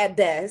 3 at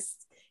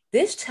best.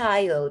 This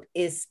child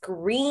is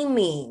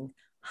screaming,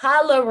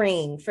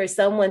 hollering for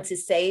someone to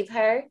save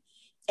her.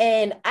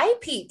 And I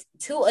peeped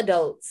 2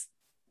 adults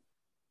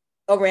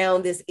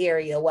around this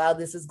area while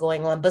this is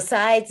going on,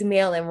 besides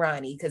Mel and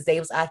Ronnie, because they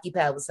was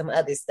occupied with some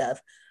other stuff.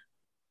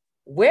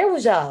 Where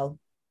was y'all?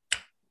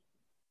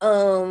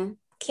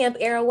 Camp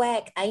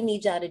Arawak, I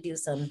need y'all to do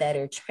some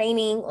better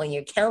training on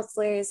your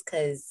counselors,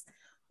 because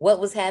what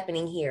was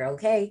happening here,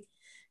 okay?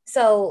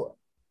 So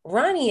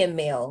Ronnie and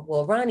Mel,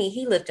 well, Ronnie,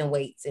 he lifting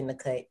weights in the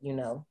cut, you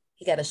know.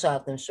 He got to show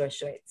off them short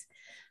shorts.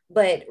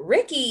 But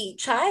Ricky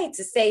tried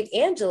to save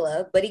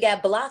Angela, but he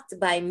got blocked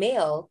by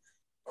Mel,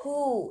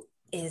 who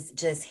is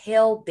just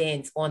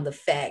hell-bent on the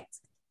fact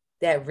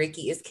that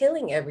Ricky is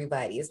killing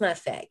everybody. It's not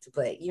fact,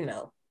 but, you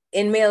know,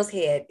 in Mel's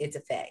head, it's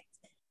a fact.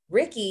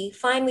 Ricky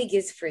finally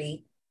gets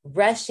free,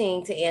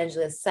 rushing to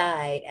Angela's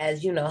side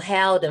as, you know,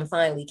 Halden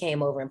finally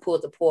came over and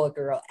pulled the poor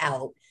girl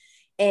out.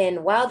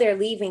 And while they're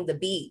leaving the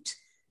beach,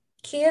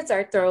 kids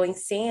are throwing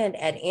sand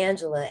at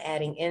Angela,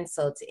 adding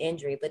insult to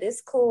injury, but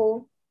it's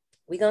cool.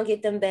 We're going to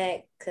get them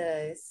back,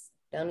 because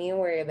don't even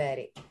worry about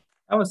it.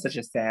 That was such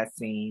a sad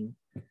scene.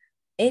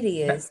 It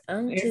is.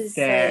 I'm it's just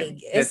sad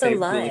saying, it's a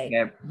lot.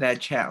 That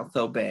child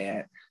so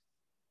bad.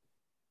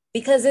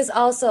 Because it's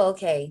also,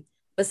 okay,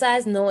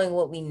 besides knowing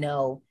what we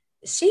know,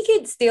 she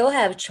could still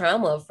have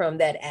trauma from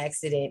that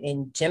accident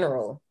in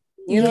general.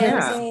 You know what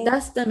I'm saying?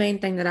 That's the main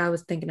thing that I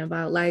was thinking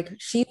about. Like,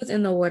 she was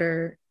in the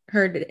water,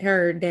 her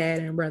dad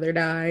and brother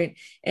died,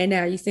 and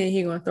now you saying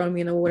he gonna throw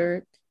me in the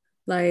water.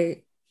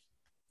 Like,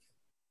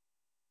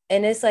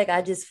 and it's like,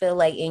 I just feel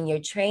like in your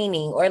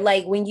training, or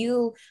like when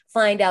you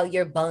find out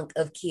your bunk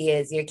of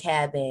kids, your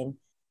cabin,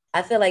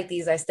 I feel like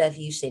these are stuff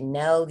you should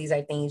know. These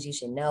are things you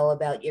should know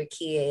about your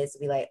kids.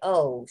 Be like,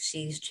 oh,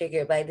 she's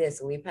triggered by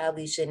this. We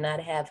probably should not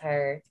have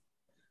her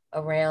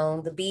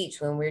around the beach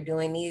when we're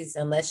doing these,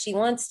 unless she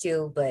wants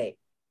to, but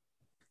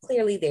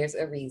clearly there's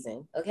a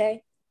reason,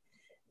 okay?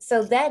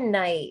 So that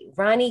night,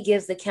 Ronnie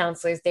gives the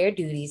counselors their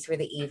duties for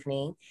the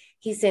evening.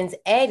 He sends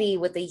Eddie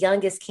with the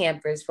youngest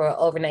campers for an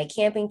overnight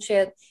camping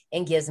trip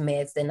and gives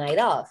Meg the night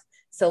off.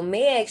 So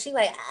Meg, she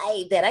like,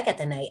 I bet I got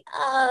the night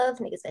off.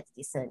 Niggas have to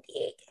do something.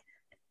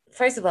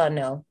 First of all,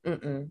 no.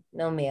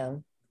 No,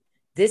 ma'am.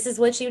 This is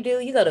what you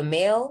do? You go to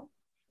Mel,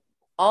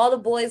 all the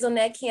boys on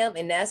that camp,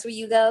 and that's where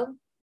you go?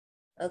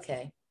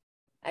 Okay.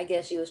 I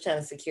guess she was trying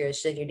to secure a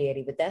sugar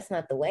daddy, but that's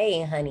not the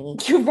way, honey.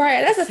 You're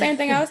right. That's the same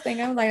thing I was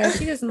thinking. I'm like, oh,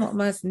 she just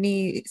must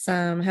need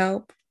some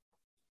help.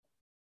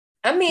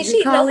 I mean,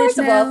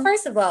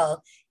 first of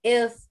all,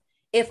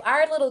 if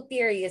our little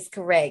theory is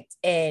correct,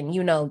 and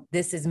you know,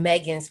 this is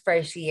Megan's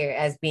first year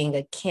as being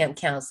a camp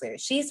counselor,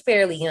 she's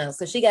fairly young,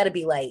 so she got to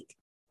be like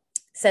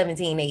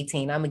 17,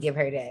 18. I'm gonna give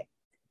her that.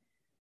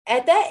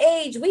 At that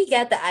age, we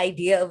got the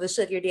idea of a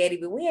sugar daddy,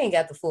 but we ain't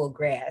got the full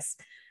grasp.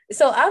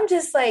 So I'm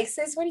just like,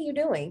 sis, what are you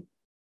doing?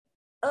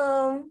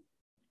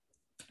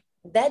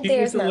 That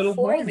there's not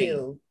for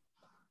you.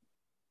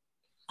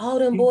 All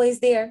them boys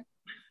there.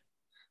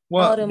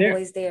 Well, all them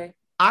boys there.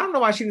 I don't know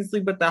why she didn't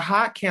sleep with the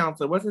hot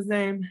counselor. What's his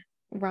name?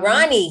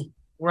 Ronnie,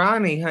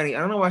 honey. I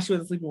don't know why she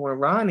wasn't sleeping with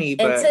Ronnie.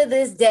 But... And to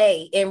this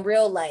day, in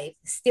real life,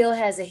 still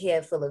has a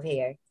head full of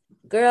hair.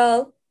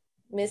 Girl,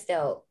 missed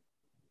out.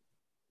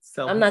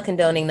 So I'm not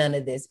condoning none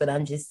of this, but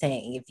I'm just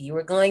saying, if you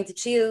were going to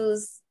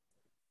choose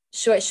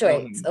short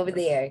shorts over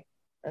there,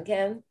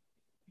 okay?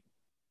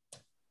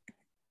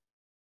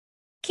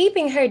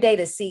 Keeping her date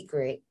a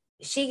secret,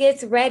 she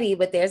gets ready,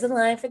 but there's a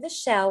line for the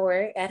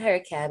shower at her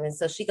cabin,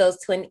 so she goes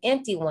to an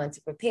empty one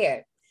to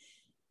prepare.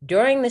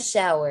 During the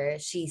shower,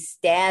 she's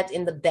stabbed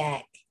in the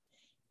back.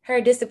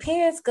 Her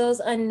disappearance goes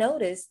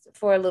unnoticed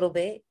for a little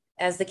bit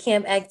as the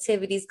camp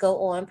activities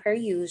go on per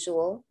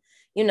usual.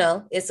 You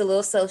know, it's a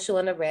little social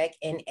in the rec,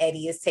 and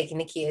Eddie is taking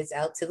the kids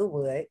out to the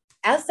wood.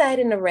 Outside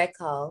in the rec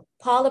hall,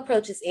 Paul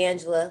approaches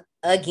Angela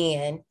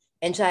again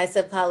and tries to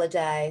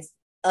apologize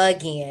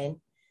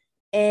again.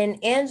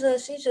 And Angela,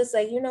 she's just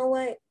like, you know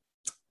what?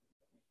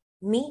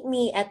 Meet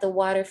me at the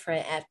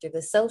waterfront after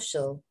the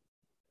social.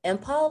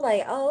 And Paul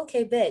like, oh,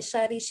 okay, bet.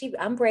 Shawty,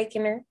 I'm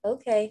breaking her.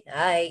 Okay, all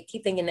right,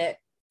 keep thinking that.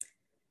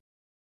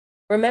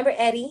 Remember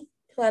Eddie,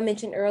 who I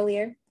mentioned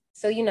earlier?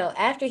 So, you know,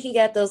 after he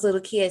got those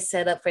little kids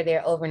set up for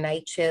their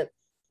overnight trip,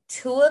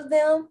 2 of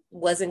them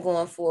wasn't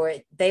going for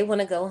it. They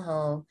want to go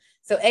home.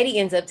 So Eddie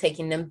ends up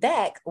taking them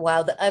back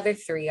while the other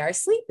 3 are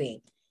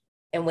sleeping.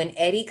 And when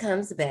Eddie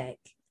comes back,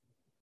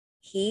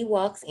 he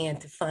walks in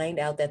to find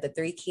out that the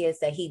 3 kids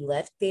that he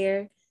left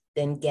there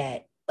then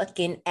get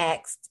fucking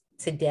axed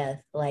to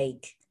death.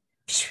 Like,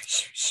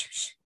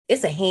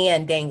 it's a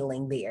hand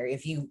dangling there.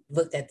 If you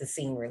looked at the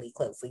scene really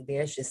closely,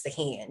 there's just a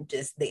hand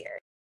just there.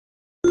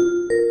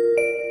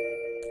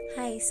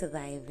 Hi Hi,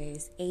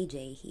 survivors.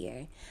 AJ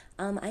here.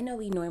 I know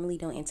we normally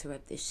don't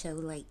interrupt the show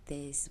like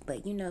this,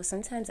 but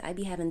sometimes I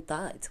be having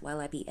thoughts while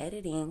I be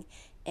editing,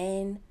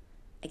 and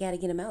I gotta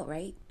get them out,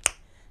 right?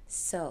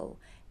 So,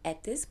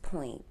 at this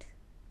point,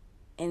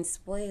 and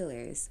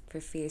spoilers for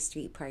Fear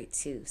Street Part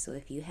 2. So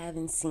if you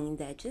haven't seen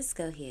that, just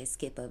go ahead,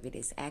 skip over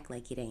this, act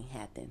like it ain't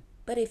happened.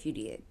 But if you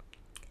did,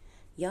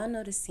 y'all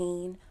know the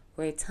scene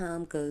where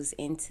Tom goes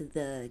into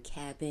the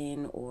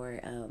cabin, or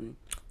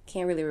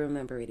can't really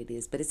remember what it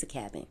is, but it's a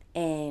cabin,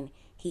 and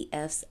he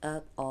F's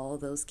up all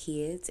those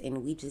kids,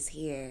 and we just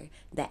hear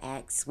the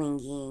axe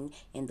swinging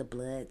and the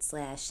blood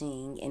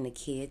slashing and the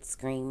kids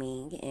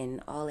screaming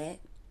and all that.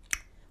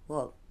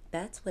 Well,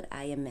 that's what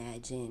I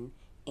imagine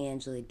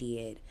Angela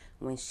did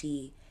when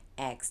she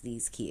axed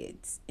these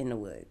kids in the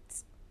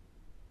woods.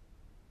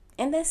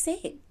 And that's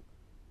it.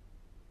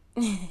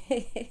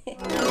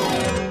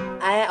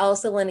 I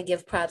also want to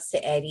give props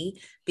to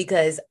Eddie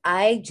because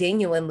I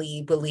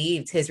genuinely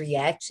believed his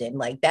reaction.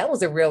 Like, that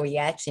was a real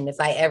reaction if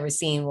I ever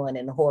seen one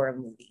in a horror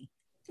movie.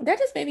 That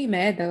just made me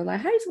mad though.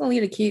 Like, how you just gonna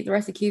leave the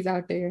rest of the kids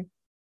out there?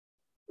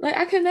 Like,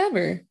 I could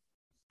never.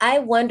 I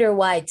wonder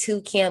why two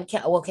camp.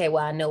 Okay,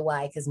 well, I know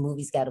why, because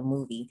movies got a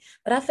movie.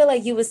 But I feel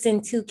like you would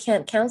send two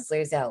camp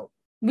counselors out.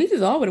 We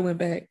just all would have went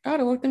back. I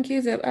would have woke them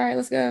kids up. All right,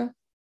 let's go.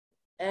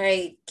 All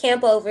right,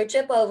 camp over,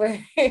 trip over.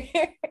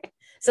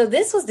 So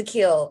this was the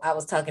kill I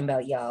was talking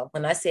about, y'all.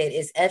 When I said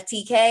it's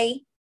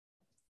FTK,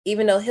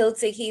 even though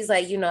Hiltic, he's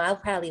like, I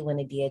probably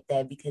wouldn't have did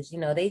that because,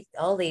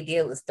 all they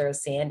did was throw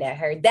sand at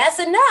her. That's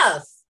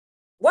enough.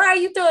 Why are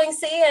you throwing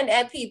sand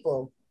at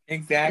people?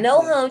 Exactly.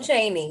 No home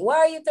training. Why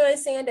are you throwing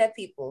sand at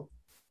people?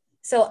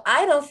 So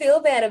I don't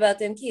feel bad about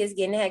them kids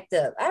getting hacked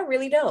up. I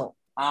really don't.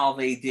 All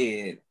they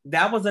did.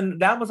 That was a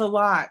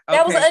lot. Okay,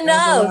 that was enough.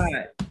 That was a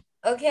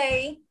lot.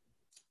 Okay.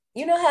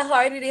 You know how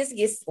hard it is to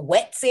get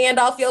wet sand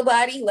off your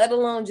body, let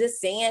alone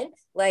just sand?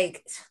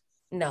 Like,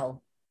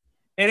 no.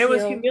 And it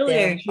was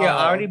humiliating. She had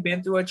already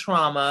been through a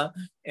trauma,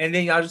 and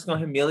then y'all just gonna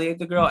humiliate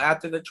the girl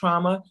after the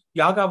trauma.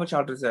 Y'all got what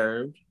y'all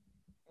deserved.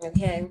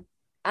 Okay.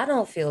 I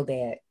don't feel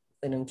bad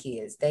for them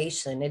kids. They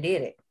shouldn't have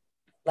did it.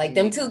 Like,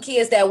 them two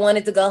kids that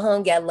wanted to go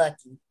home got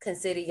lucky.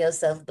 Consider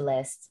yourself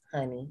blessed,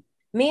 honey.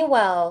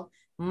 Meanwhile,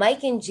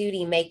 Mike and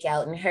Judy make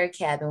out in her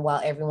cabin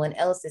while everyone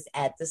else is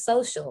at the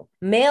social.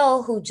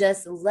 Mel, who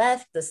just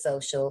left the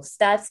social,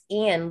 stops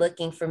in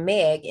looking for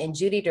Meg, and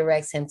Judy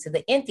directs him to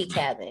the empty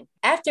cabin.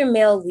 After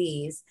Mel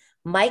leaves,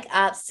 Mike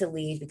opts to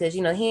leave because,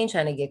 he ain't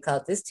trying to get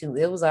caught.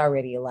 It was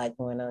already a lot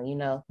going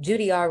on,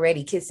 Judy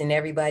already kissing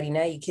everybody.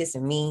 Now you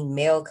kissing me.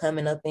 Mel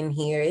coming up in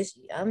here.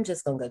 I'm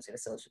just going to go to the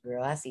social,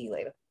 girl. I'll see you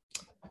later.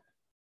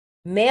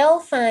 Mel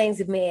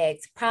finds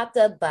Meg's propped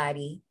up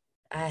body.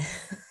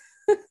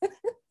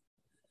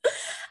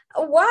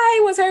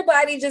 Why was her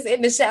body just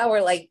in the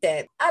shower like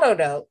that? I don't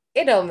know.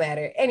 It don't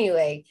matter.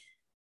 Anyway,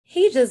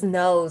 he just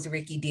knows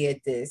Ricky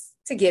did this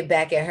to get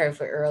back at her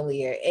for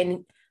earlier.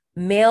 And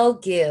Mel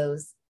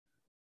gives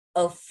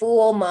a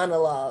full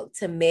monologue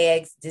to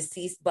Meg's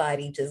deceased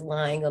body just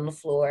lying on the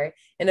floor.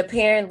 And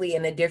apparently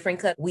in a different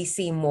cut, we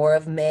see more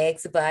of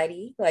Meg's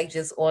body, like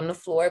just on the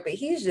floor, but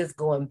he's just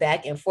going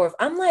back and forth.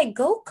 I'm like,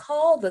 go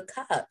call the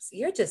cops.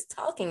 You're just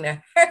talking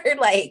to her.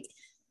 Like,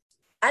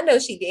 I know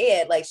she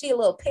did. Like, she a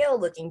little pale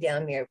looking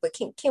down there, but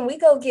can we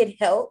go get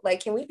help?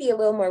 Like, can we be a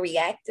little more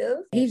reactive?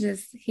 He's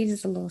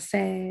just a little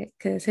sad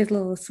because his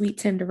little sweet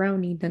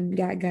tenderoni done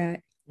got.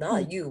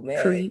 Not you,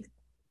 man. Creep.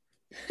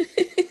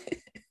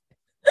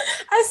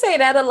 I say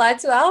that a lot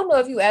too. I don't know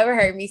if you ever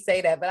heard me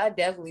say that, but I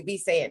definitely be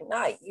saying,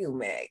 not you,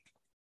 Meg.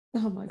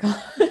 Oh my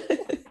God.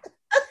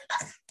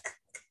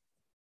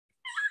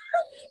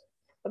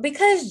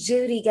 Because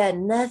Judy got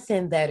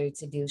nothing better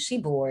to do, she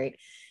bored.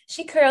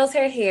 She curls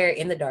her hair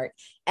in the dark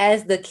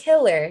as the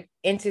killer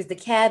enters the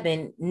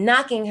cabin,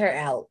 knocking her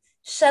out,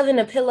 shoving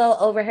a pillow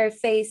over her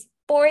face,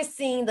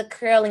 forcing the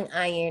curling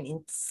iron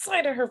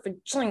inside of her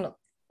vagina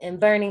and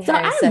burning her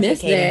and suffocating her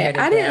to death.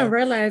 I didn't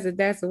realize that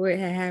that's what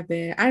had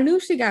happened. I knew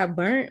she got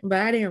burnt, but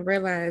I didn't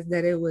realize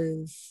that it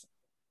was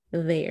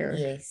there.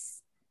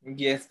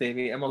 Yes,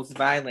 baby. A most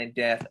violent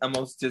death, a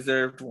most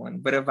deserved one,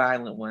 but a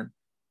violent one.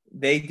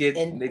 They did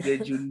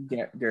Judy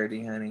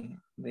dirty, honey.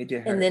 They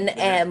did her. And then to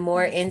add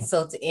more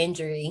insult to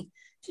injury,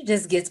 she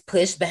just gets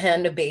pushed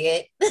behind the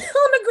bed on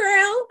the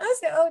ground. I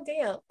said, oh,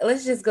 damn.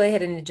 Let's just go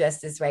ahead and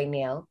address this right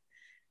now.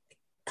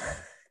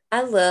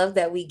 I love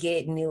that we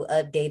get new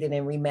updated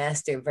and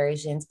remastered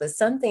versions, but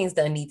some things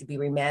don't need to be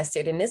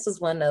remastered. And this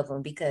was one of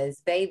them because,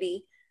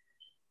 baby,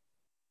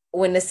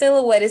 when the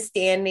silhouette is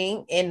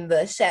standing in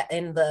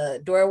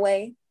the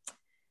doorway,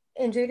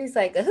 and Judy's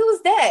like,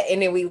 who's that?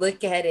 And then we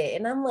look at it,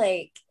 and I'm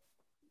like,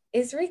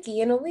 it's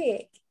Ricky in a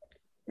wig.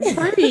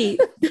 Right.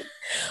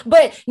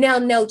 But now,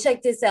 no,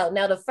 check this out.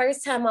 Now, the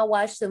first time I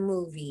watched the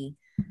movie,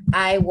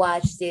 I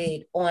watched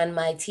it on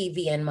my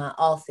TV in my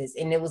office,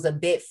 and it was a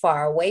bit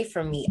far away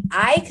from me.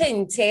 I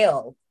couldn't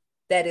tell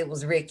that it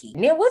was Ricky.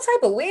 Now, what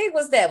type of wig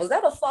was that? Was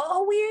that a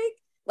fall wig?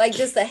 Like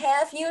just a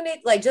half unit,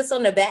 like just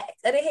on the back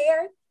of the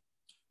hair?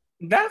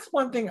 That's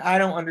one thing I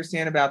don't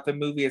understand about the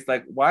movie. Is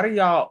like, why don't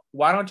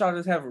y'all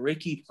just have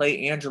Ricky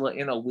play Angela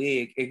in a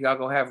wig if y'all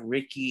gonna have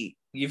Ricky,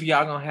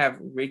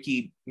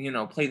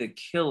 play the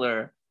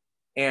killer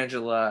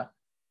Angela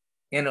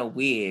in a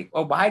wig?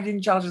 Or why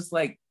didn't y'all just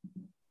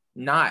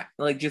not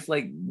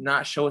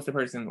show us the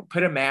person,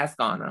 put a mask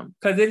on them?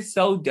 Because it's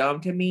so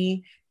dumb to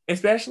me,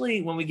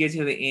 especially when we get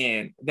to the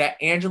end, that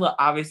Angela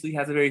obviously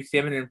has a very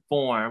feminine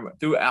form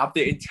throughout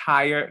the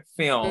entire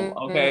film.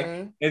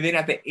 Okay. And then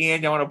at the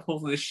end, I want to pull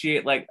this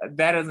shit. Like,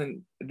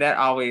 that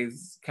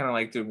always kind of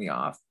like threw me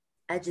off.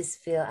 I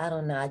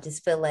don't know. I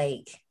just feel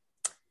like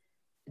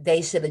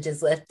they should have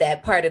just left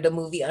that part of the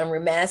movie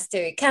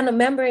unremastered. Kind of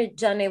remember,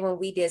 Johnny, when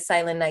we did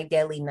Silent Night,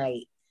 Deadly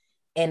Night,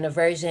 and the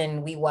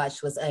version we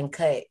watched was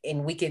uncut,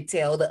 and we could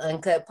tell the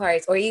uncut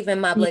parts, or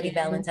even My Bloody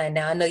Valentine.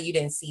 Now, I know you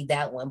didn't see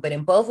that one, but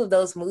in both of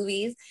those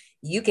movies,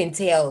 you can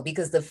tell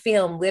because the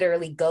film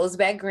literally goes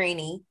back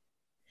grainy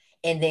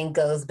and then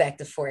goes back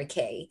to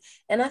 4K.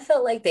 And I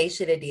felt like they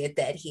should have did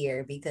that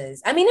here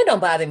because, I mean, it don't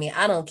bother me.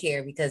 I don't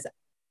care because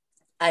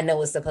I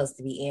know it's supposed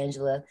to be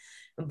Angela,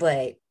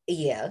 but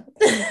yeah,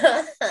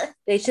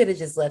 they should have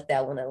just left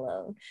that one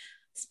alone.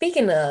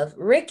 Speaking of,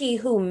 Ricky,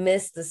 who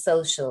missed the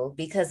social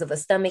because of a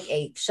stomach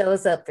ache,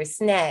 shows up for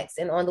snacks.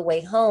 And on the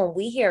way home,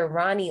 we hear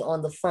Ronnie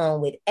on the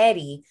phone with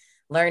Eddie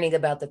learning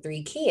about the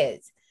three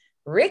kids.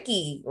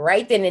 Ricky,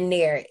 right then and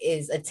there,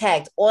 is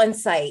attacked on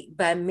site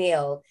by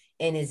Mel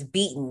and is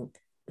beaten.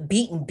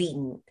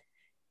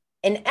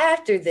 And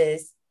after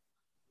this,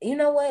 you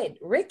know what?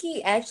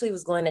 Ricky actually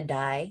was going to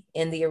die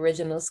in the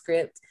original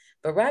script,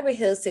 but Robert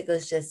Hiltzik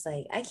was just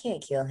like, I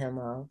can't kill him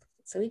off.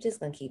 So we're just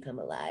going to keep him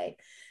alive.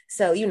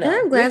 So, And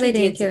I'm glad Ricky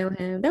they didn't kill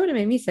him. That would have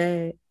made me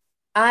sad.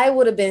 I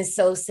would have been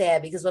so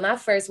sad because when I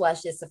first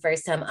watched this the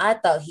first time, I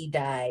thought he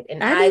died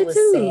and I I did was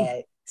too.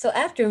 sad. So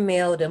after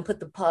Meldon put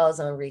the pause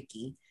on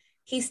Ricky,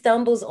 he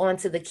stumbles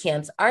onto the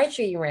camp's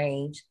archery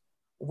range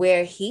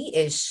where he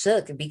is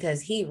shook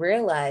because he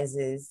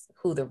realizes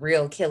who the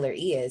real killer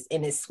is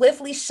and is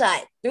swiftly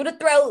shot through the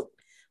throat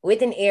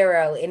with an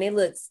arrow. And it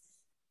looks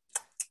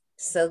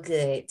so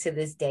good to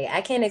this day. I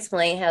can't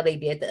explain how they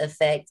did the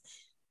effect.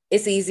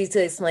 It's easy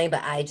to explain,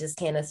 but I just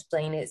can't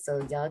explain it.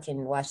 So y'all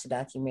can watch the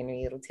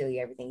documentary. It'll tell you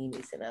everything you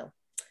need to know.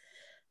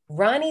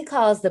 Ronnie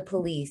calls the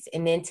police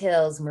and then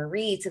tells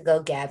Marie to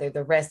go gather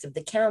the rest of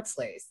the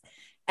counselors.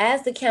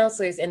 As the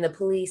counselors and the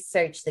police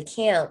search the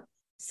camp,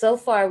 so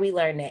far we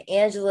learn that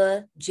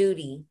Angela,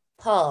 Judy,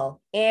 Paul,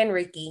 and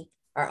Ricky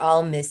are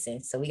all missing.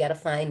 So we got to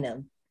find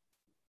them.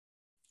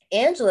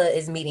 Angela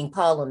is meeting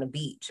Paul on the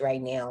beach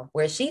right now,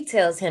 where she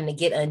tells him to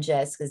get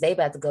undressed because they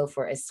about to go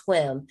for a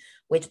swim,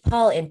 which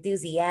Paul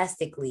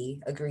enthusiastically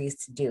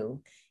agrees to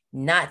do.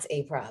 Not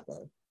a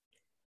problem.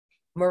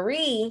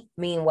 Marie,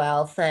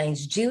 meanwhile,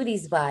 finds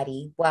Judy's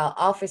body while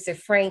Officer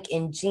Frank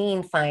and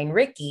Jean find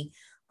Ricky,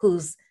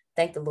 who's,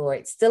 thank the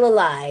Lord, still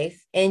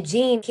alive. And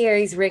Jean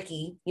carries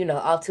Ricky,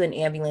 off to an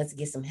ambulance to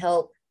get some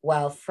help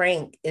while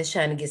Frank is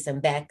trying to get some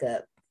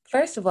backup.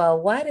 First of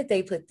all, why did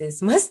they put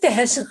this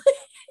mustache on?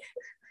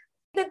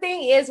 The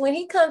thing is, when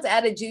he comes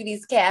out of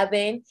Judy's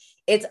cabin,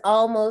 it's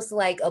almost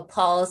like a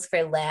pause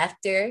for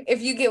laughter,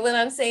 if you get what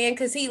I'm saying,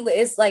 because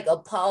it's like a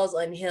pause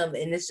on him,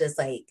 and it's just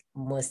like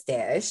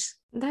mustache.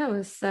 That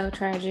was so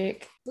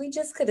tragic. We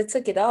just could have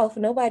took it off.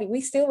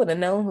 We still would have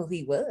known who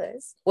he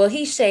was. Well,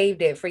 he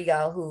shaved it for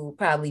y'all who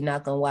probably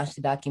not going to watch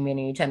the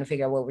documentary trying to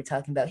figure out what we're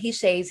talking about. He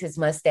shaves his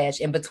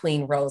mustache in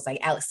between roles, like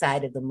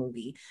outside of the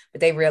movie.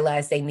 But they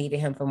realized they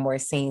needed him for more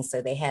scenes,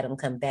 so they had him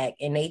come back.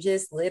 And they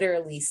just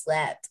literally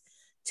slapped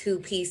two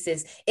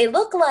pieces. It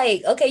looked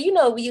like, okay,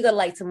 when you go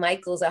like to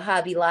Michael's or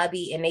Hobby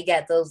Lobby and they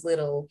got those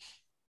little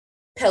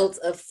pelts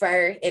of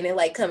fur and it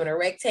like come in a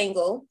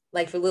rectangle,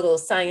 like for little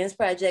science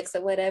projects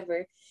or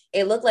whatever.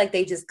 It looked like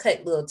they just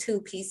cut little two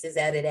pieces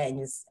out of that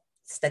and just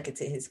stuck it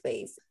to his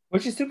face.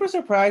 Which is super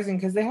surprising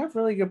because they have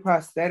really good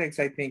prosthetics,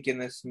 I think, in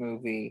this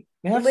movie.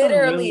 Literally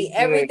really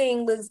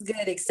everything looks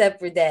good except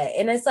for that.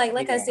 And it's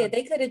like I said,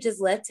 they could have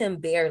just left him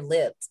bare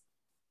lipped,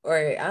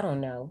 or I don't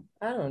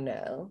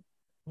know.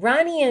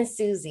 Ronnie and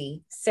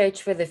Susie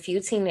search for the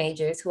few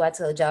teenagers who I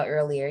told y'all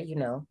earlier,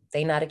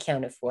 they not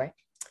accounted for.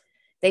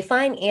 They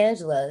find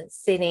Angela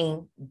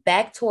sitting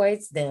back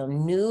towards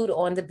them, nude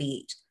on the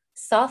beach,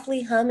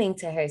 softly humming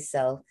to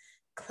herself,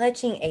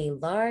 clutching a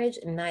large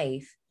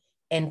knife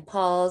and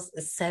Paul's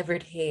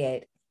severed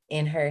head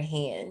in her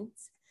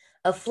hands.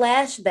 A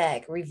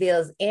flashback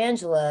reveals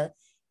Angela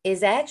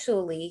is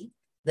actually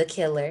the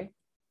killer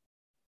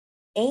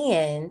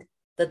and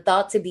the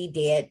thought to be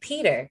dead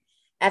Peter.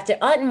 After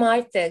Aunt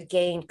Martha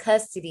gained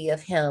custody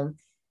of him,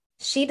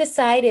 she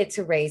decided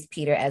to raise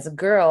Peter as a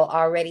girl,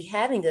 already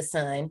having a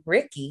son,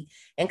 Ricky,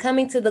 and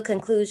coming to the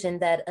conclusion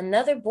that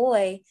another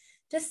boy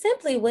just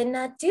simply would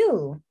not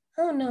do.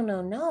 Oh,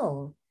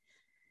 no.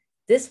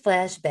 This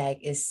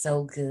flashback is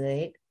so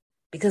good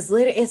because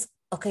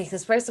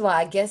because first of all,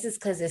 I guess it's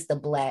because it's the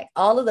black.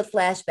 All of the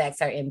flashbacks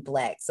are in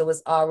black. So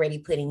it's already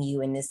putting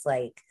you in this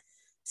like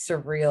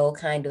surreal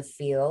kind of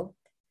feel.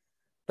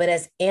 But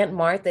as Aunt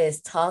Martha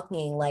is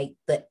talking, like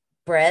the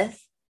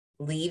breath,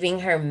 leaving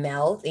her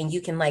mouth and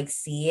you can like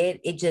see it.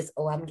 It just,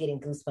 oh, I'm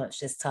getting goosebumps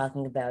just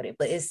talking about it.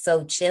 But it's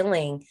so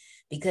chilling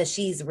because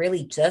she's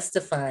really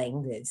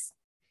justifying this.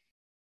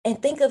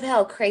 And think of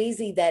how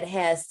crazy that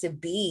has to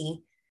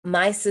be.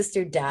 My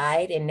sister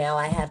died and now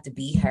I have to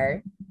be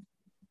her.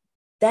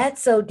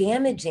 That's so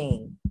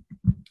damaging.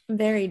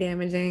 Very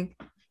damaging.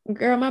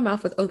 Girl, my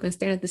mouth was open,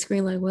 staring at the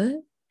screen like, what?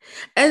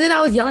 And then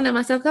I was yelling at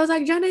myself. I was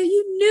like, Johnny,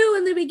 you knew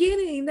in the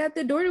beginning that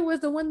the daughter was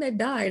the one that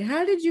died.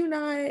 How did you not?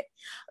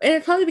 And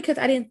it's probably because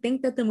I didn't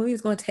think that the movie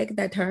was going to take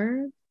that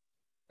turn.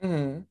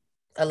 Mm-hmm.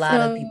 A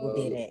lot of people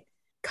didn't.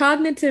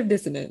 Cognitive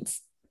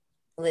dissonance.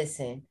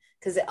 Listen,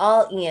 because it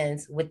all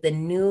ends with the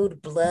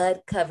nude,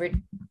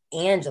 blood-covered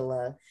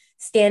Angela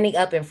standing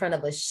up in front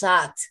of a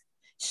shocked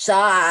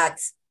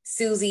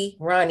Susie,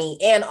 Ronnie,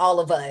 and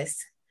all of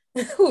us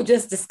who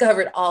just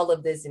discovered all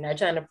of this and are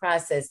trying to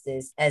process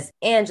this as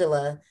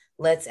Angela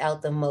lets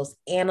out the most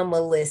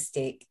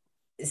animalistic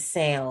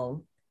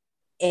sound.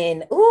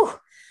 And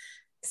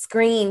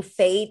screen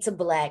fade to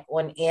black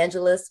on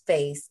Angela's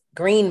face,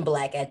 green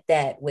black at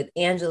that, with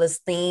Angela's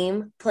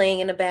theme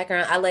playing in the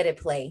background. I let it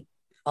play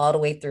all the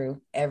way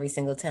through every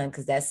single time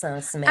because that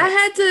song smacks. I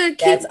had to keep.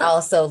 That's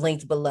also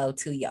linked below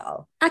to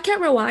y'all. I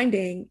kept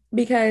rewinding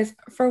because,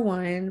 for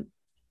one,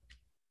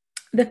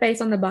 the face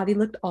on the body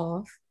looked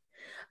off.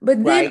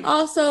 But then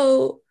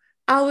also,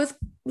 I was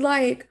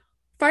like,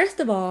 first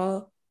of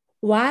all,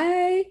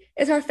 why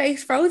is her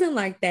face frozen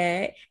like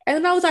that? And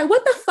then I was like,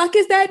 what the fuck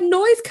is that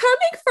noise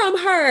coming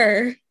from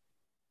her?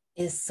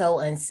 It's so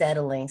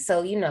unsettling.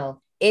 So,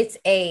 it's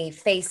a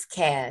face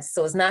cast.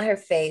 So it's not her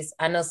face.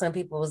 I know some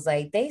people was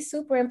like, they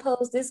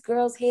superimposed this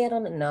girl's head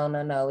on it.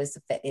 No.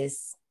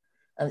 It's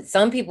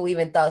some people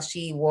even thought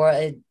she wore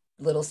a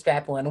little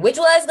strap on, which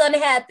was going to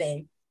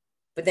happen.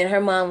 But then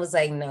her mom was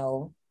like,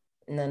 no.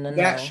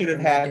 That should have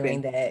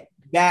happened.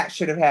 That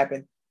should have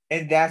happened.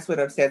 And that's what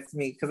upsets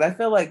me because I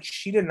feel like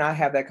she did not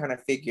have that kind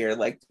of figure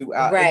like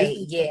throughout. Right.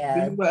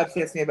 This is what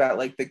upsets me about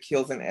like the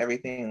kills and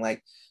everything.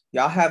 Like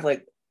y'all have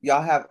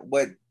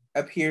what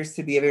appears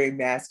to be a very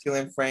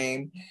masculine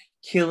frame,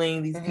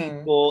 killing these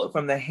people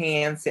from the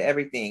hands to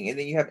everything. And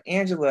then you have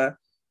Angela,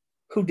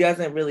 who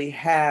doesn't really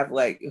have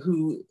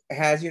who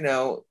has,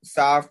 a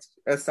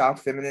soft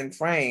feminine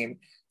frame.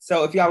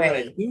 So if y'all were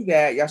going to do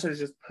that, y'all should have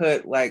just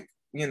put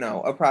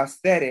a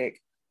prosthetic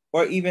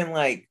or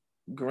even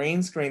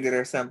green screened it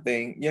or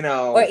something,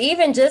 or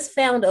even just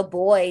found a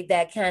boy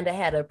that kind of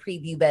had a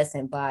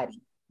prepubescent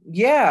body.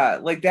 Yeah,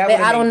 like that.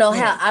 But I don't know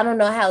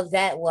how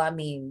that. Well, I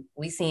mean,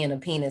 we seeing a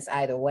penis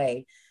either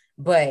way,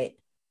 but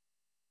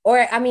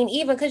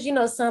even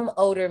because some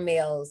older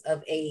males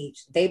of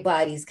age, their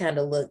bodies kind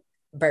of look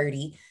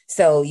birdie,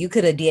 so you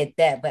could have did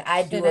that. But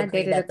I do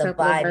agree that the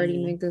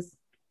body.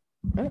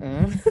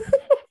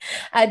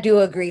 I do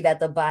agree that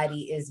the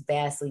body is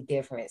vastly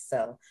different.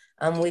 So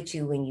I'm with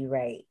you when you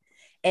write.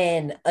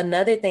 And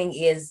another thing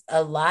is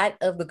a lot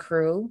of the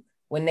crew,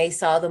 when they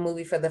saw the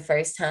movie for the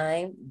first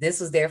time, this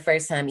was their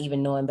first time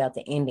even knowing about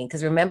the ending.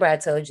 Because remember, I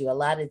told you a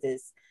lot of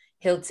this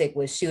Hiltic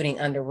was shooting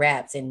under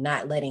wraps and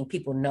not letting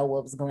people know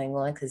what was going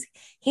on because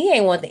he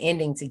ain't want the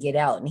ending to get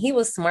out. And he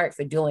was smart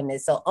for doing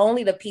this. So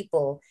only the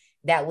people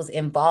that was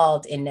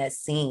involved in that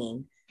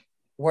scene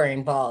were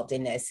involved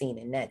in that scene,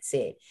 and that's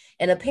it.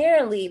 And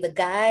apparently the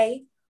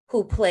guy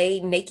who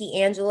played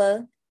Nikki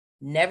Angela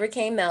never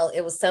came out.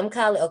 It was some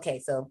college. Okay,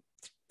 so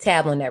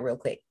tab on that real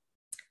quick.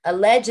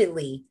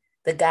 Allegedly,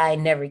 the guy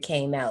never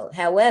came out.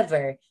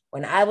 However,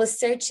 when I was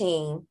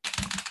searching,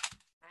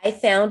 I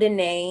found a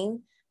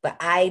name, but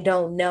I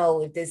don't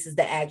know if this is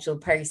the actual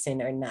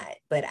person or not.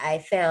 But I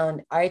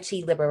found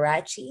Archie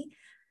Liberace.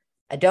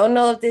 I don't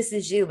know if this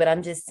is you, but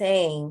I'm just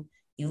saying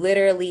you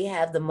literally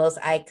have the most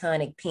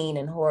iconic peen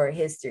in horror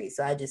history.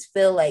 So I just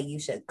feel like you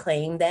should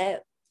claim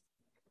that.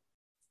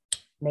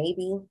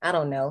 Maybe, I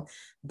don't know.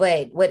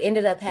 But what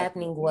ended up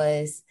happening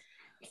was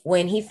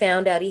when he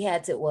found out he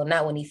had to, well,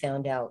 not when he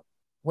found out,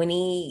 when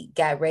he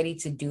got ready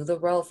to do the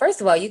role,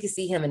 first of all, you can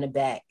see him in the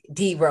back,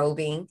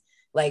 derobing,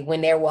 like when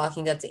they're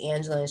walking up to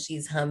Angela and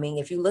she's humming.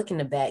 If you look in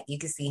the back, you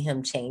can see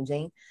him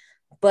changing.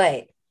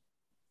 But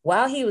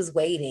while he was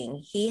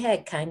waiting, he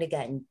had kind of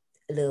gotten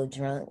a little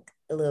drunk,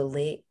 a little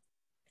lit.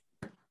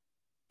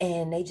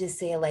 And they just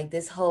said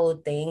this whole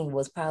thing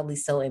was probably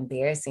so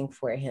embarrassing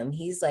for him.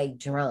 He's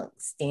drunk,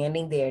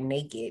 standing there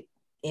naked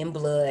in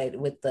blood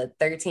with the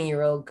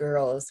 13-year-old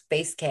girl's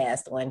face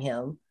cast on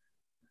him.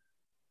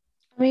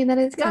 I mean, that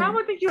is I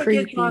would think you would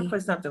get drunk for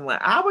something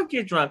I would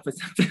get drunk for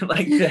something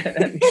like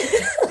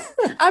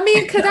that. I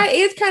mean, because that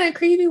is kind of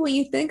creepy when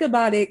you think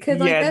about it. Because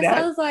that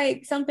sounds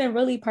like something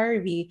really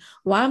pervy.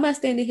 Why am I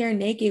standing here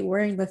naked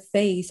wearing the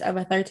face of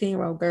a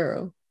 13-year-old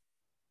girl?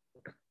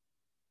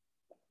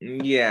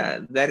 Yeah,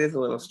 that is a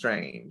little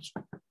strange.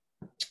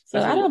 So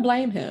I don't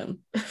blame him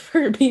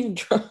for being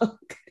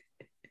drunk.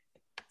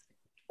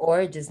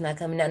 Or just not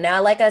coming out.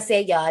 Now, like I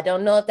said, y'all, I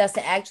don't know if that's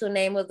the actual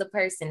name of the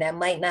person. That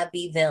might not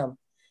be them.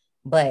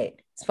 But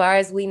as far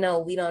as we know,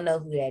 we don't know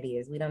who that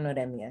is. We don't know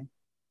them yet.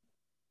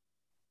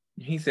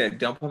 He said,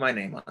 "Don't put my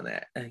name on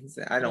that." And he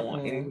said, "I don't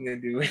want anything to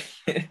do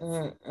with it."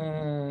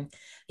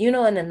 You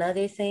know, and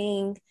another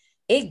thing,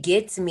 it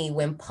gets me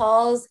when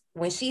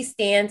she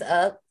stands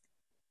up,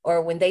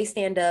 or when they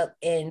stand up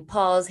and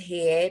Paul's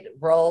head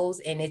rolls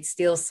and it's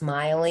still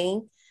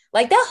smiling.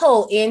 Like that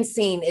whole end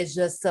scene is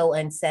just so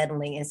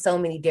unsettling in so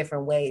many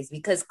different ways,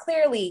 because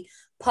clearly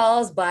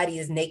Paul's body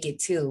is naked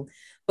too.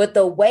 But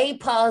the way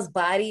Paul's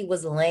body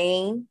was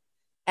laying,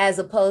 as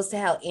opposed to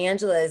how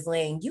Angela is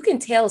laying, you can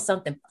tell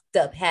something fucked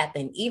up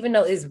happened, even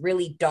though it's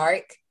really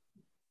dark.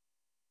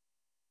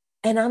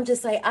 And I'm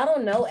just like, I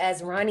don't know,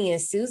 as Ronnie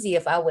and Susie,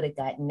 if I would have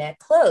gotten that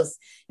close.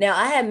 Now,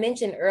 I had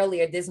mentioned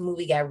earlier, this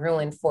movie got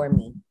ruined for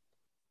me.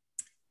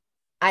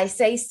 I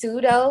say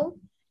pseudo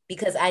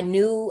because I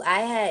knew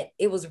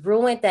it was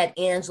ruined that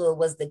Angela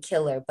was the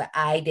killer, but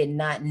I did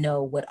not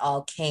know what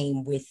all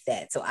came with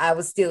that. So I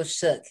was still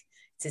shook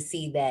to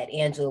see that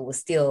Angela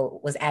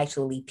was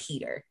actually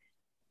Peter.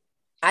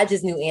 I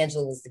just knew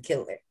Angela was the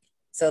killer.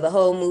 So the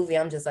whole movie,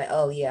 I'm just like,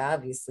 oh yeah,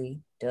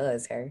 obviously,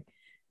 does her.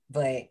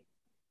 But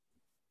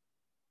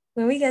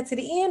when we got to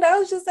the end, I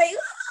was just like,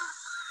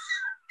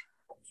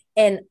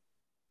 and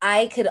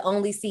I could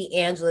only see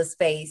Angela's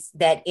face,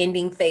 that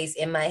ending face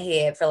in my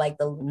head for like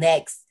the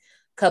next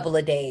couple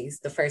of days,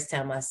 the first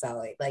time I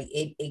saw it. Like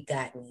it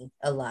got me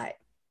a lot.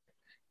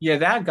 Yeah,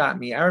 that got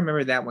me. I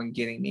remember that one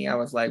getting me. I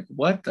was like,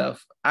 what the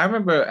I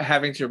remember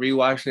having to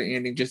rewatch the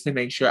ending just to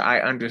make sure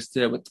I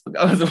understood what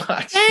I was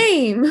watching.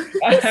 Same.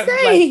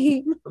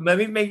 Same. Like, let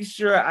me make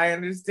sure I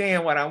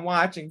understand what I'm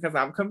watching, because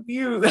I'm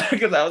confused.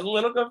 Because I was a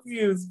little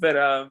confused.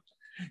 But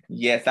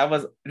yes,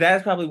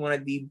 that's probably one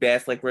of the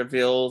best like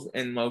reveals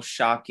and most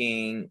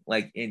shocking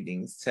like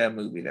endings to a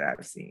movie that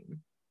I've seen.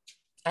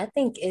 I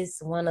think it's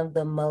one of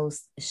the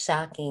most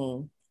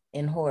shocking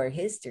in horror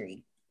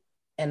history.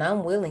 And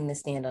I'm willing to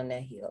stand on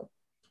that hill.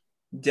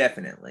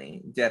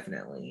 Definitely.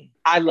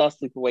 I love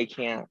Sleepaway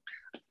Camp.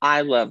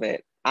 I love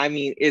it. I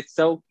mean, it's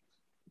so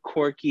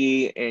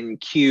quirky and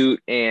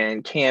cute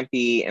and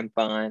campy and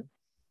fun.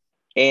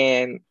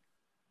 And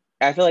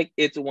I feel like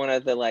it's one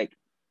of the like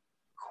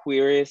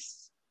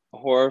queerest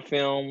horror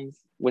films,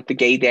 with the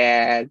gay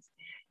dads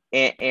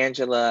and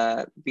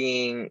Angela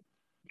being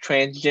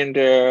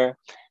transgender.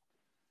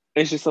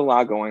 It's just a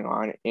lot going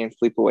on in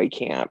Sleepaway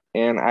Camp,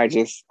 and I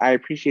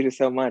appreciate it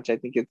so much. I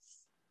think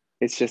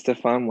it's just a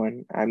fun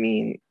one. I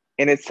mean,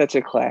 and it's such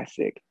a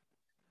classic.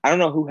 I don't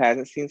know who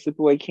hasn't seen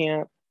Sleepaway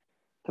Camp,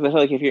 because I feel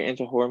like if you're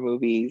into horror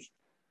movies,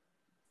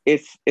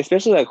 it's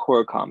especially like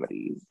horror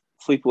comedies,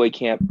 Sleepaway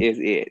Camp is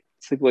it.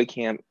 Sleepaway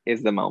Camp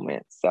is the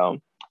moment. So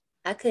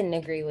I couldn't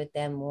agree with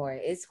that more.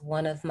 It's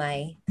one of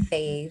my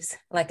faves,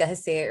 like I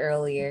said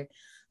earlier.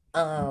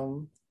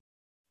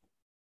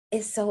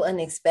 It's so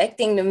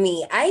unexpected to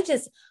me.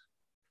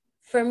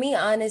 For me,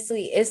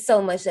 honestly, it's so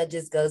much that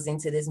just goes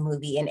into this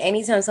movie. And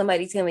anytime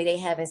somebody tell me they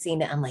haven't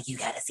seen it, I'm like, you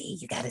gotta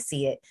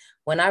see it.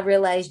 When I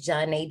realized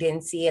John A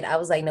didn't see it, I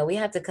was like, no, we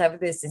have to cover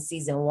this in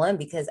season 1,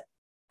 because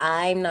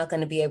I'm not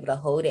going to be able to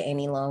hold it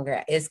any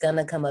longer. It's going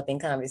to come up in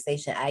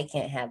conversation. I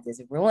can't have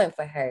this ruined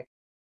for her.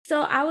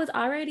 So I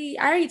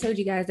already told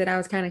you guys that I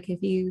was kind of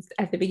confused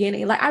at the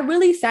beginning. Like I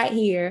really sat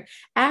here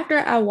after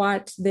I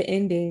watched the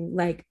ending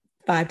like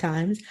 5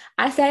 times.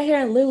 I sat here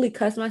and literally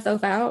cussed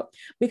myself out,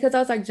 because I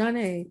was like, John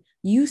A,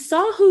 you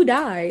saw who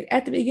died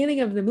at the beginning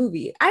of the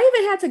movie. I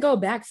even had to go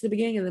back to the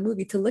beginning of the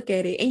movie to look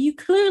at it, and you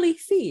clearly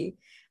see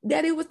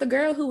that it was the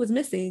girl who was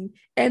missing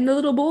and the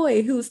little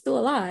boy who was still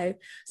alive.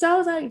 So I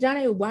was like, John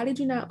A, why did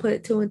you not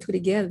put 2 and 2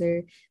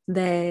 together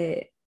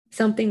that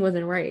something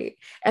wasn't right?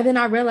 And then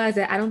I realized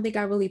that I don't think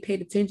I really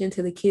paid attention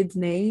to the kids'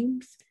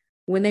 names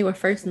when they were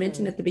first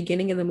mentioned at the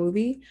beginning of the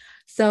movie.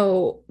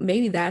 So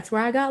maybe that's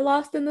where I got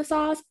lost in the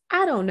sauce.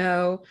 I don't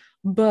know,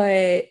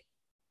 but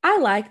I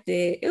liked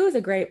it. It was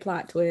a great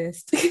plot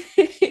twist.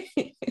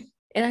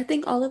 And I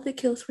think all of the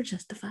kills were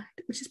justified,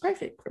 which is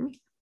perfect for me.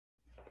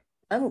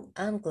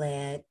 I'm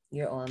glad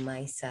you're on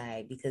my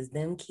side, because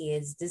them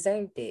kids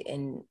deserved it,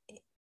 and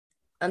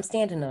I'm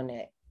standing on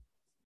that.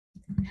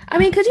 I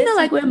mean, because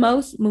like with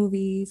most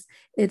movies,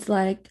 it's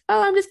like,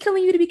 oh, I'm just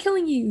killing you to be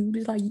killing you.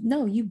 It's like,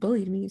 no, you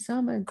bullied me, so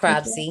I'm gonna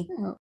Cropsy.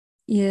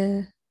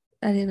 Yeah,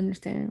 I didn't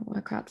understand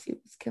why Cropsy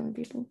was killing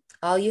people.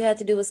 All you had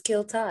to do was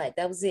kill Todd.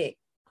 That was it.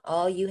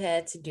 All you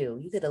had to do.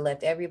 You could have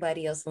left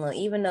everybody else alone,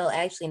 even though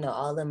actually no,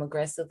 all them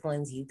aggressive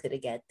ones, you could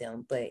have got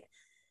them. But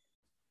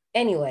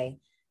anyway,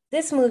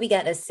 this movie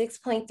got a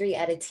 6.3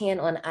 out of 10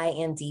 on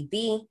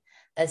IMDb,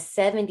 a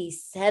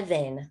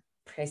 77%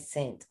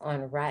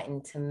 on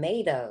Rotten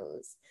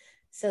Tomatoes.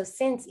 So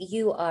since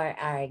you are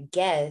our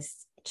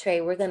guest,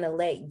 Trey, we're going to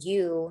let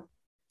you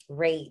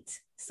rate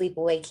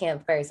Sleepaway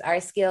Camp first.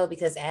 Our scale,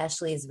 because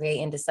Ashley is very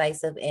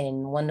indecisive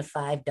and 1 to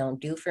 5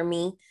 don't do for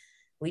me.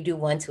 We do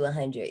 1 to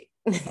 100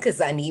 because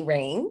I need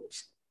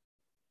range.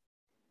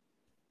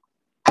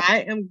 I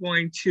am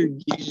going to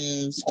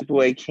give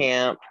Sleepaway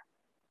Camp,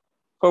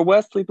 for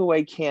what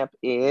Sleepaway Camp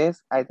is,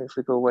 I think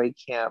Sleepaway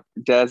Camp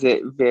does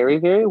it very,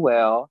 very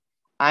well.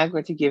 I'm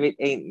going to give it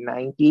a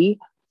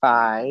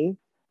 95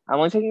 I'm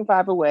only taking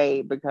 5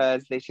 away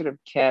because they should have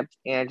kept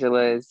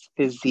Angela's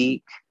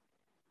physique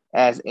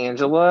as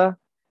Angela.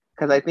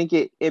 Because I think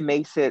it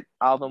makes it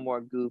all the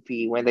more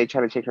goofy when they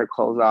try to take her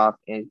clothes off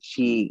and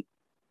she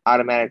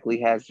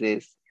automatically has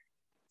this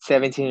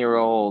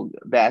 17-year-old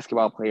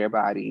basketball player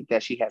body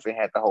that she hasn't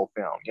had the whole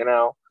film, you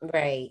know?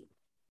 Right.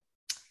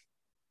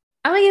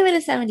 I'm gonna give it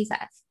a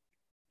 75.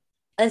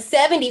 A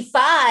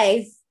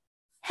 75?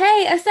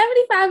 Hey, a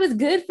 75 is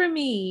good for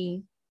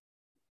me.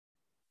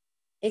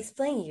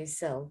 Explain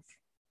yourself.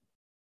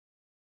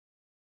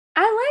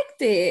 I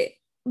liked it,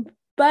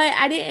 but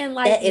I didn't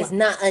like. That is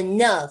not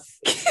enough.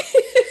 I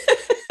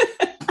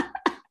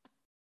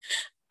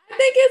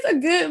think it's a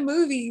good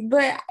movie,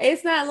 but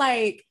it's not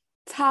like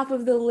top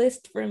of the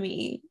list for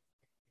me.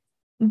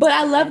 But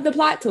I love the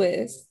plot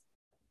twist.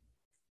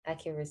 I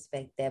can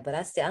respect that, but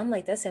I'm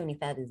like, that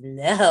 75 is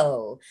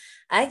low.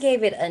 I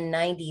gave it a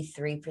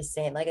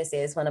 93%. Like I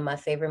said, it's one of my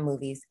favorite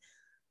movies,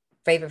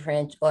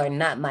 or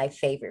not my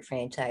favorite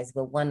franchise,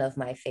 but one of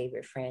my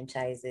favorite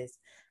franchises.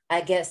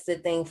 I guess the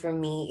thing for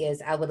me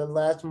is I would have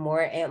loved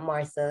more Aunt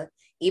Martha,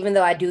 even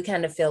though I do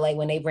kind of feel like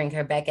when they bring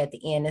her back at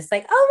the end, it's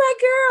like, oh,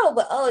 my girl,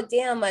 but oh,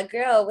 damn, my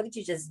girl, what did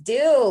you just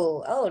do?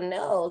 Oh,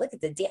 no, look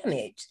at the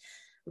damage.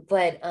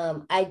 But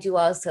I do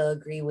also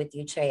agree with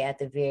you, Trey, at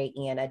the very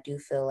end. I do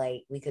feel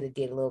like we could have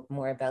did a little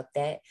more about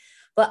that.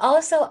 But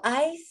also,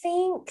 I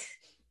think,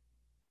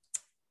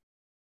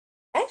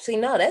 actually,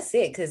 no, that's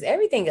it. Because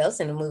everything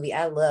else in the movie,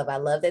 I love. I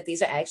love that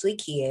these are actually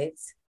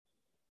kids.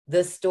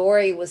 The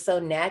story was so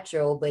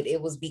natural, but it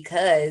was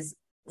because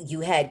you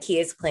had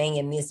kids playing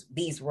in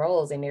these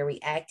roles and they're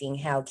reacting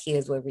how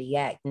kids would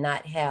react,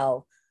 not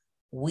how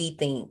we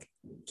think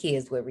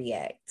kids would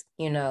react,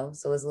 you know?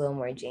 So it's a little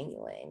more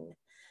genuine.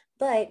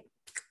 But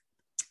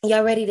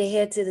y'all ready to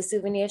head to the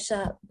souvenir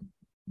shop?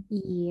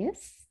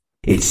 Yes.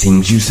 It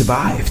seems you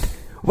survived.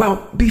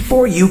 Well,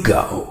 before you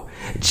go,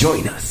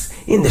 join us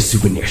in the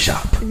souvenir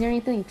shop. Is there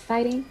anything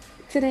exciting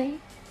today?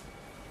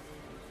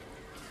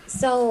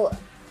 So,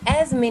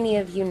 as many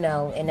of you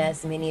know, and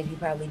as many of you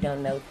probably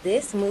don't know,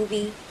 this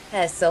movie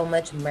has so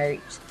much merch.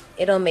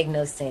 It don't make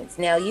no sense.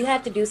 Now, you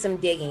have to do some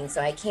digging,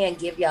 so I can't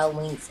give y'all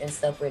links and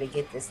stuff where to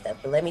get this stuff.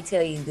 But let me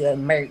tell you the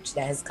merch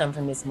that has come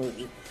from this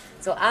movie.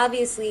 So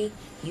obviously,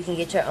 you can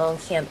get your own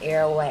Camp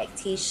Arawak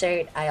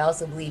t-shirt. I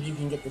also believe you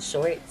can get the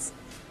shorts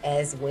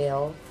as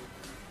well.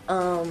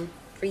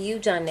 For you,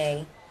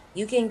 Janae,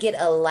 you can get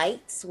a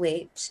light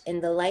switch,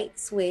 and the light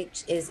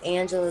switch is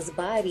Angela's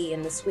body,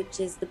 and the switch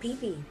is the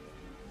pee-pee.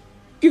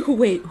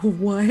 Wait,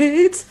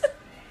 what?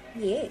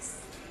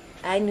 Yes.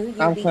 I knew you'd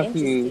I'm be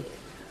confused. interested.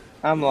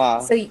 I'm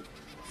lost.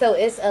 So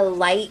it's a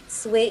light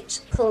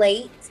switch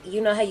plate.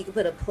 You know how you can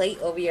put a plate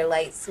over your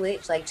light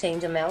switch, like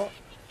change them out?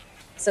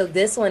 So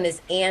this one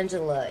is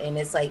Angela, and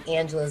it's like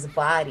Angela's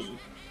body.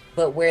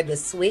 But where the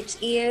switch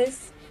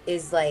is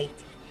like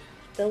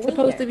the wiener.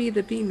 Supposed to be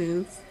the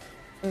penis.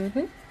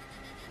 Mm-hmm.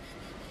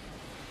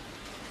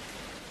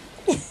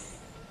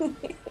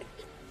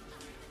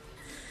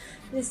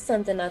 This is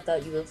something I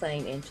thought you would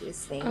find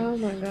interesting. Oh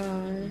my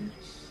gosh.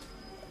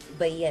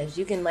 But yes,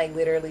 you can like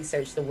literally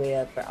search the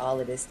web for all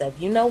of this stuff.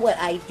 You know what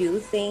I do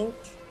think?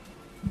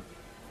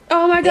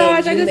 Oh my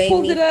gosh, I just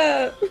pulled it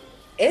up.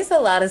 It's a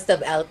lot of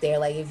stuff out there.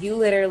 Like if you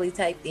literally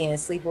typed in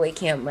Sleepaway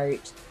Camp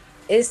merch,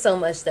 it's so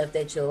much stuff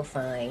that you'll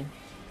find.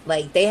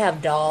 Like they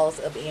have dolls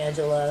of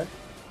Angela.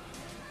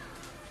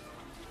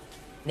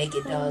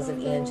 Naked dolls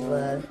of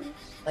Angela.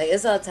 Like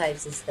it's all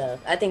types of stuff.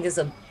 I think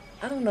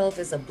I don't know if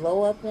it's a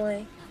blow up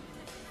one.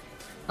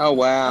 Oh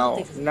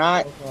wow.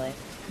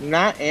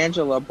 Not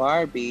Angela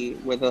Barbie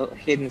with a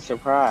hidden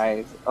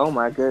surprise. Oh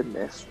my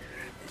goodness.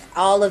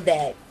 All of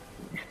that.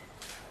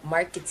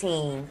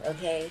 Marketing,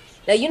 okay?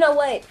 Now you know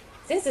what?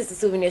 Since it's a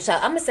souvenir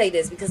shop, I'm gonna say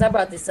this because I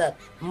brought this up.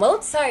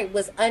 Mozart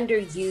was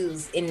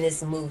underused in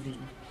this movie.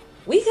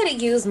 We could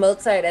have used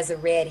Mozart as a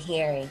red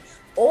herring,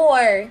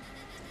 or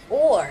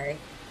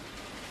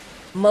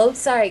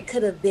Mozart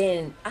could have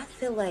been. I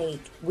feel like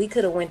we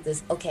could have went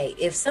this. Okay,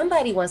 if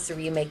somebody wants to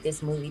remake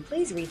this movie,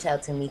 please reach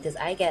out to me because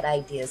I got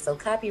ideas. So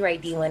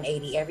copyright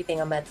D180. Everything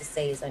I'm about to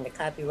say is under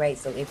copyright.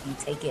 So if you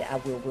take it, I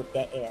will whip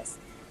that ass.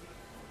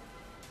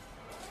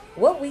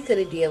 What we could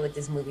have did with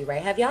this movie,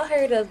 right? Have y'all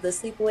heard of the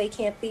Sleepaway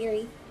Camp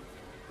theory?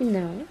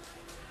 No.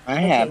 I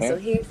haven't. So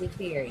here's the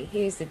theory.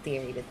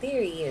 The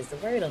theory is, the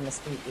word on the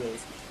street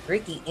is,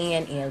 Ricky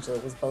and Angela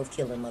was both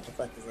killing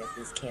motherfuckers at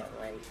this camp,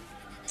 right?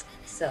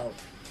 So,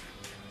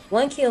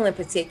 one kill in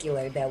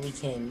particular that we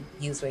can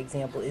use for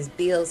example is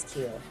Bill's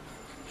kill.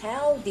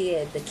 How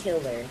did the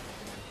killer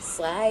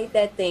slide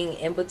that thing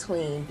in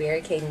between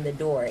barricading the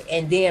door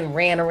and then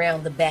ran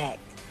around the back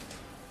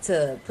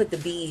to put the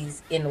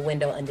bees in the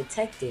window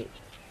undetected,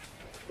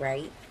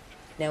 right?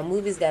 Now,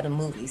 movies got a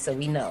movie, so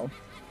we know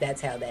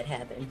that's how that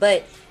happened.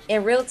 But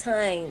in real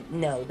time,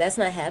 no, that's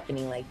not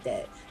happening like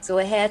that. So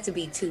it had to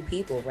be two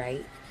people,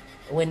 right?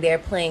 When they're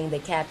playing the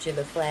capture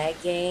the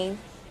flag game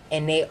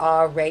and they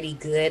already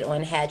good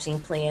on hatching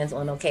plans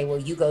on, okay, well,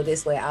 you go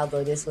this way, I'll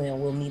go this way,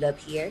 and we'll meet up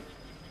here.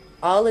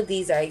 All of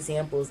these are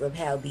examples of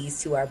how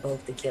these two are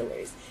both the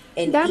killers.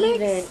 And That even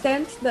makes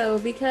sense though,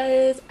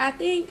 because I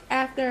think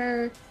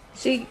after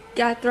she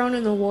got thrown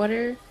in the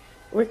water,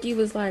 Ricky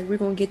was like, "We're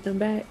gonna get them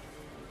back."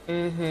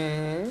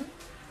 mm-hmm.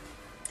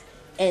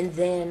 And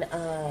then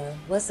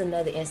what's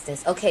another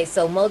instance? Okay,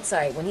 so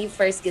Mozart, when he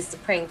first gets the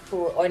prank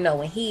pulled, or no,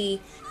 when he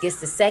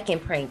gets the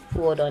second prank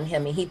pulled on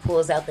him and he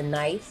pulls out the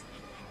knife,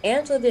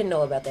 Angela didn't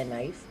know about that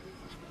knife.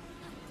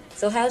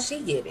 So how'd she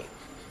get it?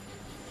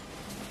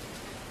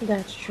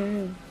 That's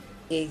true.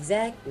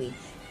 Exactly.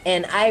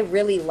 And I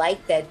really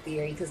like that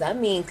theory because I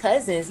mean,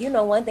 cousins,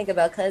 one thing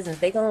about cousins,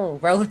 they gonna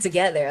roll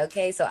together.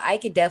 Okay. So I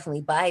could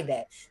definitely buy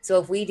that. So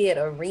if we did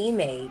a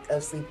remake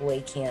of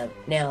Sleepaway Camp,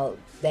 now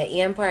that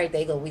end part,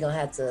 we gonna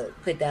have to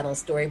put that on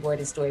storyboard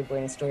and storyboard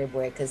and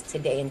storyboard because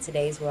in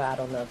today's world, I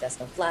don't know if that's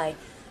gonna fly.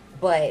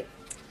 But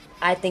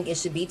I think it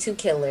should be two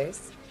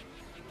killers.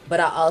 But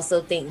I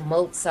also think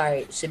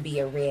Mozart should be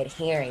a red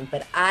herring.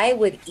 But I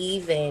would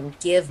even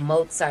give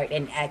Mozart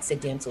an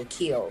accidental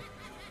kill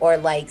or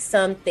like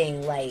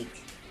something like,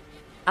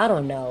 I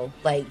don't know,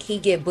 like he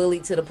get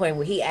bullied to the point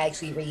where he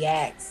actually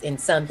reacts and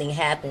something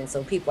happens.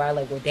 So people are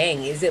like, well,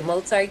 dang, is it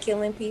Mozart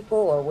killing people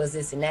or was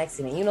this an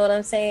accident? You know what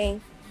I'm saying?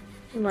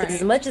 Because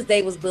as Right. much as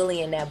they was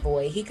bullying that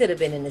boy, he could have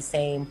been in the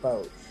same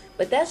boat.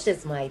 But that's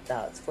just my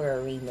thoughts for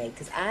a remake.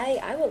 Because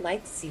I would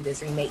like to see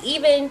this remake,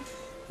 even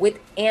with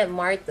Aunt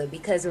Martha.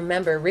 Because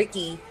remember,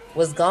 Ricky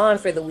was gone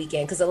for the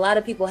weekend. Because a lot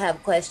of people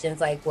have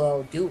questions like,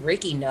 well, do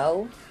Ricky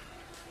know?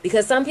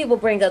 Because some people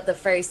bring up the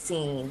first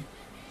scene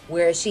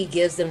where she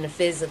gives them the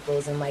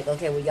physicals and like,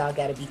 okay, well, y'all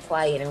got to be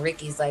quiet. And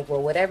Ricky's like,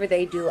 well, whatever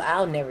they do,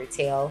 I'll never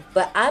tell.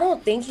 But I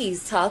don't think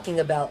he's talking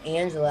about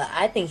Angela.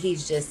 I think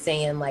he's just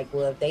saying like,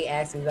 well, if they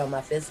ask me about my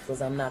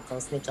physicals, I'm not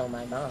going to snitch on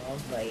my mom.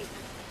 Like,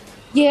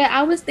 Yeah,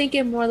 I was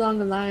thinking more along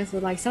the lines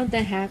of like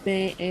something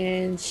happened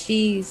and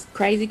she's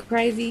crazy,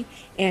 crazy,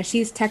 and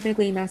she's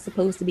technically not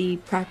supposed to be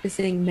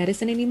practicing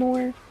medicine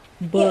anymore.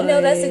 yeah,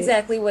 no, that's But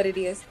exactly what it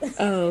is.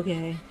 oh,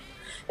 okay.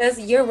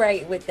 You're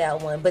right with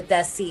that one. But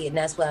and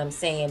that's what I'm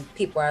saying.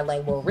 People are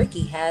like, well,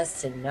 Ricky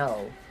has to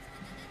know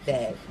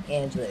that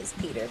Angela is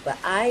Peter. But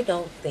I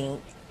don't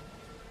think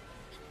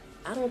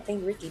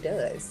Ricky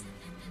does.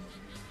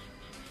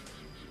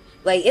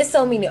 Like, it's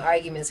so many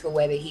arguments for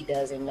whether he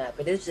does or not,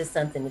 but it's just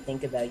something to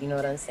think about. You know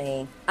what I'm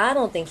saying? I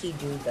don't think he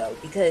do though,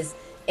 because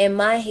in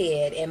my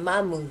head, in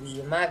my movie,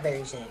 in my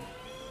version,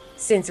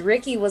 since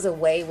Ricky was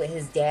away with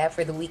his dad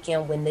for the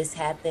weekend when this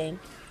happened,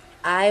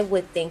 I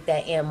would think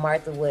that Aunt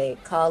Martha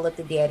would call up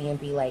the daddy and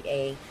be like,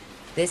 hey,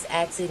 this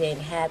accident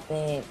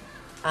happened.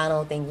 I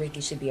don't think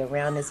Ricky should be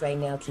around us right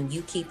now. Can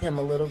you keep him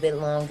a little bit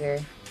longer?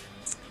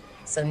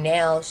 So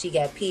now she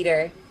got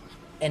Peter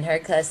in her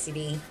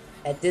custody.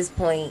 At this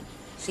point,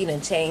 she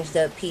done changed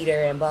up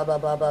Peter and blah, blah,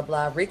 blah, blah,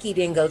 blah. Ricky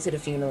didn't go to the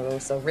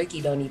funeral, so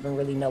Ricky don't even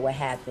really know what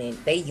happened.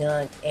 They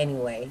young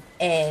anyway.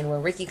 And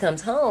when Ricky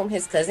comes home,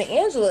 his cousin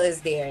Angela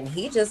is there, and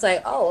he just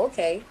like, oh,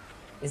 okay,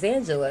 it's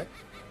Angela.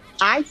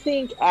 I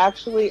think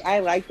actually I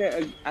like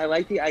that. I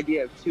like the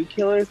idea of two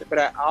killers, but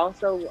I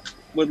also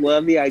would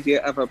love the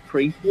idea of a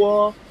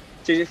prequel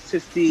to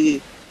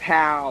see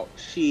how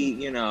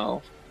she,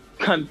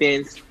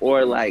 convinced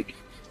or like,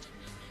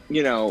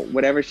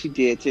 whatever she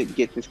did to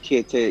get this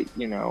kid to,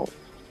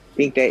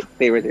 think that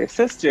they were their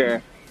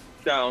sister.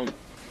 So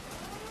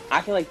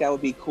I feel like that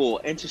would be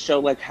cool, and to show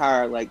like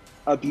her like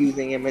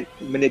abusing and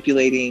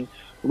manipulating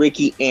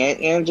Ricky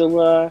and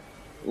Angela,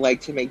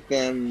 like to make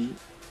them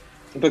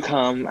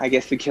become, I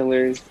guess, the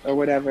killers or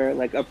whatever.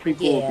 Like a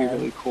prequel would be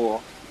really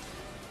cool.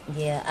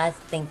 Yeah, I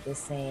think the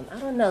same. I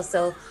don't know.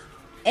 So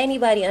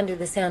anybody under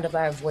the sound of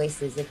our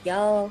voices, if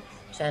y'all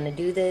trying to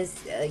do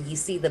this, you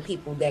see the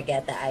people that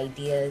got the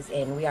ideas,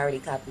 and we already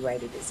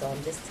copyrighted it. So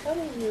I'm just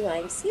telling you,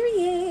 I'm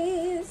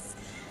serious.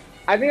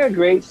 I think a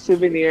great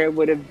souvenir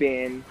would have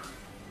been,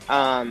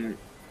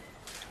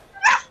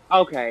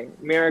 okay,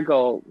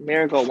 Marigold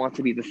wants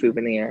to be the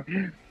souvenir.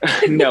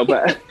 No,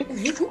 but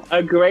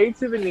a great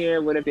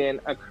souvenir would have been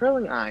a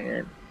curling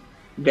iron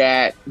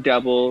that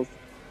doubles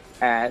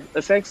as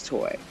a sex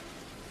toy.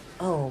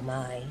 Oh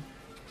my.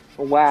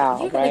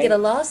 Wow. You're going to get a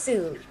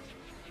lawsuit.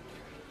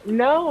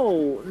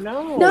 No.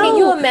 Can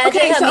you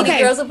imagine how many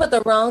girls will put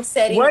the wrong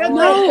setting What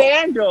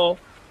on?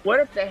 What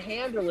if the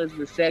handle is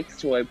the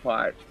sex toy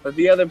part, but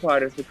the other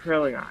part is the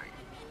curling iron?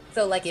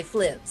 So like it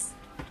flips.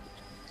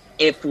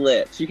 It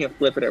flips. You can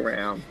flip it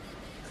around.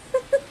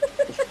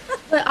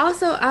 But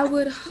also, I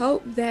would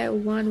hope that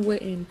one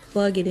wouldn't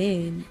plug it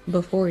in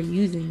before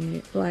using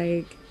it.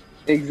 Like,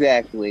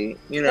 exactly.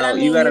 But I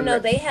mean,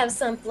 they have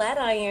some flat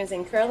irons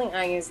and curling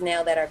irons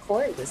now that are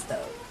cordless,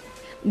 though.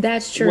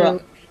 That's true.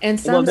 Well, and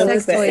some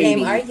sex toys.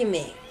 Same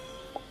argument.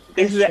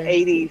 This is the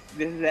 80s.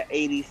 This is the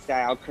 80s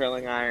style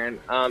curling iron.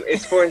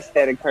 It's for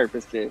aesthetic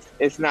purposes.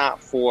 It's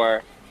not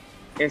for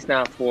the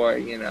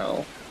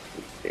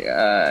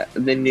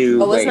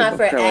new. Oh, it's not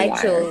for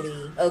actually.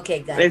 Okay,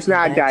 gotcha. It's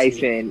not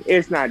Dyson.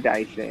 It's not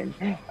Dyson.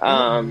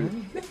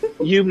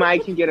 You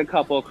might can get a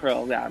couple of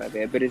curls out of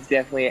it, but it's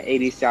definitely an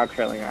 80s style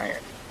curling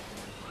iron.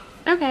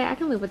 Okay, I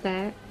can live with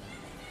that.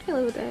 I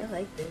live with I that.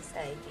 like this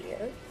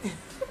idea.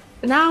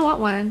 Now I want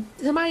one.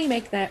 Somebody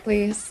make that,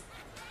 please.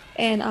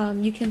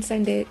 And you can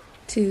send it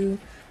to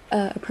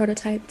a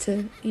prototype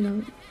to,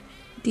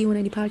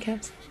 D180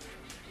 podcast.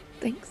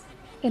 Thanks.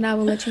 And I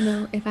will let you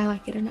know if I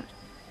like it or not.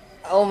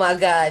 Oh my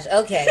gosh.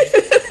 Okay.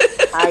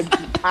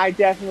 I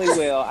definitely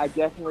will. I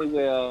definitely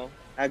will.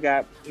 I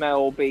got my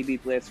old baby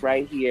bliss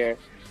right here.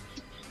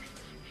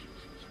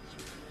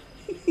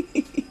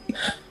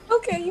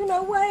 Okay, you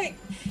know what?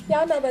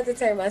 Y'all know about to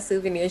turn my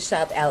souvenir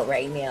shop out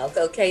right now.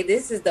 Okay,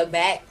 this is the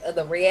back of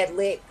the red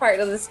lit part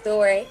of the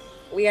store.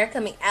 We are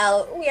coming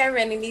out. We are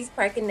running these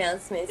park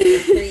announcements in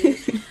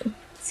 3,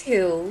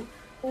 2,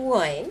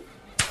 1.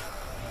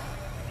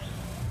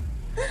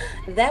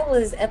 That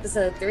was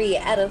episode 3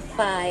 out of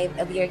 5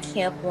 of your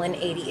Camp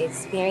 180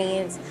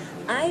 experience.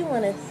 I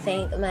want to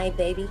thank my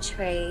baby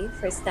Trey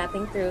for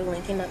stopping through,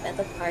 linking up at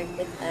the park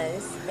with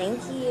us. Thank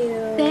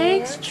you.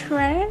 Thanks,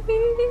 Trey.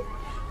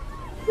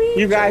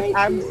 You guys,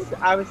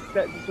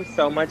 this was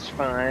so much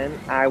fun.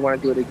 I want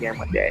to do it again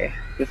one day.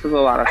 This was a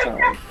lot of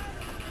fun.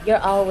 You're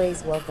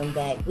always welcome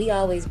back. We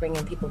always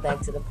bringing people back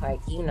to the park.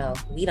 You know,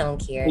 we don't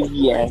care. We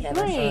Yeah. like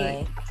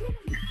having fun.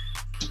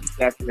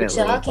 Definitely. But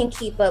y'all can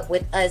keep up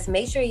with us.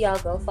 Make sure y'all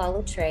go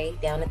follow Trey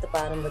down at the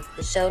bottom. Look at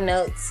the show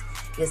notes.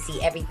 You'll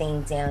see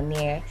everything down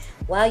there.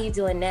 While you're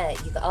doing that,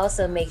 you can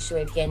also make sure,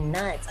 if you're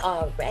not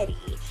already,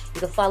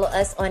 you can follow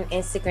us on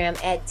Instagram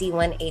at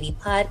D180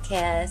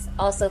 Podcast.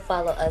 Also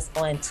follow us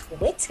on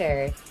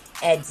Twitter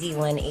at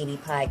D180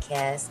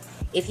 Podcast.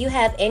 If you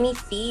have any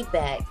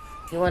feedback,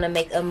 you want to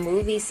make a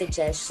movie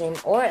suggestion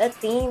or a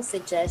theme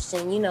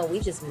suggestion, we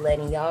just be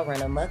letting y'all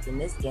run amok in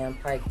this damn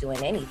park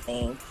doing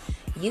anything.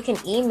 You can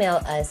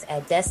email us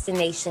at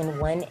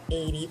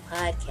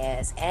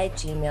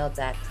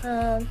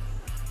destination180podcast@gmail.com,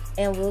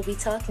 and we'll be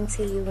talking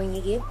to you when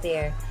you get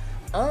there.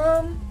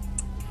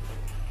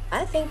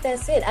 I think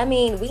that's it. I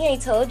mean, we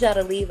ain't told y'all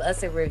to leave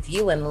us a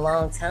review in a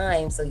long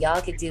time, so y'all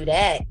could do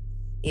that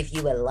if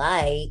you would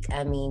like.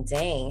 I mean,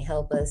 dang,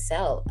 help us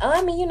out. Oh,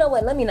 I mean, you know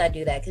what? Let me not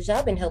do that, because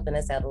y'all been helping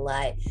us out a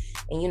lot.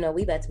 And,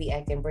 we about to be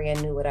acting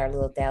brand new with our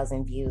little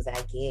 1,000 views,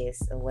 I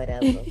guess, or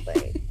whatever.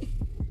 But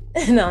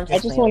no, I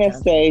just want to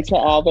say to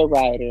all the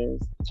writers,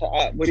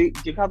 what do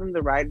you call them?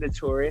 The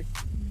tourists?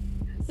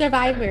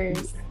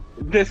 Survivors.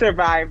 The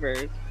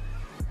survivors.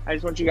 I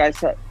just want you guys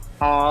to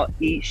all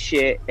eat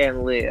shit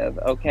and live,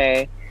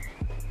 okay?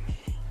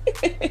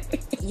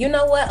 You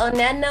know what? On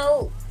that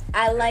note,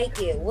 I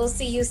like it. We'll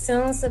see you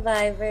soon,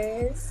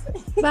 survivors.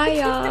 Bye,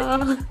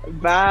 y'all.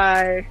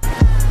 Bye.